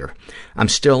factor. I'm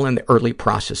still in the early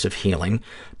process of healing,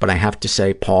 but I have to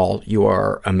say, Paul, you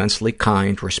are immensely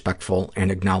kind, respectful,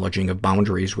 and acknowledging of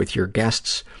boundaries with your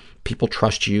guests. People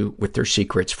trust you with their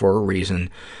secrets for a reason.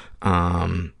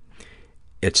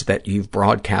 It's that you've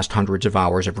broadcast hundreds of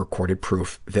hours of recorded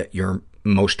proof that you're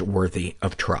most worthy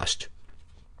of trust.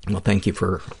 Well, thank you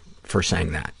for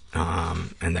saying that.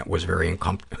 And that was very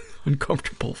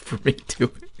uncomfortable for me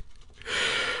to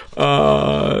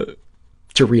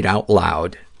read out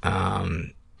loud.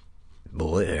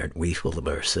 Boy, aren't we full of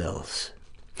ourselves.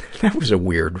 That was a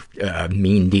weird,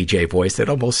 mean DJ voice that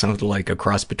almost sounded like a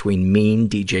cross between mean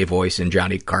DJ voice and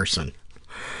Johnny Carson.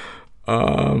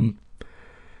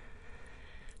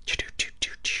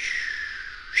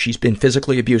 She's been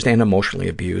physically abused and emotionally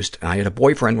abused. I had a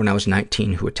boyfriend when I was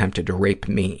 19 who attempted to rape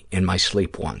me in my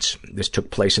sleep once. This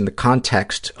took place in the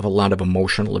context of a lot of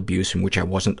emotional abuse in which I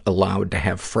wasn't allowed to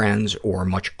have friends or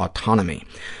much autonomy.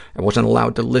 I wasn't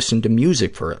allowed to listen to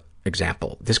music, for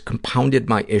example. This compounded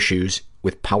my issues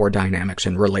with power dynamics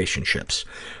and relationships.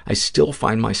 I still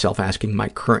find myself asking my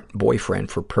current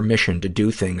boyfriend for permission to do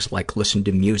things like listen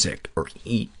to music or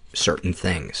eat certain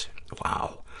things.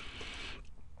 Wow.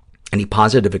 Any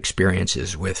positive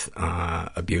experiences with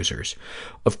abusers?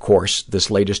 Of course,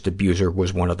 this latest abuser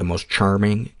was one of the most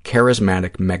charming,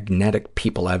 charismatic, magnetic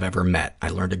people I've ever met. I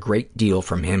learned a great deal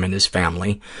from him and his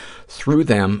family. Through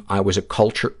them, I was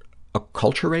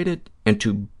acculturated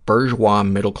into bourgeois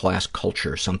middle-class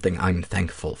culture, something I'm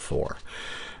thankful for.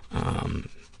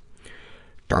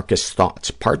 Darkest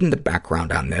thoughts. Pardon the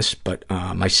background on this, but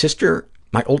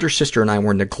my older sister and I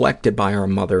were neglected by our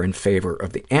mother in favor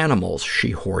of the animals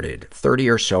she hoarded, 30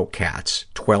 or so cats,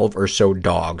 12 or so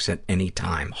dogs at any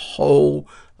time.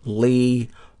 Holy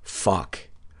fuck.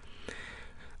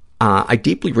 I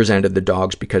deeply resented the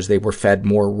dogs because they were fed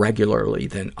more regularly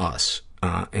than us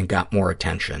and got more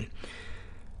attention.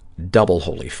 Double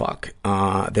holy fuck.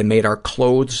 They made our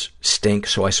clothes stink,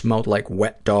 so I smelled like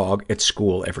wet dog at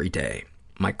school every day.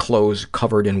 My clothes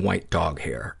covered in white dog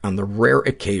hair. On the rare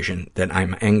occasion that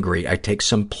I'm angry, I take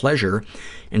some pleasure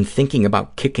in thinking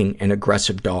about kicking an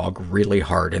aggressive dog really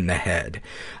hard in the head.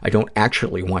 I don't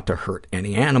actually want to hurt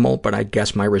any animal, but I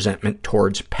guess my resentment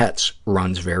towards pets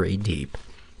runs very deep.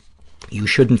 You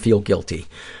shouldn't feel guilty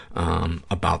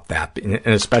about that, and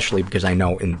especially because I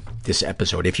know in this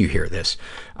episode, if you hear this,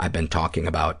 I've been talking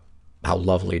about how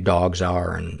lovely dogs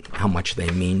are and how much they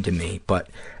mean to me, but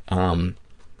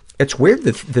it's weird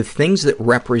that the things that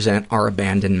represent our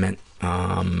abandonment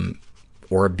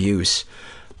or abuse,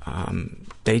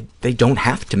 they don't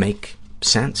have to make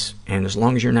sense. And as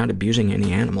long as you're not abusing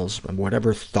any animals,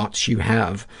 whatever thoughts you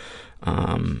have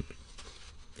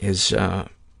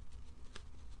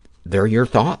they're your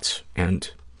thoughts.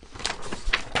 And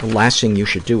the last thing you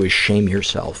should do is shame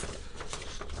yourself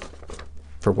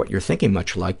for what you're thinking,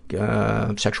 much like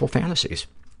sexual fantasies.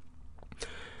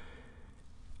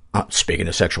 Speaking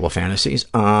of sexual fantasies,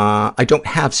 I don't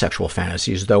have sexual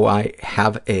fantasies, though I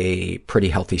have a pretty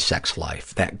healthy sex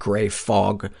life. That gray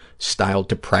fog-style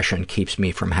depression keeps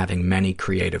me from having many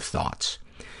creative thoughts.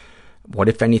 What,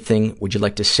 if anything, would you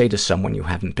like to say to someone you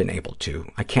haven't been able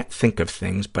to? I can't think of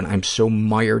things, but I'm so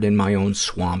mired in my own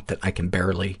swamp that I can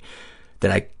barely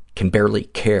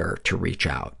care to reach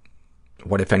out.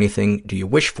 What, if anything, do you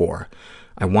wish for?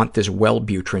 I want this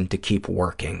Wellbutrin to keep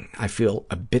working. I feel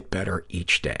a bit better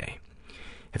each day.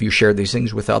 Have you shared these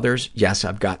things with others? Yes,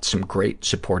 I've got some great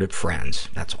supportive friends.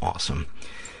 That's awesome.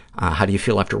 How do you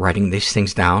feel after writing these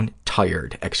things down?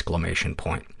 Tired! !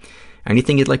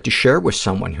 Anything you'd like to share with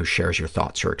someone who shares your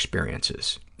thoughts or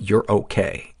experiences? You're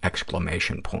okay! !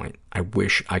 I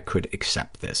wish I could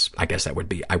accept this. I guess that would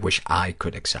be, I wish I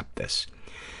could accept this.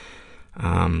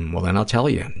 Well, then I'll tell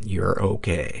you, you're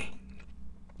okay.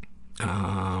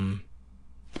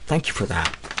 Thank you for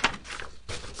that.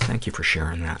 Thank you for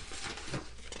sharing that.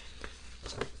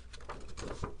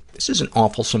 This is an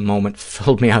awfulsome moment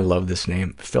I love this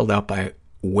name, filled out by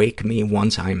Wake Me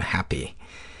Once I'm Happy.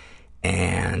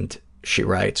 And she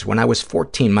writes, when I was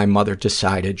 14, my mother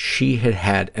decided she had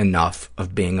had enough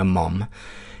of being a mom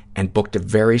and booked a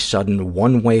very sudden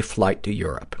one-way flight to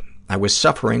Europe. I was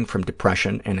suffering from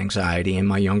depression and anxiety, and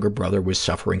my younger brother was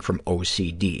suffering from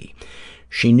OCD.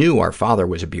 She knew our father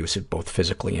was abusive, both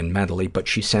physically and mentally, but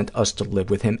she sent us to live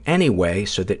with him anyway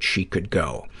so that she could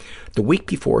go. The week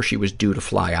before she was due to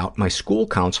fly out, my school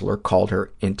counselor called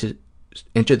her into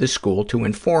the school to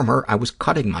inform her I was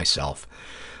cutting myself.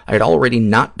 I had already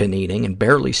not been eating and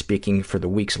barely speaking for the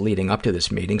weeks leading up to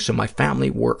this meeting, so my family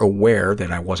were aware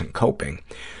that I wasn't coping.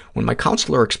 When my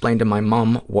counselor explained to my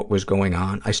mom what was going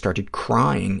on, I started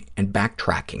crying and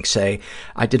backtracking, say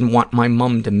I didn't want my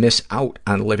mom to miss out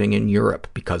on living in Europe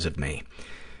because of me.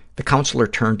 The counselor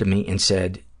turned to me and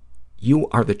said, "You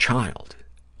are the child.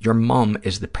 Your mom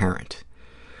is the parent.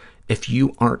 If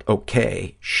you aren't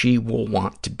okay, she will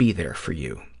want to be there for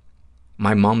you."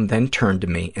 My mom then turned to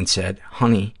me and said,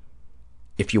 "Honey,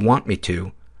 if you want me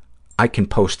to, I can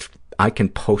post I can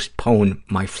postpone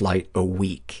my flight a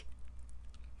week.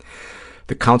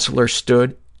 The counselor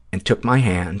stood and took my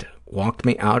hand, walked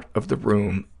me out of the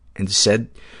room, and said,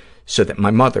 so that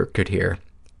my mother could hear,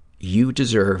 "You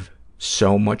deserve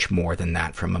so much more than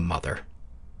that from a mother."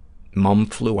 Mom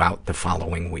flew out the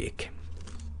following week.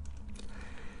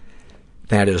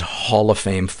 That is Hall of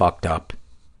Fame fucked up.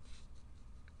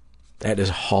 That is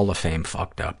Hall of Fame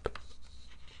fucked up.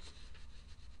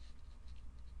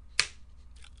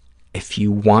 If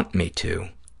you want me to,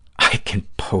 I can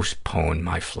postpone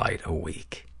my flight a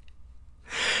week.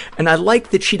 And I like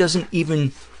that she doesn't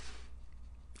even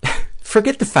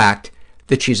forget the fact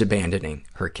that she's abandoning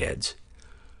her kids.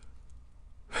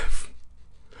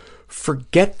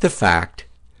 Forget the fact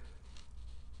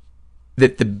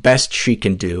that the best she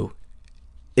can do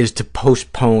is to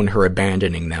postpone her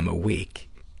abandoning them a week.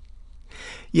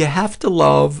 You have to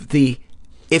love the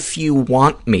 "if you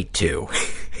want me to."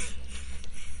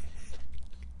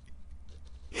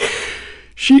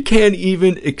 She can't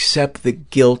even accept the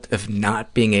guilt of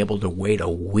not being able to wait a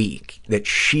week, that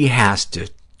she has to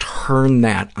turn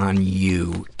that on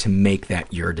you to make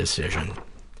that your decision.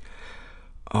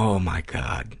 Oh, my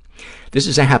God. This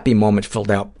is a happy moment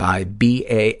filled out by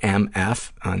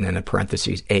BAMF, and then in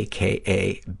parentheses,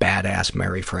 AKA Badass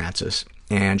Mary Frances.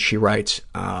 And she writes,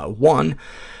 1,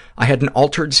 I had an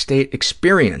altered state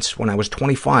experience when I was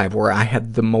 25 where I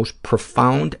had the most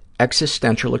profound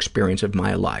existential experience of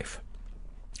my life.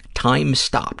 Time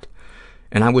stopped,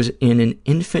 and I was in an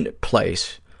infinite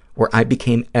place where I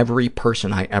became every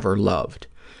person I ever loved.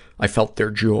 I felt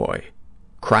their joy,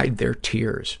 cried their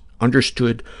tears,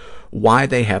 understood why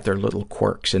they have their little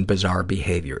quirks and bizarre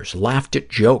behaviors, laughed at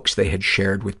jokes they had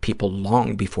shared with people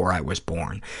long before I was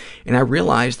born, and I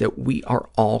realized that we are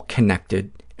all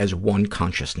connected as one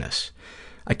consciousness.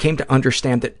 I came to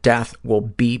understand that death will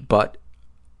be but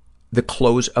the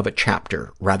close of a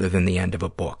chapter rather than the end of a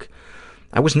book.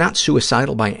 I was not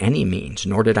suicidal by any means,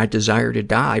 nor did I desire to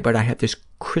die, but I had this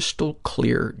crystal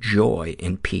clear joy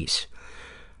and peace.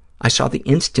 I saw the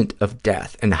instant of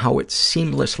death and how it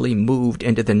seamlessly moved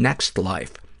into the next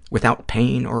life without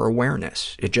pain or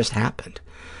awareness. It just happened.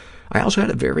 I also had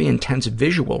a very intense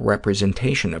visual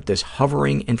representation of this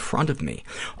hovering in front of me,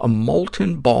 a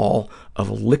molten ball of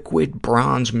liquid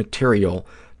bronze material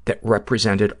that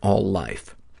represented all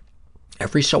life.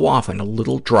 Every so often, a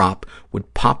little drop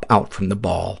would pop out from the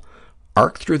ball,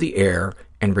 arc through the air,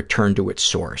 and return to its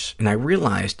source. And I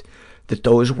realized that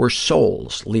those were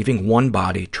souls leaving one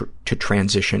body to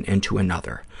transition into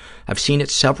another. I've seen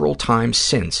it several times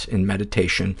since in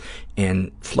meditation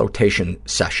and flotation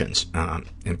sessions,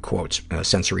 in quotes,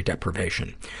 sensory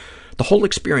deprivation. The whole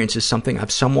experience is something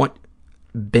I've somewhat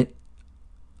been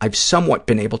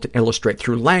able to illustrate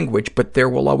through language, but there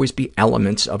will always be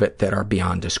elements of it that are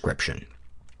beyond description.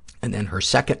 And then her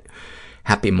second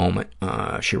happy moment,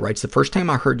 she writes, the first time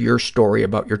I heard your story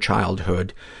about your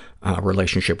childhood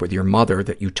relationship with your mother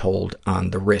that you told on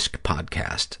the Risk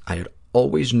podcast, I had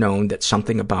always known that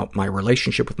something about my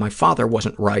relationship with my father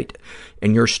wasn't right,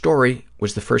 and your story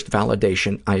was the first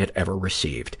validation I had ever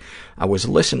received. I was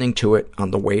listening to it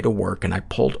on the way to work, and I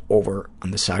pulled over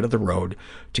on the side of the road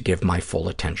to give my full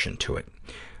attention to it.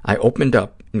 I opened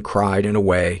up and cried in a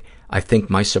way I think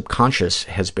my subconscious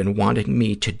has been wanting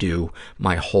me to do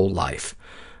my whole life.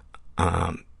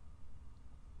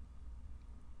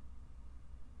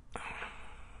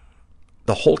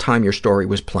 The whole time your story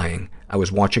was playing, I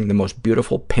was watching the most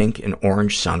beautiful pink and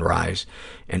orange sunrise,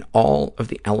 and all of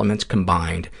the elements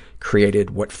combined created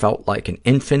what felt like an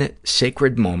infinite,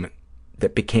 sacred moment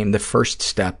that became the first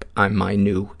step on my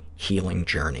new healing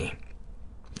journey.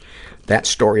 That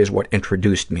story is what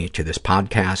introduced me to this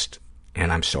podcast,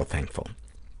 and I'm so thankful.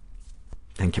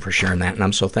 Thank you for sharing that, and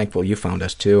I'm so thankful you found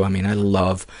us, too. I mean, I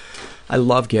love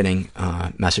getting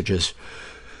messages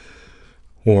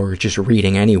or just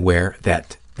reading anywhere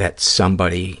that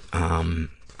somebody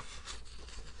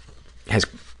has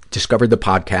discovered the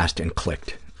podcast and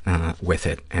clicked with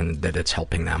it, and that it's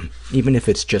helping them, even if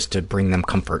it's just to bring them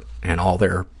comfort, and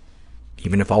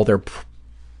even if all their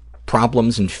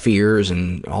problems and fears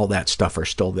and all that stuff are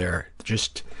still there.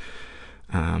 Just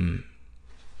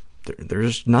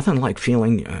there's nothing like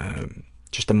feeling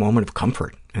just a moment of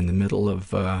comfort in the middle of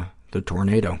the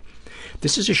tornado.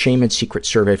 This is a Shame and Secret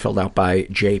survey filled out by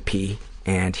JP,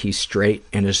 and he's straight,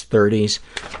 in his 30s,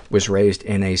 was raised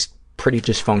in a pretty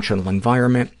dysfunctional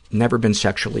environment, never been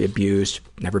sexually abused,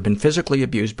 never been physically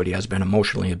abused, but he has been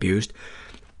emotionally abused.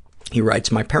 He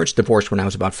writes, my parents divorced when I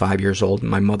was about 5 years old,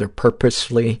 and my mother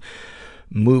purposely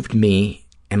moved me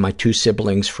and my 2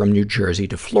 siblings from New Jersey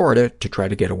to Florida to try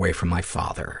to get away from my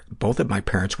father. Both of my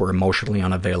parents were emotionally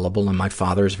unavailable, and my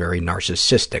father is very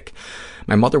narcissistic.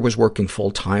 My mother was working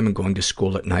full-time and going to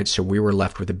school at night, so we were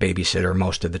left with a babysitter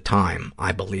most of the time.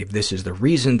 I believe this is the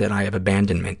reason that I have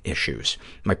abandonment issues.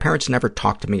 My parents never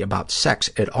talked to me about sex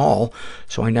at all,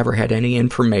 so I never had any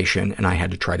information, and I had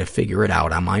to try to figure it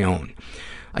out on my own.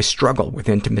 I struggle with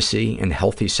intimacy and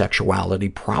healthy sexuality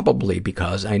probably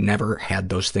because I never had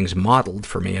those things modeled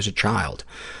for me as a child.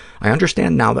 I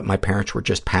understand now that my parents were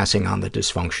just passing on the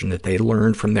dysfunction that they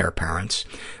learned from their parents.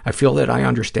 I feel that I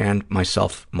understand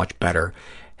myself much better,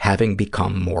 having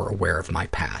become more aware of my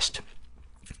past.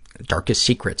 Darkest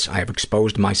secrets. I have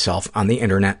exposed myself on the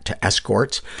internet to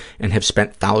escorts and have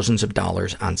spent thousands of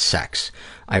dollars on sex.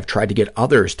 I have tried to get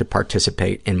others to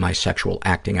participate in my sexual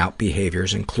acting out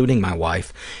behaviors, including my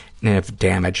wife, and have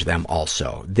damaged them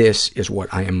also. This is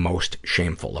what I am most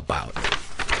shameful about.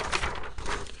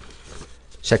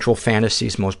 Sexual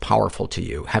fantasies most powerful to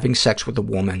you. Having sex with a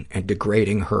woman and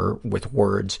degrading her with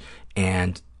words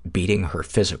and beating her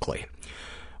physically.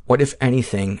 What, if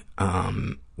anything,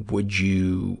 would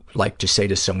you like to say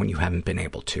to someone you haven't been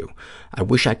able to? I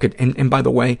wish I could, and by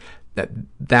the way,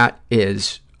 that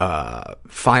is,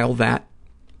 file that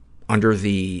under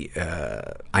the,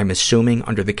 I'm assuming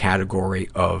under the category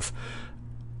of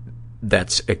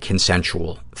that's a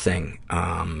consensual thing,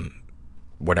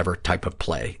 whatever type of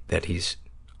play that he's,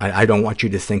 I don't want you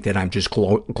to think that I'm just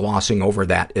glossing over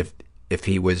that if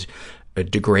he was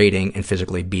degrading and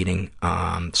physically beating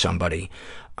somebody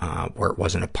where it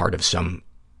wasn't a part of some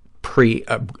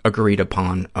agreed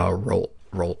upon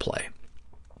role play.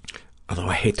 Although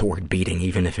I hate the word beating,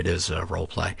 even if it is a role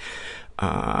play.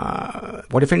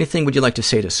 What, if anything, would you like to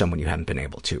say to someone you haven't been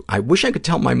able to? I wish I could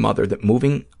tell my mother that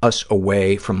moving us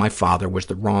away from my father was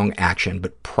the wrong action,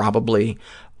 but probably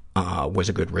was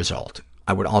a good result.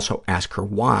 I would also ask her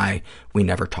why we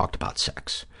never talked about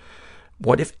sex.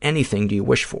 What, if anything, do you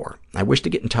wish for? I wish to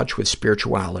get in touch with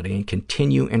spirituality and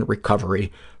continue in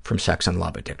recovery from sex and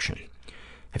love addiction.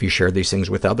 Have you shared these things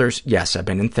with others? Yes, I've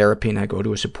been in therapy and I go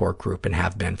to a support group and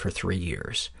have been for 3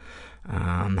 years.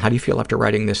 How do you feel after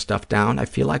writing this stuff down? I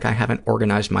feel like I haven't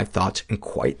organized my thoughts in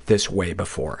quite this way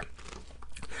before.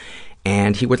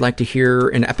 And he would like to hear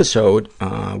an episode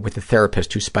with a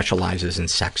therapist who specializes in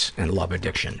sex and love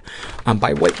addiction.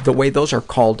 By the way, those are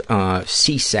called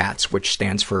CSATs, which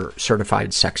stands for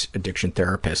Certified Sex Addiction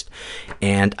Therapist.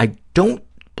 And I don't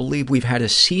believe we've had a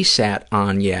CSAT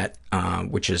on yet,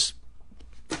 which is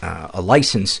a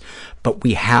license, but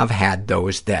we have had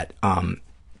those that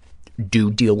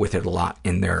do deal with it a lot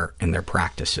in their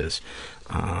practices.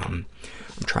 I'm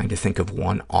trying to think of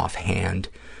one offhand.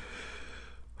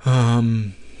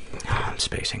 I'm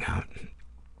spacing out.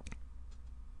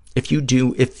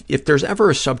 If there's ever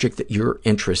a subject that you're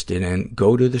interested in,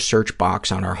 go to the search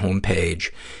box on our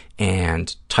homepage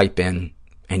and type in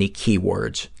any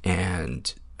keywords,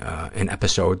 and an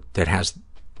episode that has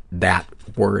that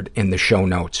word in the show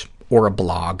notes or a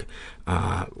blog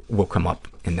will come up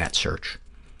in that search.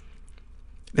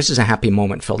 This is a happy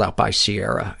moment filled out by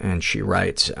Sierra, and she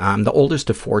writes, I'm the oldest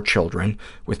of 4 children,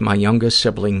 with my youngest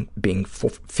sibling being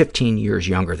 15 years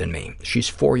younger than me. She's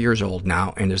 4 years old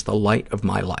now and is the light of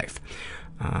my life.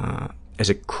 As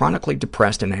a chronically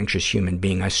depressed and anxious human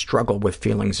being, I struggle with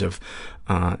feelings of,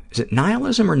 is it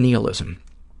nihilism or nihilism?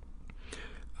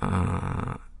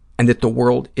 And that the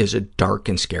world is a dark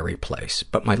and scary place.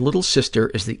 But my little sister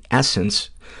is the essence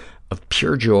of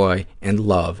pure joy and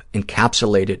love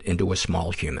encapsulated into a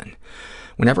small human.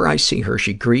 Whenever I see her,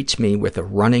 she greets me with a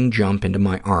running jump into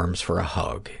my arms for a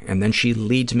hug, and then she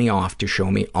leads me off to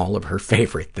show me all of her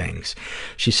favorite things.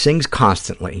 She sings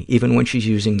constantly, even when she's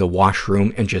using the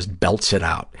washroom, and just belts it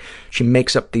out. She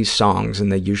makes up these songs,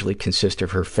 and they usually consist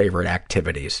of her favorite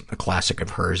activities. A classic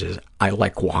of hers is, I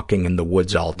like walking in the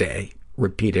woods all day,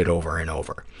 repeated over and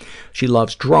over. She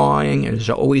loves drawing and is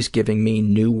always giving me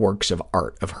new works of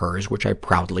art of hers, which I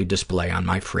proudly display on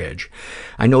my fridge.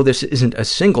 I know this isn't a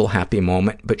single happy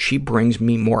moment, but she brings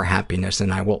me more happiness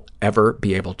than I will ever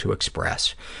be able to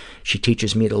express. She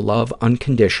teaches me to love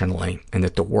unconditionally and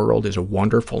that the world is a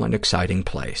wonderful and exciting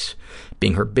place.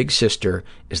 Being her big sister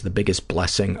is the biggest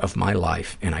blessing of my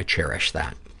life, and I cherish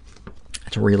that.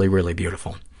 It's really, really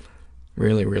beautiful.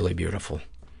 Really, really beautiful.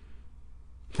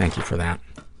 Thank you for that.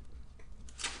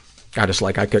 God, it's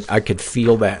like I could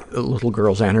feel that little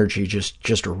girl's energy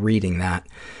just reading that.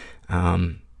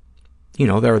 There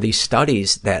are these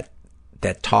studies that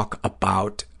talk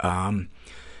about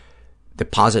the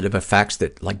positive effects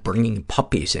that, like, bringing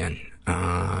puppies in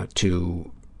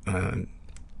to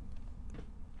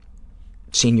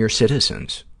senior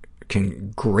citizens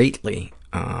can greatly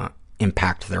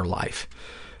impact their life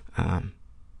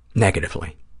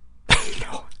negatively.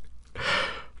 No,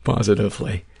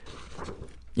 positively.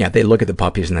 Yeah, they look at the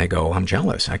puppies and they go, I'm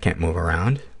jealous. I can't move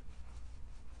around.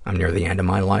 I'm near the end of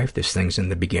my life. This thing's in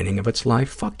the beginning of its life.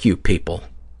 Fuck you, people.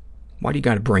 Why do you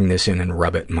got to bring this in and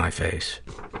rub it in my face?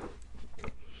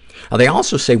 They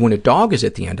also say when a dog is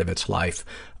at the end of its life,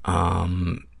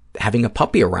 having a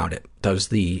puppy around it does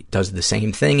the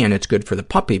same thing, and it's good for the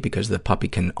puppy because the puppy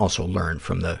can also learn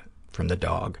from the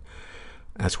dog.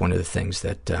 That's one of the things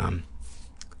that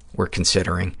we're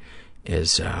considering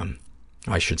is,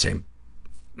 I should say,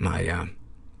 my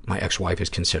ex-wife is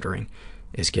considering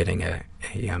is getting a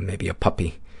maybe a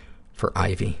puppy for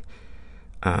Ivy.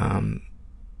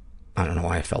 I don't know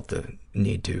why I felt the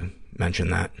need to mention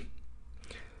that.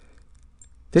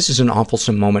 This is an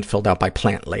awfulsome moment filled out by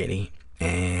Plant Lady,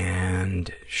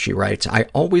 and she writes, I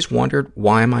always wondered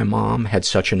why my mom had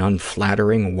such an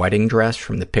unflattering wedding dress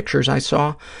from the pictures I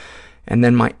saw, and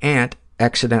then my aunt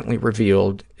accidentally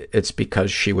revealed it's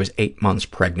because she was 8 months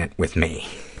pregnant with me.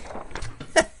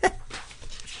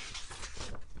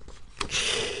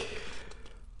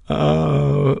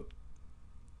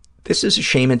 This is a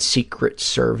Shame and Secret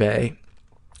survey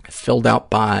filled out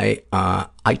by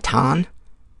Aitan,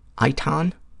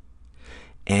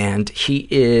 and he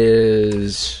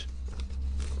is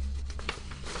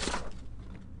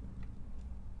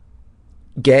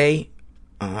gay.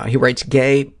 He writes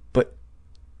gay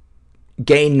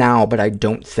now, but I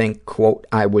don't think, quote,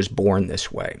 I was born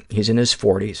this way. He's in his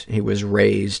 40s. He was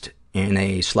raised in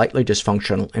a slightly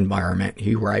dysfunctional environment.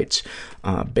 He writes,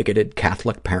 bigoted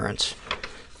Catholic parents.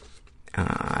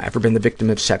 Ever been the victim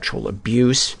of sexual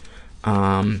abuse?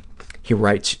 He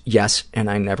writes, yes, and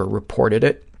I never reported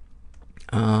it.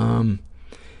 And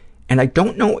I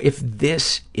don't know if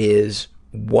this is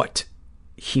what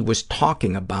he was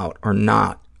talking about or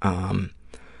not,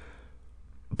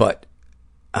 but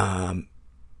I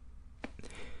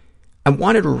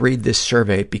wanted to read this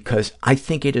survey because I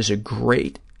think it is a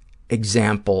great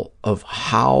example of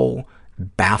how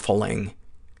baffling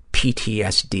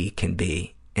PTSD can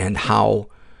be and how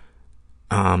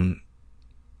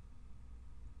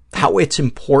it's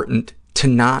important to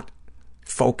not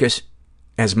focus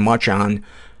as much on,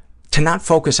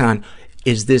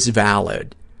 is this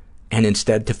valid, and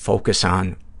instead to focus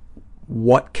on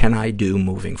what can I do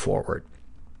moving forward.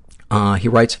 He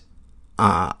writes,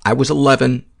 I was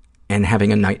 11 and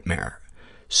having a nightmare.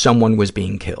 Someone was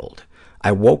being killed.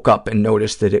 I woke up and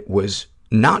noticed that it was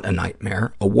not a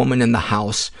nightmare. A woman in the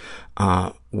house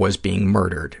was being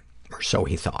murdered, or so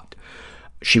he thought.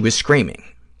 She was screaming.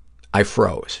 I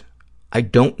froze. I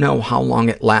don't know how long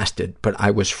it lasted, but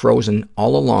I was frozen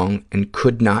all along and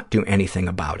could not do anything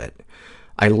about it.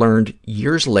 I learned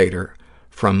years later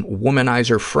from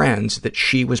womanizer friends that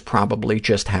she was probably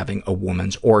just having a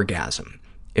woman's orgasm.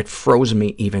 It froze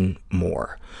me even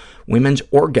more. Women's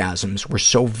orgasms were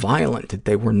so violent that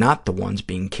they were not the ones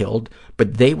being killed,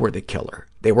 but they were the killer.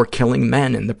 They were killing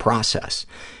men in the process.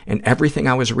 And everything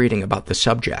I was reading about the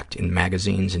subject in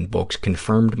magazines and books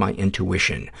confirmed my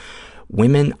intuition.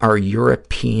 Women are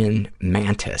European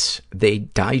mantis. They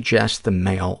digest the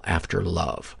male after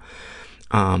love.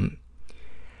 I'm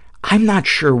not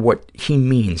sure what he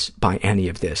means by any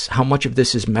of this. How much of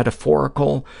this is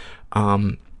metaphorical?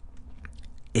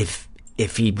 If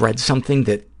he read something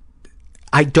that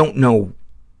I don't know,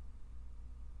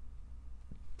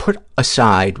 put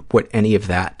aside what any of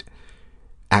that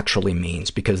actually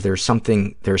means, because there's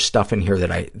stuff in here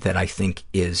that I think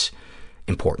is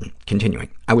important. Continuing.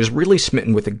 I was really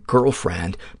smitten with a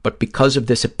girlfriend, but because of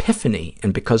this epiphany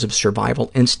and because of survival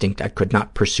instinct, I could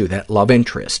not pursue that love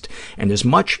interest. And as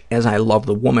much as I love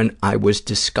the woman, I was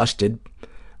disgusted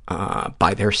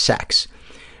by their sex.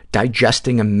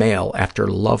 Digesting a male after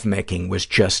lovemaking was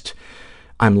just,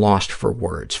 I'm lost for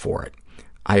words for it.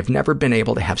 I have never been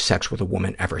able to have sex with a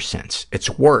woman ever since. It's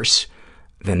worse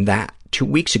than that. 2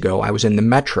 weeks ago, I was in the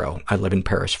metro. I live in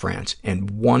Paris, France,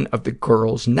 and one of the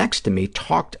girls next to me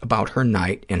talked about her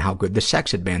night and how good the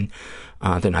sex had been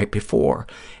the night before,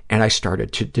 and I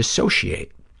started to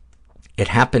dissociate. It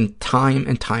happened time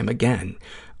and time again.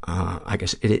 I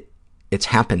guess it's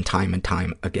happened time and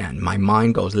time again. My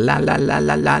mind goes la, la, la,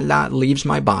 la, la, la, leaves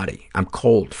my body. I'm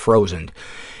cold, frozen,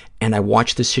 and I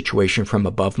watch the situation from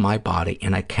above my body,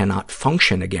 and I cannot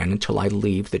function again until I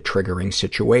leave the triggering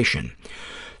situation.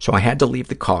 So I had to leave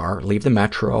the car, leave the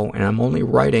metro, and only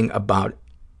writing about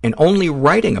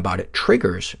it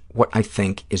triggers what I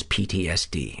think is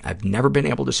PTSD. I've never been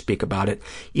able to speak about it,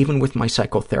 even with my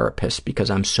psychotherapist, because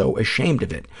I'm so ashamed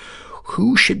of it.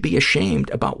 Who should be ashamed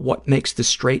about what makes the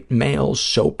straight males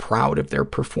so proud of their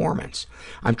performance?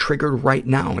 I'm triggered right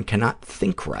now and cannot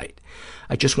think right.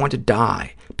 I just want to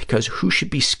die, because who should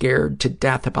be scared to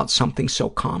death about something so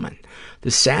common?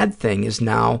 The sad thing is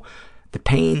now the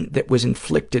pain that was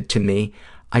inflicted to me,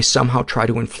 I somehow try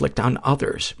to inflict on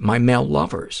others, my male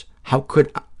lovers. How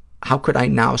could I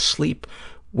now sleep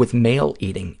with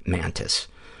male-eating mantis?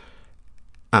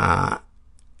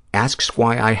 Asks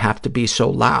why I have to be so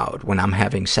loud when I'm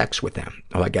having sex with them.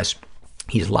 Oh, I guess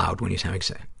he's loud when he's having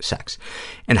sex.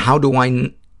 And how do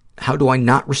I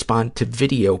not respond to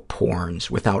video porns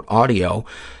without audio,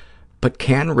 but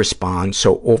can respond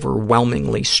so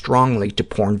overwhelmingly strongly to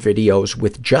porn videos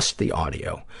with just the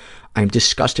audio? I'm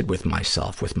disgusted with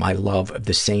myself, with my love of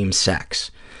the same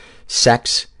sex.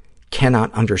 Sex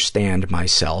cannot understand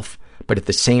myself, but at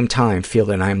the same time feel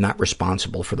that I am not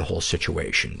responsible for the whole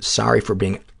situation. Sorry for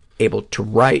being able to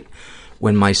write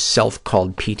when my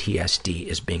self-called PTSD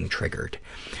is being triggered.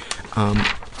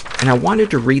 And I wanted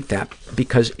to read that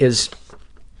because as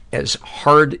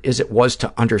hard as it was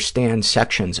to understand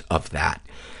sections of that,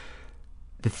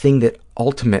 the thing that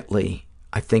ultimately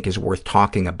I think is worth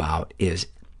talking about is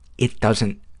it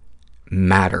doesn't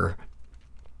matter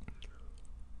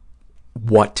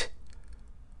what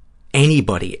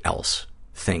anybody else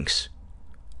thinks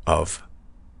of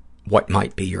what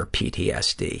might be your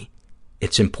PTSD.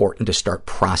 It's important to start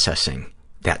processing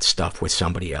that stuff with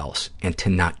somebody else and to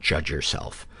not judge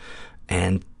yourself.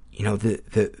 And, you know,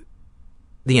 the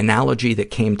analogy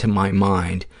that came to my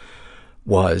mind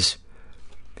was,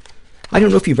 I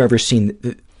don't know if you've ever seen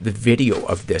the video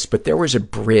of this, but there was a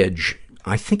bridge,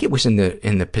 I think it was in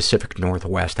the Pacific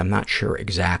Northwest, I'm not sure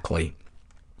exactly,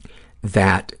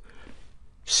 that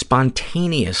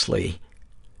spontaneously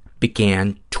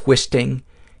began twisting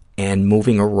and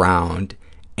moving around,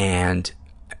 and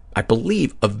I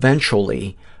believe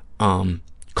eventually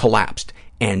collapsed.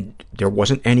 And there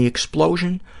wasn't any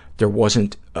explosion. There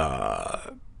wasn't,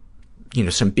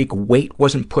 some big weight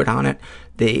wasn't put on it.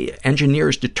 The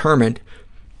engineers determined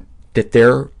that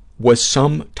there was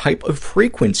some type of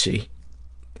frequency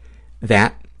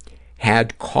that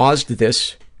had caused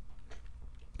this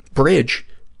bridge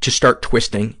to start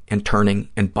twisting and turning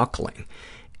and buckling.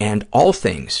 And all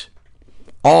things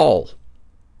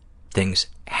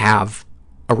have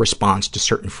a response to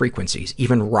certain frequencies.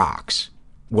 Even rocks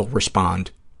will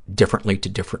respond differently to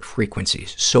different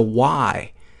frequencies. So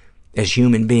why, as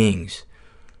human beings,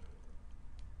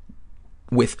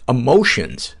 with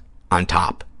emotions on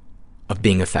top of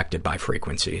being affected by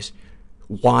frequencies,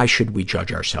 why should we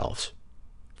judge ourselves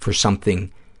for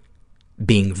something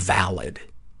being valid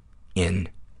in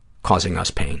causing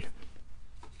us pain?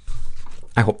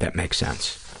 I hope that makes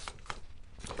sense.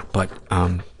 But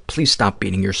please stop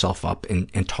beating yourself up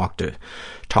and talk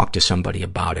to somebody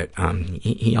about it.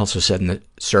 He also said in the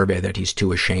survey that he's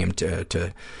too ashamed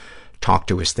to talk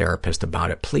to his therapist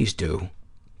about it. Please do.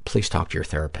 Please talk to your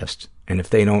therapist. And if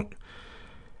they don't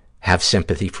have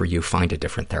sympathy for you, find a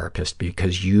different therapist,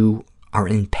 because you are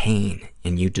in pain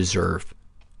and you deserve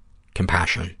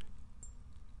compassion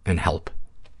and help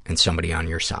and somebody on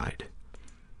your side.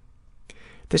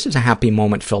 This is a happy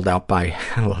moment filled out by,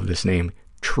 I love this name,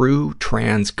 True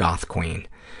Trans Goth Queen.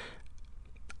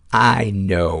 I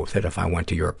know that if I went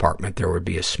to your apartment, there would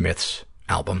be a Smiths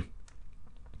album.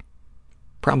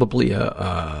 Probably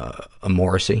a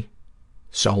Morrissey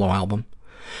solo album.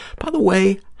 By the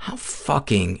way, how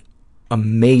fucking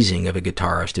amazing of a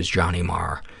guitarist is Johnny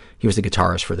Marr. He was the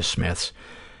guitarist for the Smiths.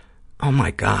 Oh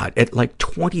my God. At like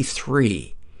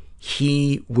 23,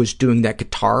 he was doing that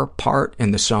guitar part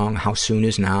in the song How Soon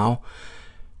Is Now,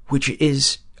 which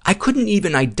is, I couldn't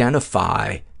even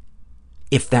identify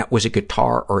if that was a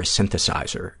guitar or a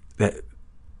synthesizer.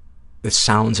 The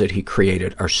sounds that he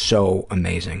created are so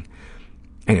amazing.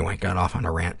 Anyway, got off on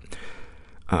a rant.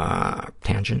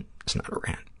 Tangent? It's not a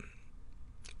rant.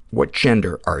 What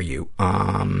gender are you?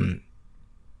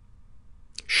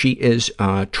 She is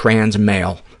trans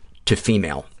male to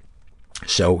female.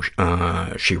 So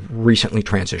she recently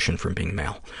transitioned from being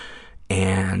male.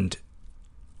 And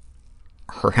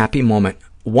her happy moment,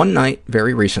 one night,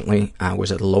 very recently, I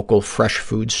was at a local fresh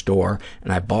food store,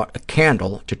 and I bought a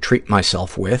candle to treat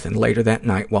myself with, and later that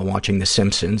night, while watching The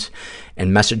Simpsons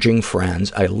and messaging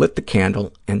friends, I lit the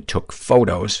candle and took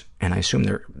photos, and I assume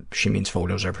she means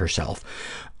photos of herself.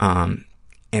 And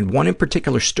one in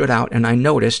particular stood out, and I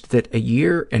noticed that 1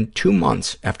 year and 2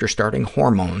 months after starting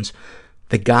hormones,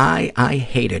 the guy I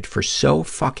hated for so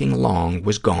fucking long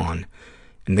was gone,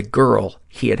 and the girl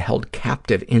he had held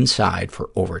captive inside for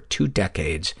over 2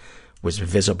 decades was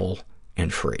visible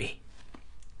and free.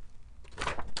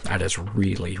 That is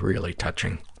really, really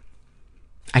touching.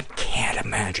 I can't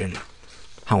imagine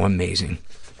how amazing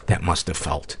that must have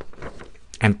felt,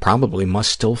 and probably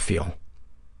must still feel.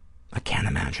 I can't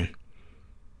imagine.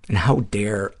 And how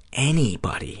dare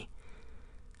anybody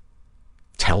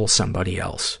tell somebody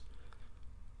else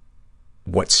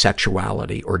what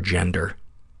sexuality or gender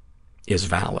is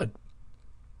valid.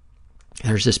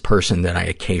 There's this person that I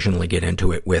occasionally get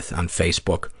into it with on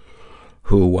Facebook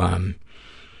who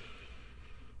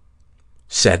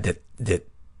said that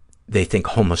they think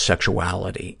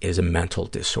homosexuality is a mental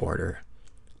disorder.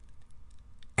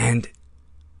 And,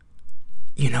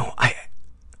 you know,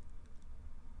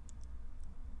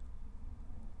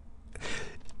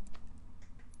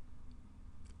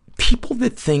 people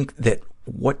that think that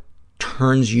what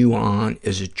turns you on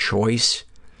is a choice,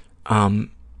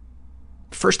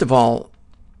 first of all,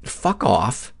 fuck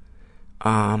off.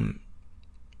 And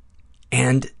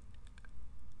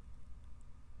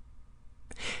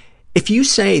if you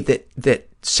say that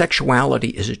sexuality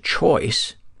is a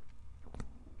choice,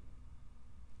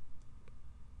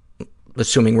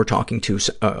 assuming we're talking to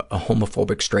a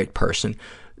homophobic straight person,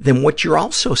 then what you're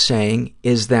also saying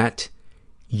is that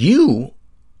you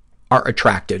are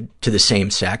attracted to the same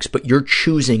sex, but you're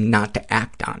choosing not to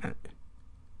act on it.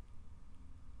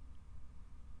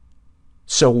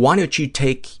 So why don't you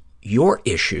take your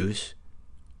issues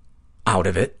out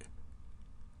of it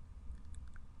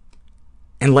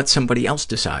and let somebody else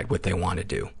decide what they want to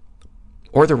do?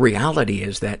 Or the reality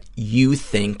is that you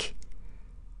think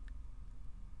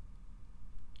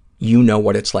you know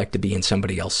what it's like to be in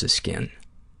somebody else's skin.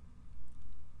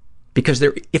 Because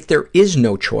if there is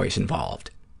no choice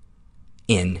involved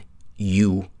in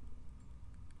you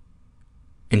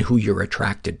and who you're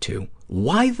attracted to,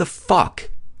 why the fuck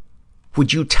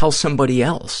would you tell somebody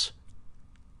else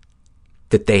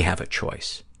that they have a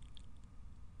choice?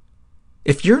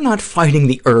 If you're not fighting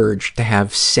the urge to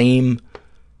have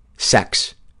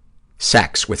same-sex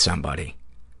sex with somebody,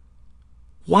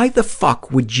 why the fuck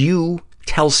would you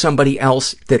tell somebody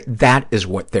else that that is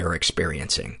what they're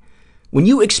experiencing? When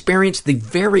you experience the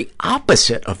very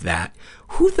opposite of that,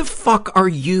 who the fuck are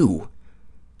you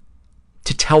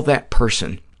to tell that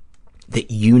person that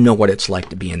you know what it's like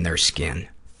to be in their skin?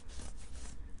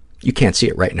 You can't see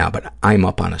it right now, but I'm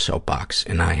up on a soapbox,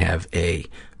 and I have a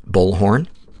bullhorn,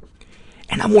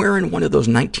 and I'm wearing one of those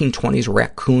 1920s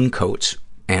raccoon coats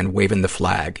and waving the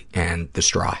flag and the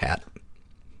straw hat.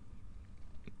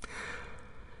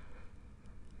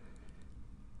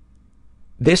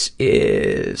 This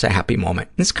is a happy moment.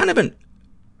 It's kind of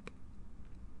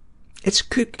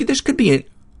this could be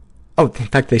in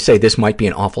fact, they say this might be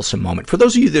an awfulsome moment. For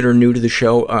those of you that are new to the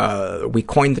show, we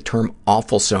coined the term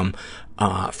awfulsome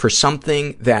for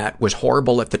something that was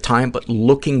horrible at the time, but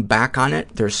looking back on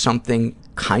it, there's something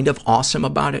kind of awesome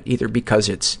about it, either because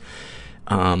it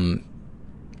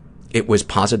was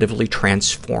positively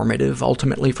transformative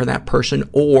ultimately for that person,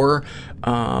 or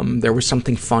there was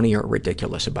something funny or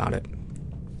ridiculous about it.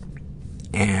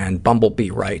 And Bumblebee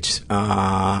writes,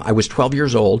 I was 12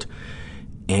 years old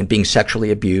and being sexually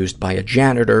abused by a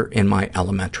janitor in my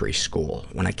elementary school.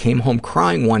 When I came home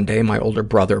crying one day, my older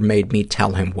brother made me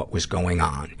tell him what was going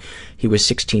on. He was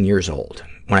 16 years old.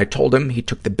 When I told him, he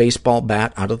took the baseball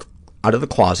bat out of the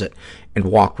closet and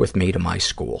walked with me to my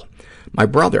school. My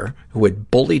brother, who had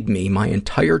bullied me my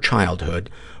entire childhood,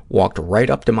 walked right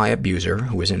up to my abuser,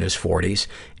 who was in his 40s,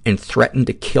 and threatened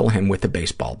to kill him with a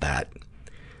baseball bat.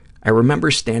 I remember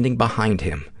standing behind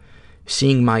him,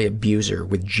 seeing my abuser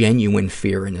with genuine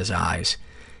fear in his eyes,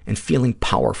 and feeling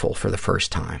powerful for the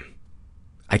first time.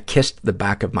 I kissed the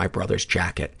back of my brother's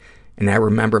jacket, and I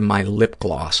remember my lip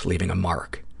gloss leaving a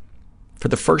mark. For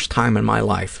the first time in my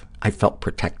life, I felt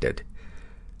protected.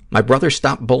 My brother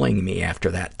stopped bullying me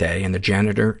after that day, and the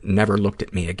janitor never looked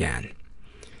at me again.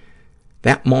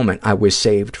 That moment, I was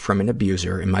saved from an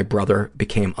abuser, and my brother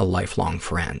became a lifelong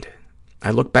friend.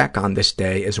 I look back on this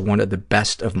day as one of the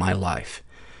best of my life.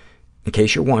 In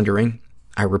case you're wondering,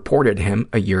 I reported him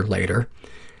a year later.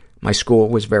 My school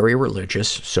was very religious,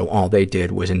 so all they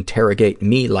did was interrogate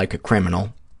me like a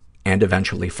criminal and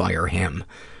eventually fire him.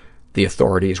 The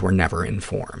authorities were never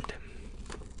informed.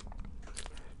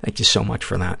 Thank you so much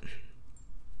for that.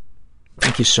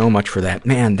 Thank you so much for that.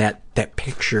 Man, that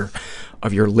picture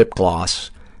of your lip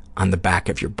gloss on the back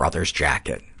of your brother's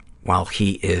jacket while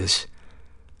he is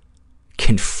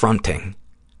confronting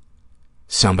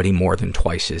somebody more than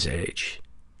twice his age.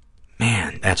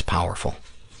 Man, that's powerful.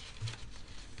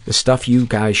 The stuff you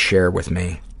guys share with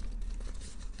me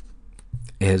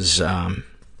is, I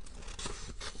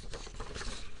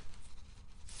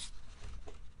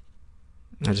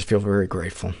just feel very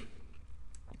grateful.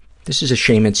 This is a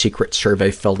Shame and Secret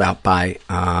survey filled out by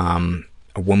a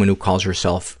woman who calls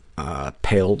herself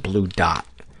Pale Blue Dot.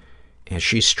 And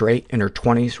she's straight, in her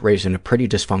 20s, raised in a pretty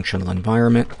dysfunctional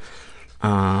environment.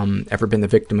 Ever been the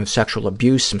victim of sexual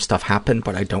abuse? Some stuff happened,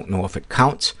 but I don't know if it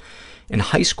counts. In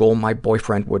high school, my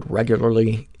boyfriend would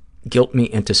regularly guilt me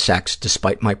into sex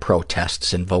despite my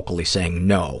protests and vocally saying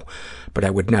no, but I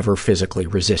would never physically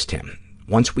resist him.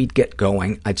 Once we'd get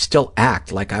going, I'd still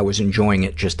act like I was enjoying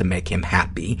it just to make him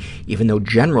happy, even though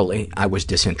generally I was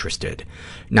disinterested.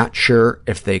 Not sure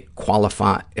if this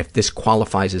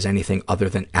qualifies as anything other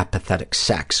than apathetic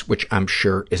sex, which I'm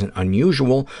sure isn't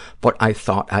unusual, but I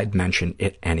thought I'd mention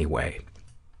it anyway.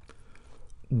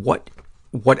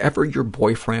 Whatever your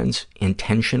boyfriend's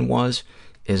intention was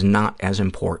is not as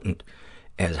important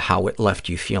as how it left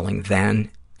you feeling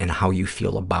then and how you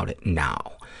feel about it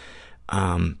now.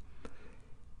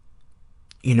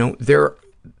 You know, there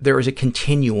is a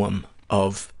continuum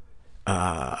of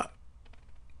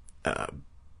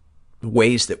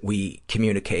ways that we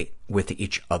communicate with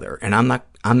each other, and I'm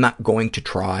not going to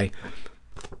try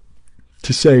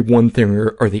to say one thing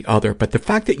or the other, but the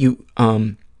fact that you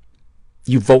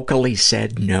vocally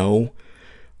said no,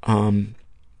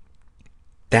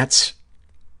 that's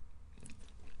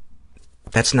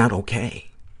not okay.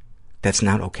 That's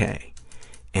not okay.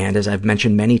 And as I've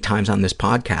mentioned many times on this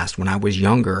podcast, when I was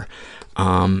younger,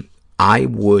 I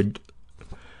would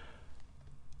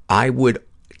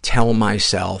tell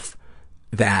myself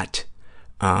that,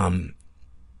 I'll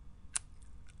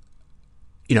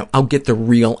get the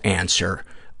real answer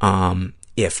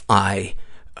if I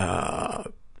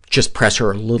just press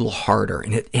her a little harder.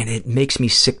 And it makes me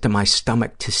sick to my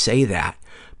stomach to say that,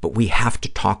 but we have to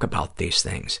talk about these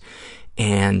things.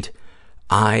 And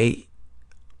I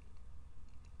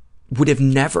would have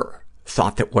never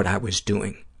thought that what I was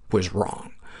doing was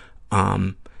wrong.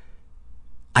 I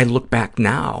look back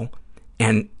now,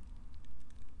 and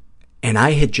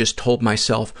I had just told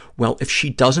myself, well, if she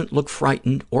doesn't look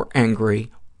frightened or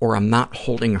angry, or I'm not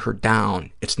holding her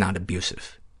down, it's not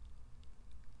abusive.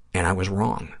 And I was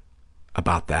wrong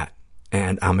about that,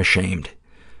 and I'm ashamed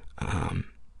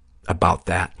about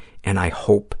that, and I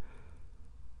hope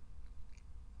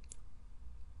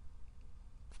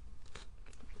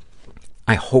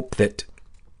that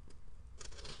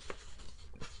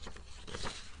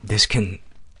this can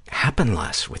happen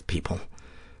less with people,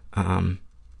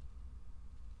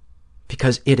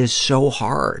 because it is so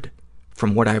hard,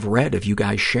 from what I've read of you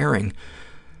guys sharing,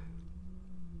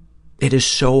 it is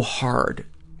so hard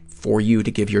for you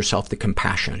to give yourself the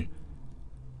compassion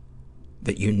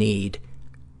that you need,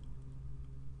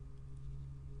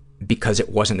 because it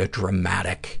wasn't a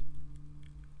dramatic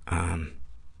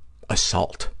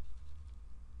assault.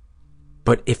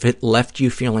 But if it left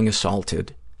you feeling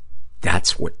assaulted,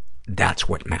 that's what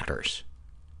matters.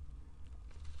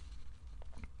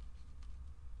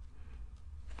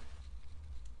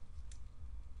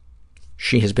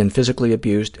 She has been physically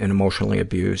abused and emotionally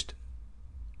abused.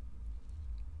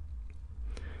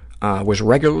 Was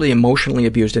regularly emotionally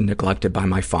abused and neglected by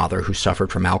my father, who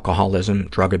suffered from alcoholism,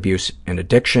 drug abuse and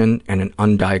addiction, and an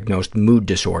undiagnosed mood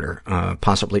disorder,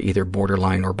 possibly either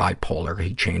borderline or bipolar.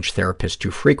 He changed therapists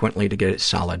too frequently to get a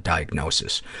solid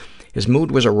diagnosis. His mood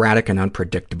was erratic and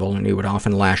unpredictable, and he would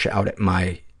often lash out at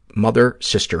my mother,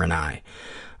 sister, and I.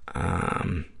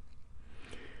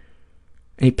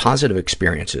 Any positive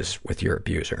experiences with your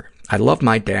abuser? I love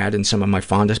my dad, and some of my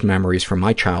fondest memories from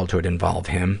my childhood involve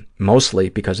him, mostly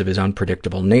because of his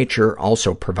unpredictable nature,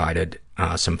 also provided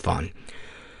some fun.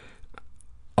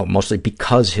 Mostly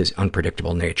because his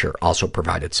unpredictable nature also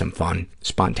provided some fun,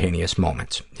 spontaneous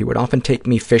moments. He would often take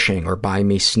me fishing or buy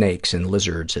me snakes and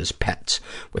lizards as pets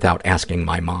without asking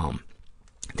my mom.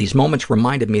 These moments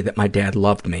reminded me that my dad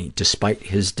loved me despite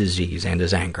his disease and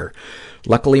his anger.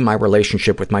 Luckily, my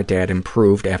relationship with my dad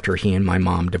improved after he and my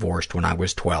mom divorced when I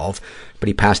was 12, but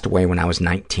he passed away when I was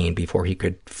 19 before he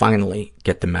could finally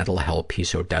get the mental help he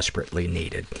so desperately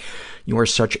needed. You are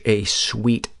such a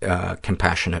sweet,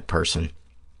 compassionate person.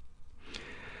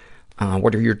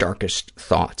 What are your darkest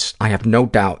thoughts? I have no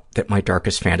doubt that my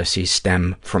darkest fantasies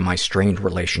stem from my strained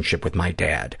relationship with my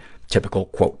dad. Typical,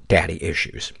 quote, daddy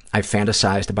issues. I've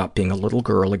fantasized about being a little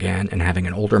girl again and having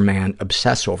an older man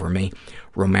obsess over me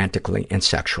romantically and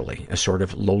sexually, a sort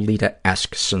of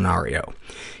Lolita-esque scenario.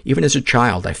 Even as a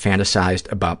child, I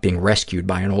fantasized about being rescued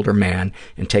by an older man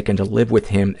and taken to live with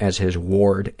him as his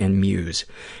ward and muse,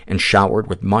 and showered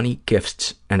with money,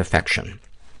 gifts, and affection.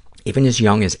 Even as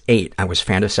young as 8, I was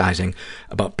fantasizing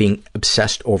about being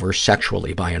obsessed over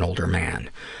sexually by an older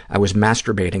man. I was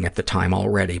masturbating at the time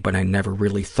already, but I never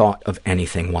really thought of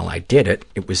anything while I did it.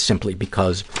 It was simply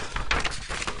because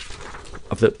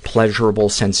of the pleasurable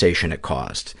sensation it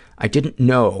caused. I didn't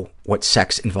know what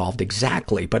sex involved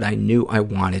exactly, but I knew I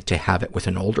wanted to have it with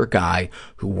an older guy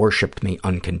who worshiped me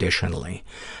unconditionally.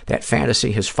 That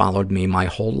fantasy has followed me my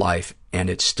whole life, and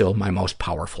it's still my most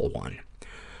powerful one.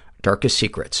 Darkest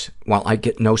secrets. While I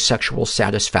get no sexual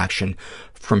satisfaction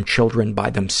from children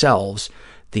by themselves,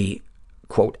 the,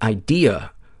 quote,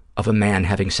 idea of a man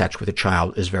having sex with a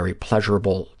child is very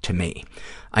pleasurable to me.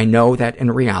 I know that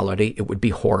in reality it would be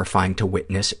horrifying to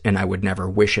witness, and I would never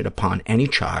wish it upon any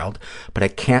child, but I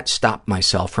can't stop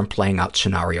myself from playing out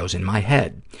scenarios in my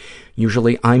head.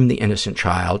 Usually I'm the innocent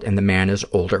child, and the man is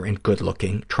older and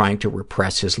good-looking, trying to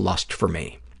repress his lust for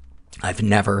me. I've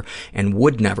never and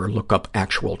would never look up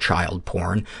actual child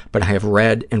porn, but I have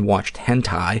read and watched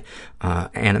hentai,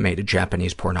 animated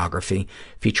Japanese pornography,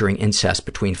 featuring incest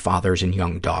between fathers and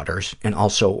young daughters, and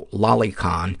also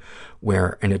lolicon,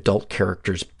 where an adult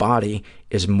character's body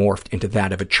is morphed into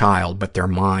that of a child, but their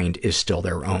mind is still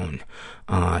their own,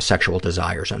 sexual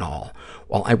desires and all.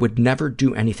 While I would never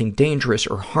do anything dangerous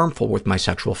or harmful with my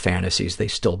sexual fantasies, they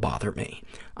still bother me.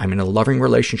 I'm in a loving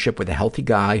relationship with a healthy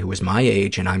guy who is my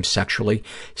age, and I'm sexually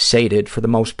sated for the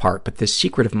most part, but this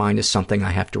secret of mine is something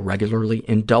I have to regularly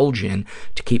indulge in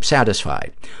to keep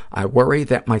satisfied. I worry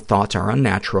that my thoughts are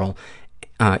unnatural,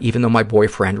 even though my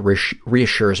boyfriend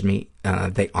reassures me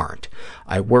they aren't.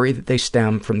 I worry that they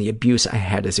stem from the abuse I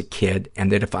had as a kid,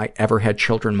 and that if I ever had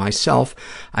children myself,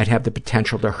 I'd have the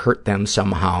potential to hurt them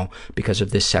somehow because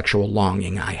of this sexual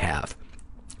longing I have.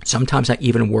 Sometimes I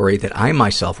even worry that I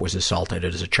myself was assaulted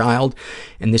as a child,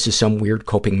 and this is some weird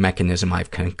coping mechanism I've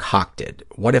concocted.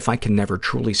 What if I can never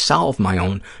truly solve my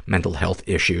own mental health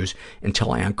issues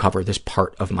until I uncover this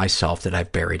part of myself that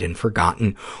I've buried and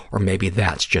forgotten, or maybe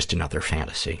that's just another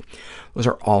fantasy? Those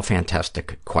are all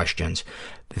fantastic questions.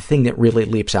 The thing that really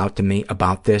leaps out to me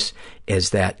about this is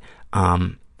that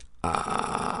I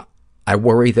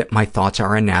worry that my thoughts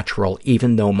are unnatural,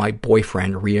 even though my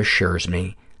boyfriend reassures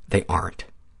me they aren't.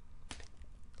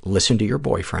 Listen to your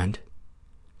boyfriend.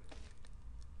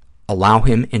 Allow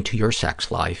him into your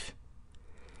sex life.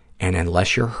 And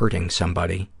unless you're hurting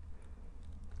somebody,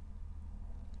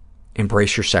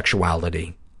 embrace your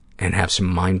sexuality and have some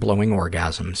mind-blowing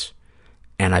orgasms.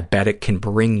 And I bet it can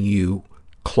bring you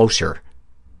closer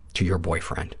to your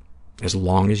boyfriend, as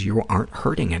long as you aren't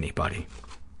hurting anybody.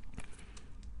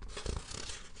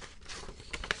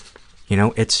 You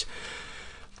know, it's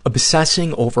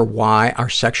obsessing over why our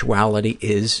sexuality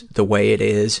is the way it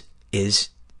is,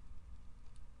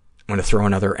 I'm going to throw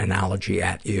another analogy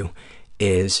at you,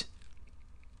 is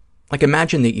like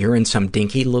imagine that you're in some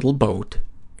dinky little boat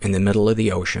in the middle of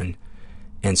the ocean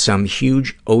and some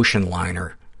huge ocean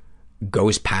liner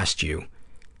goes past you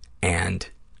and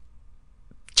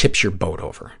tips your boat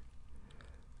over.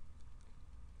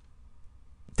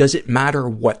 Does it matter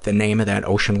what the name of that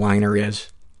ocean liner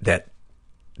is that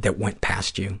went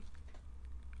past you?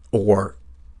 Or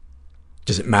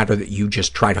does it matter that you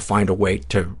just try to find a way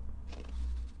to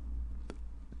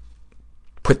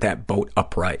put that boat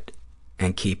upright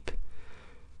and keep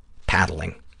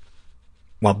paddling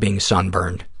while being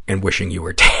sunburned and wishing you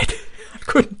were dead?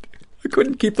 I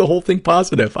couldn't keep the whole thing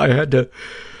positive. I had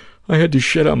to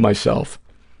shit on myself.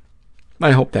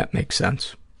 I hope that makes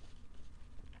sense.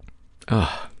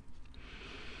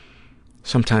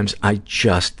 Sometimes I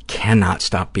just cannot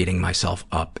stop beating myself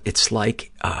up. It's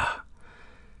like,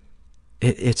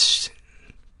 it's,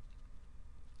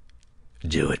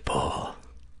 do it, Paul.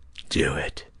 Do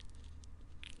it.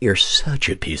 You're such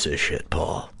a piece of shit,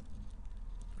 Paul.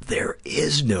 There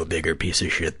is no bigger piece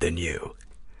of shit than you.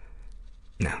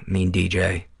 No, mean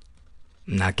DJ,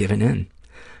 I'm not giving in.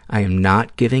 I am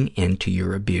not giving in to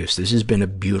your abuse. This has been a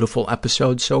beautiful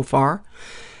episode so far.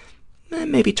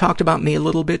 Maybe talked about me a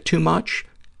little bit too much.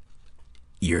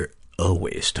 You're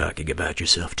always talking about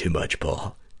yourself too much,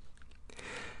 Paul.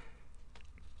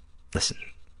 Listen,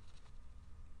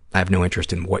 I have no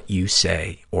interest in what you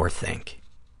say or think.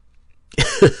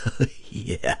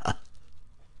 Yeah.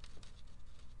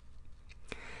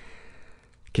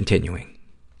 Continuing.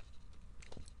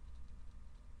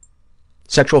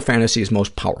 Sexual fantasy is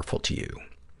most powerful to you.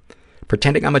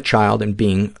 Pretending I'm a child and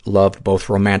being loved both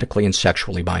romantically and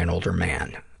sexually by an older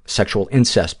man. Sexual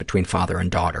incest between father and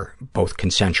daughter, both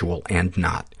consensual and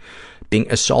not.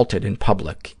 Being assaulted in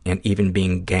public and even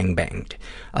being gangbanged.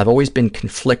 I've always been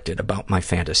conflicted about my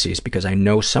fantasies because I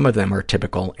know some of them are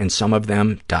typical and some of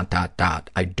them ...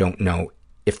 I don't know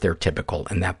if they're typical,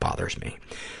 and that bothers me.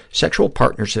 Sexual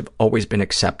partners have always been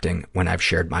accepting when I've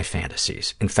shared my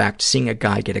fantasies. In fact, seeing a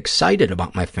guy get excited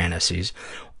about my fantasies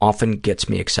often gets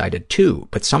me excited too,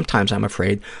 but sometimes I'm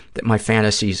afraid that my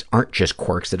fantasies aren't just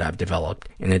quirks that I've developed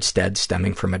and instead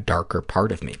stemming from a darker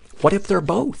part of me. What if they're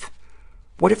both?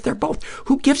 What if they're both?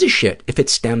 Who gives a shit if it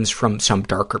stems from some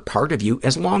darker part of you,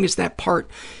 as long as that part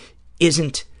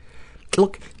isn't...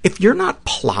 Look, if you're not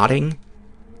plotting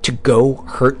to go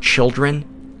hurt children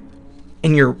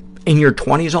in your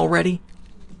 20s already,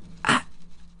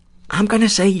 I'm going to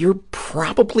say you're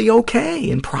probably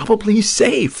okay and probably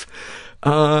safe.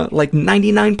 Like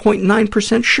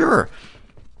 99.9% sure.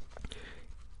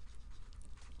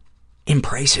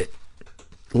 Embrace it.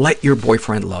 Let your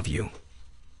boyfriend love you.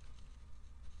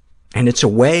 And it's a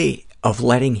way of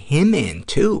letting him in,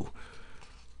 too.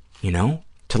 You know?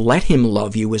 To let him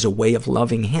love you is a way of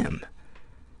loving him.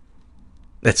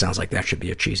 That sounds like that should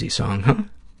be a cheesy song, huh?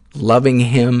 Letting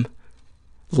him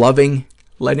love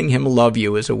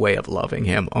you is a way of loving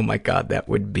him. Oh, my God, that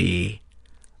would be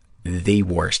the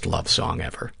worst love song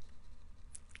ever.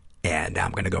 And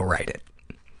I'm going to go write it.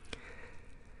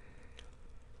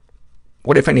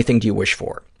 What, if anything, do you wish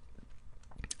for?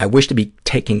 I wish to be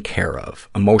taken care of,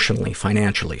 emotionally,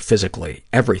 financially, physically,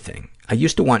 everything. I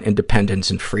used to want independence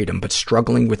and freedom, but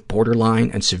struggling with borderline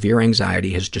and severe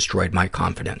anxiety has destroyed my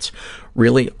confidence.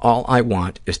 Really, all I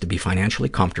want is to be financially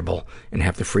comfortable and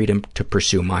have the freedom to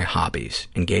pursue my hobbies,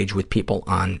 engage with people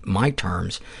on my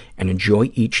terms, and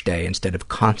enjoy each day instead of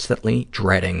constantly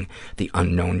dreading the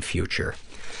unknown future.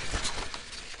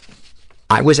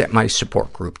 I was at my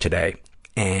support group today,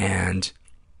 and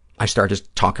I started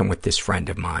talking with this friend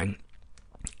of mine,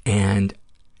 and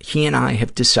he and I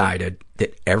have decided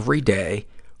that every day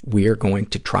we are going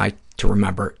to try to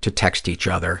remember to text each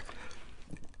other.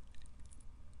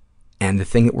 And the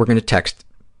thing that we're going to text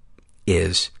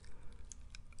is,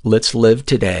 let's live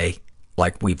today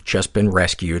like we've just been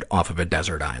rescued off of a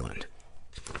desert island.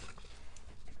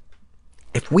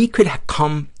 If we could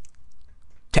come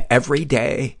to every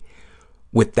day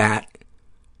with that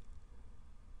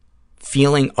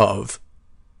feeling of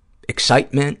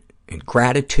excitement and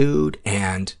gratitude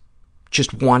and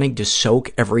just wanting to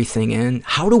soak everything in,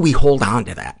 how do we hold on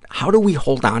to that? How do we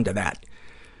hold on to that?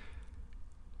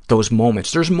 Those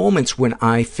moments. There's moments when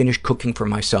I finish cooking for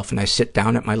myself and I sit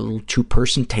down at my little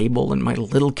 2-person table in my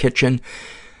little kitchen,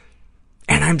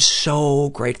 and I'm so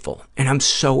grateful and I'm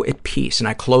so at peace, and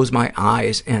I close my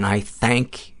eyes and I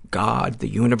thank God, the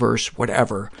universe,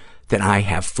 whatever, that I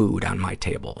have food on my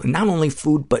table. And not only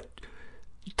food, but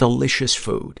delicious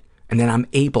food. And then I'm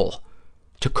able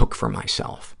to cook for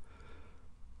myself.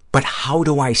 But how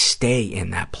do I stay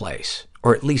in that place?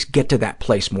 Or at least get to that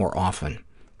place more often?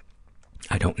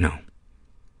 I don't know.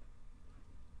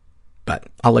 But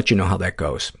I'll let you know how that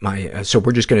goes. So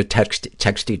we're just going to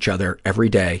text each other every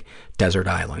day, Desert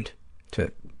Island,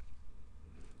 to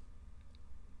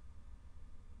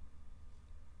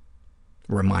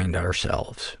remind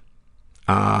ourselves.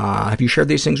 Have you shared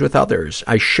these things with others?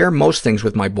 I share most things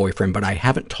with my boyfriend, but I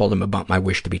haven't told him about my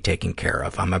wish to be taken care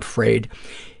of. I'm afraid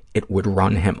it would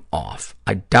run him off.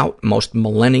 I doubt most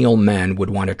millennial men would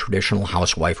want a traditional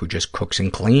housewife who just cooks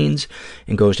and cleans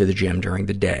and goes to the gym during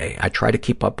the day. I try to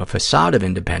keep up a facade of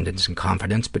independence and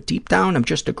confidence, but deep down I'm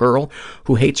just a girl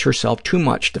who hates herself too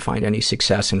much to find any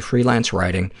success in freelance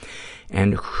writing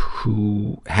and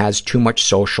who has too much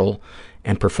social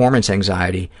and performance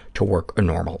anxiety to work a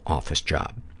normal office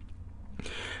job.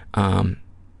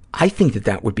 I think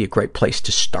that would be a great place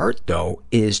to start, though,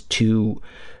 is to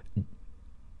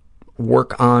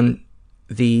work on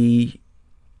the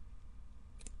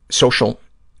social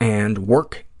and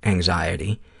work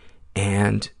anxiety.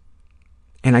 And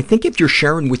I think if you're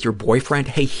sharing with your boyfriend,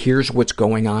 hey, here's what's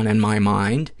going on in my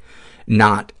mind,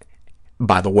 not,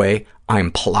 by the way, I'm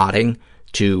plotting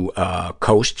to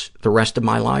coast the rest of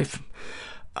my life,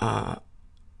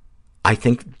 I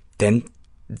think then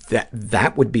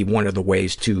that would be one of the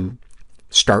ways to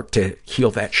start to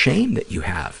heal that shame that you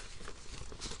have.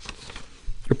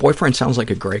 Your boyfriend sounds like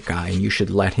a great guy, and you should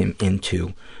let him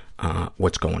into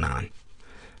what's going on.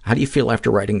 How do you feel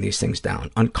after writing these things down?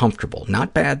 Uncomfortable.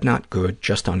 Not bad, not good,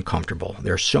 just uncomfortable.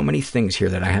 There are so many things here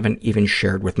that I haven't even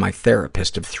shared with my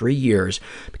therapist of 3 years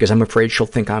because I'm afraid she'll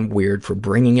think I'm weird for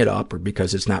bringing it up or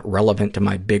because it's not relevant to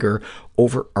my bigger,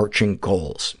 overarching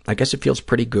goals. I guess it feels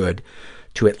pretty good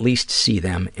to at least see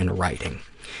them in writing.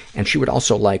 And she would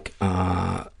also like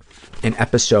an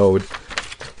episode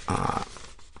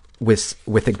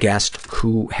with a guest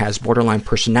who has borderline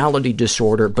personality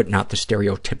disorder, but not the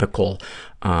stereotypical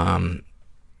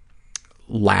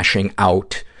lashing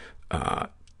out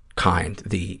kind.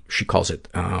 She calls it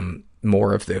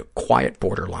more of the quiet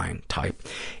borderline type.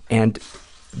 And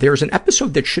there's an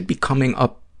episode that should be coming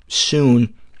up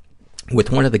soon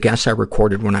with one of the guests I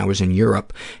recorded when I was in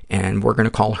Europe, and we're going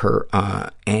to call her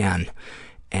Anne.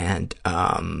 And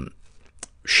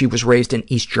she was raised in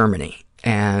East Germany,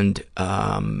 and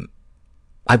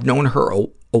I've known her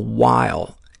a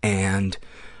while, and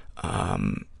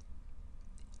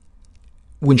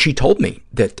when she told me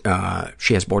that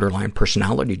she has borderline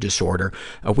personality disorder,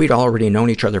 we'd already known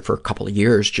each other for a couple of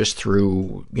years just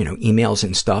through, emails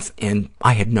and stuff, and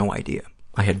I had no idea.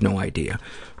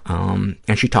 And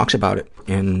she talks about it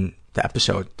in the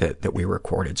episode that we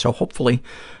recorded. So hopefully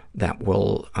that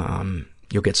will,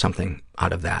 you'll get something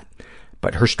out of that.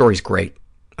 But her story's great,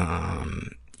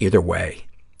 either way.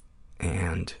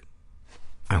 And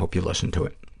I hope you listen to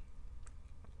it.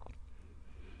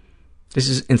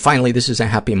 Finally, this is a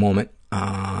happy moment,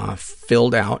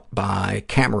 filled out by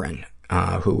Cameron,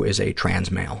 who is a trans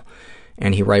male.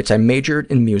 And he writes, I majored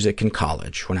in music in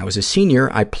college. When I was a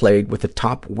senior, I played with the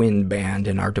top wind band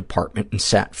in our department and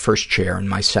sat first chair in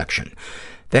my section.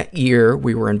 That year,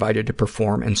 we were invited to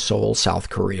perform in Seoul, South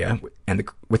Korea, and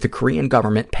with the Korean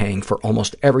government paying for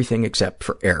almost everything except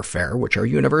for airfare, which our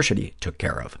university took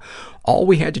care of. All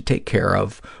we had to take care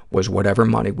of was whatever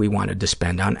money we wanted to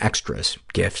spend on extras,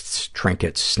 gifts,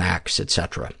 trinkets, snacks,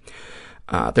 etc.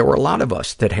 There were a lot of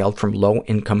us that hailed from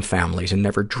low-income families and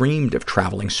never dreamed of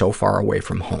traveling so far away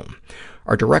from home.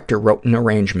 Our director wrote an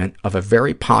arrangement of a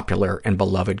very popular and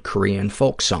beloved Korean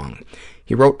folk song.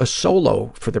 He wrote a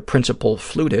solo for the principal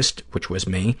flutist, which was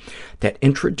me, that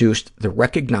introduced the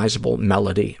recognizable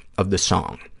melody of the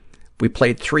song. We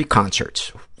played 3 concerts,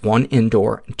 1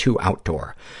 indoor and 2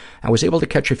 outdoor. I was able to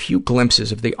catch a few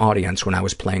glimpses of the audience when I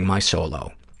was playing my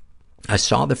solo. I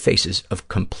saw the faces of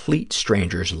complete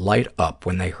strangers light up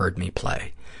when they heard me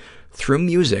play. Through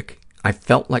music, I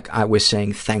felt like I was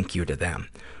saying thank you to them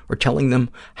or telling them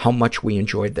how much we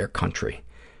enjoyed their country.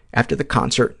 After the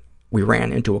concert, we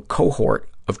ran into a cohort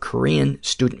of Korean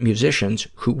student musicians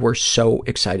who were so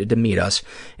excited to meet us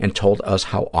and told us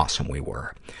how awesome we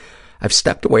were. I've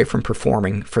stepped away from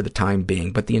performing for the time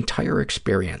being, but the entire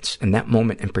experience, and that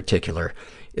moment in particular,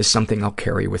 is something I'll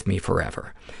carry with me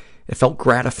forever. It felt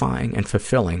gratifying and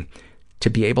fulfilling to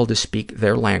be able to speak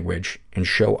their language and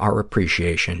show our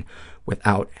appreciation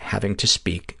without having to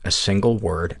speak a single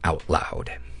word out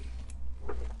loud.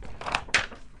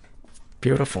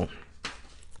 Beautiful.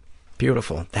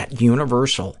 Beautiful. That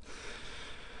universal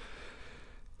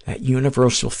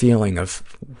feeling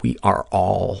of we are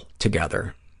all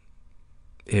together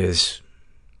is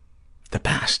the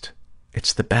best.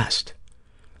 It's the best.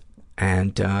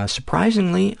 And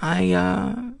surprisingly,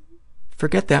 I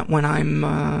forget that when I'm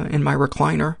in my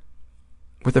recliner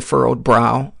with a furrowed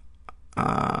brow,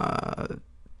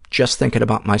 just thinking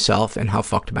about myself and how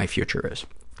fucked my future is.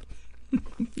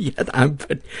 Yeah, I'm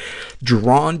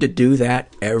drawn to do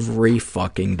that every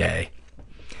fucking day.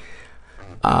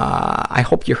 I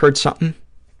hope you heard something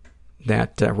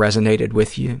that resonated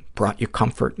with you, brought you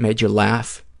comfort, made you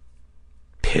laugh,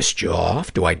 pissed you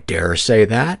off. Do I dare say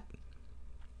that?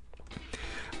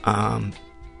 Yeah,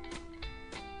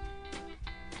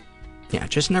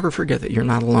 just never forget that you're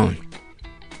not alone.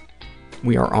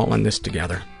 We are all in this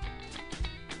together.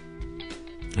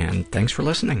 And thanks for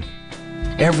listening.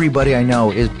 Everybody I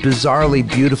know is bizarrely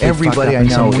beautifully Everybody fucked up I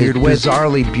know in some weird way.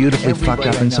 Bizarrely beautifully fucked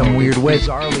up in some weird way.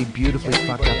 Bizarrely beautifully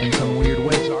fucked up in some weird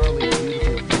way.